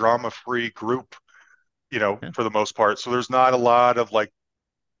pretty drama-free group, Yeah, for the most part. So there's not a lot of like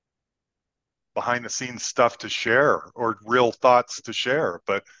behind the scenes stuff to share or real thoughts to share,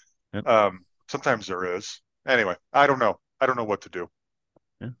 but yeah, sometimes there is. Anyway, I don't know. I don't know what to do.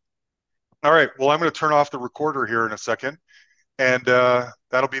 yeah. All right. Well, I'm going to turn off the recorder here in a second, and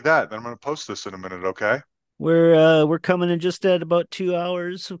that'll be that. Then I'm going to post this in a minute. Okay. We're coming in just at about 2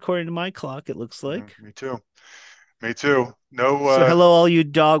 hours according to my clock, it looks like. Me too. Me too. No. So hello all you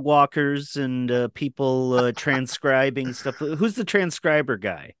dog walkers and people transcribing stuff. Who's the transcriber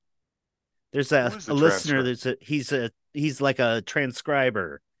guy? There's Who is a the listener. transfer? He's like a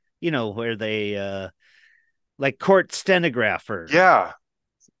transcriber. You know where they like court stenographer. Yeah.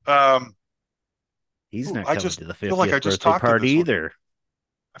 Um. He's Ooh, not I coming just to the feel like I 50th just birthday talked to party this one. either.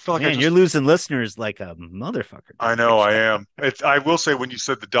 I feel like I Man, you're just. losing listeners like a motherfucker I down know I there. am. I will say when you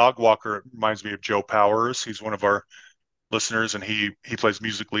said the dog walker, it reminds me of Joe Powers. He's one of our listeners, and he plays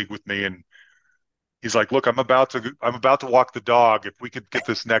Music League with me, and he's like, "Look, I'm about to walk the dog. If we could get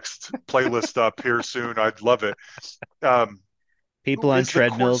this next playlist up here soon, I'd love it." Um, People who on is the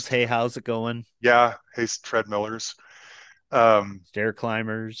treadmills. course? Hey, how's it going? Yeah, Hayes Treadmillers. Um, Stair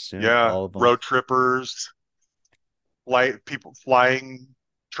climbers. Yeah, yeah, all of them. road trippers, flight people, flying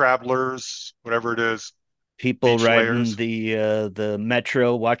travelers, whatever it is, People beach riding layers. the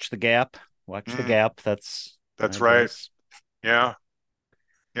metro. Watch the gap. Watch the Mm, gap. That's my that's right. advice. Yeah,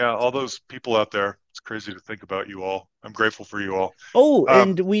 yeah, all those people out there. It's crazy to think about you all. I'm grateful for you all. Oh,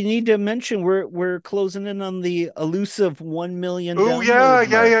 and Um, we need to mention we're closing in on the elusive 1 million oh yeah, download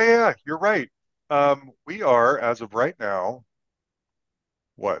yeah, yeah, mark. yeah. You're right. We are as of right now,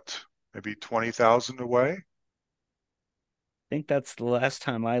 what, maybe 20,000 away? I think that's the last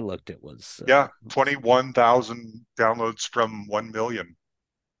time I looked. It was Yeah, 21,000 downloads from 1 million.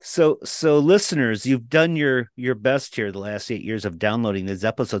 so listeners, you've done your best here the last 8 years of downloading these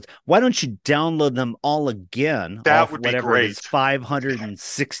episodes. Why don't you download them all again? All That would be whatever it great. is,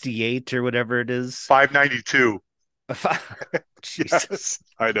 568 or whatever it is. 592. Jesus. Yes,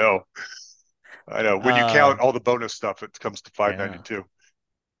 I know. I know. When you Uh count all the bonus stuff, it comes to yeah. 592.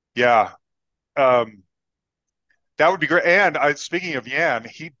 Yeah. Um, that would be great. And speaking of Yan,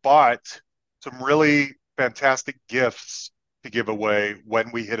 he bought some really fantastic gifts to give away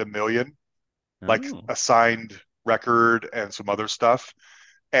when we hit 1 million, like Oh. a signed record and some other stuff.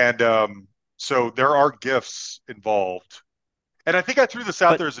 And so there are gifts involved. And I think I threw this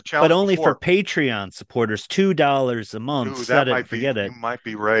out But there as a but challenge only for before. Patreon supporters, $2 a month. Ooh, Set that it and might be, forget you it. might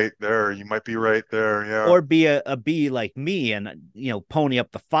be right there. You might be right there. Yeah. Or be a B like me and pony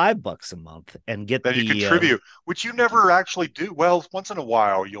up the $5 a month and get Then you the contribute, which you never actually do. Well, once in a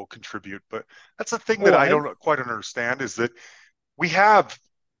while you'll contribute, but that's the thing that oh I I've don't quite understand is that we have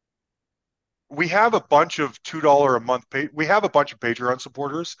we have a bunch of $2 a month we have a bunch of Patreon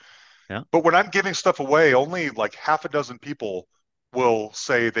supporters, yeah, but when I'm giving stuff away, only like half a dozen people will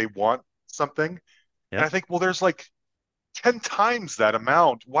say they want something. And yeah. I think, well, there's like 10 times that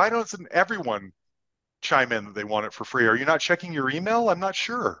amount. Why doesn't everyone chime in that they want it for free? Are you not checking your email? I'm not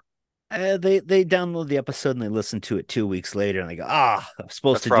sure. They download the episode and they listen to it 2 weeks later and they go, I'm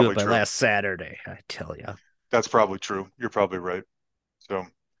supposed That's to do it probably by true. last Saturday. I tell you. That's probably true. You're probably right. So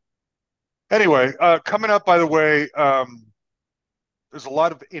anyway, coming up, by the way, there's a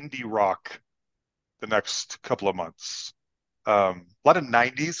lot of indie rock the next couple of months. A lot of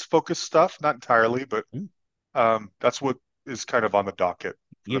 90s focused stuff, not entirely, but Mm. that's what is kind of on the docket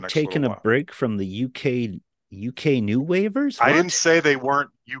for the You're next little taking a while. break from the UK new wavers? I didn't What? say they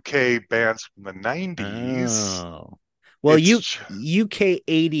weren't UK bands from the 90s. Oh. Well, It's UK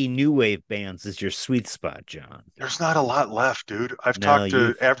 80 new wave bands is your sweet spot, John. there's not a lot left, dude. I've No, talked to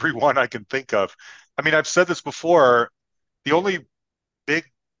you've everyone I can think of. I mean, I've said this before. The only big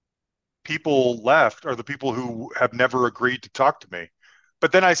people left are the people who have never agreed to talk to me.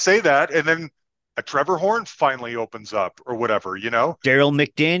 But then I say that, and then a Trevor Horn finally opens up or whatever, you know? Daryl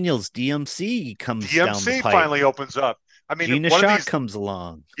McDaniels, DMC comes down the DMC pipe. finally opens up. I mean, Gina one of Shaw these, comes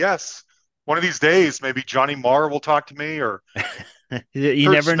along. yes, one of these days, maybe Johnny Marr will talk to me or You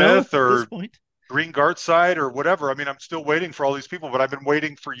Kurt never know Smith at this or point. Green Gartside or whatever. I mean, I'm still waiting for all these people, but I've been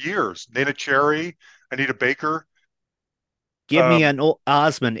waiting for years. Nana Cherry, Anita Baker. Give me Um, an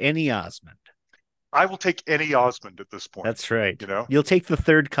Osmond, any Osmond. I will take any Osmond at this point, That's right. you know? You'll take the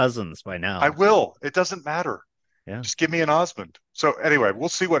third cousins by I now. will. It doesn't matter. Yeah. Just give me an Osmond. So anyway, we'll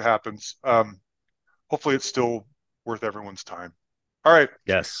see what happens. Hopefully it's still worth everyone's time. All right,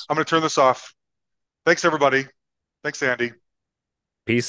 Yes. I'm going to turn this off. Thanks, everybody. Thanks, Andy.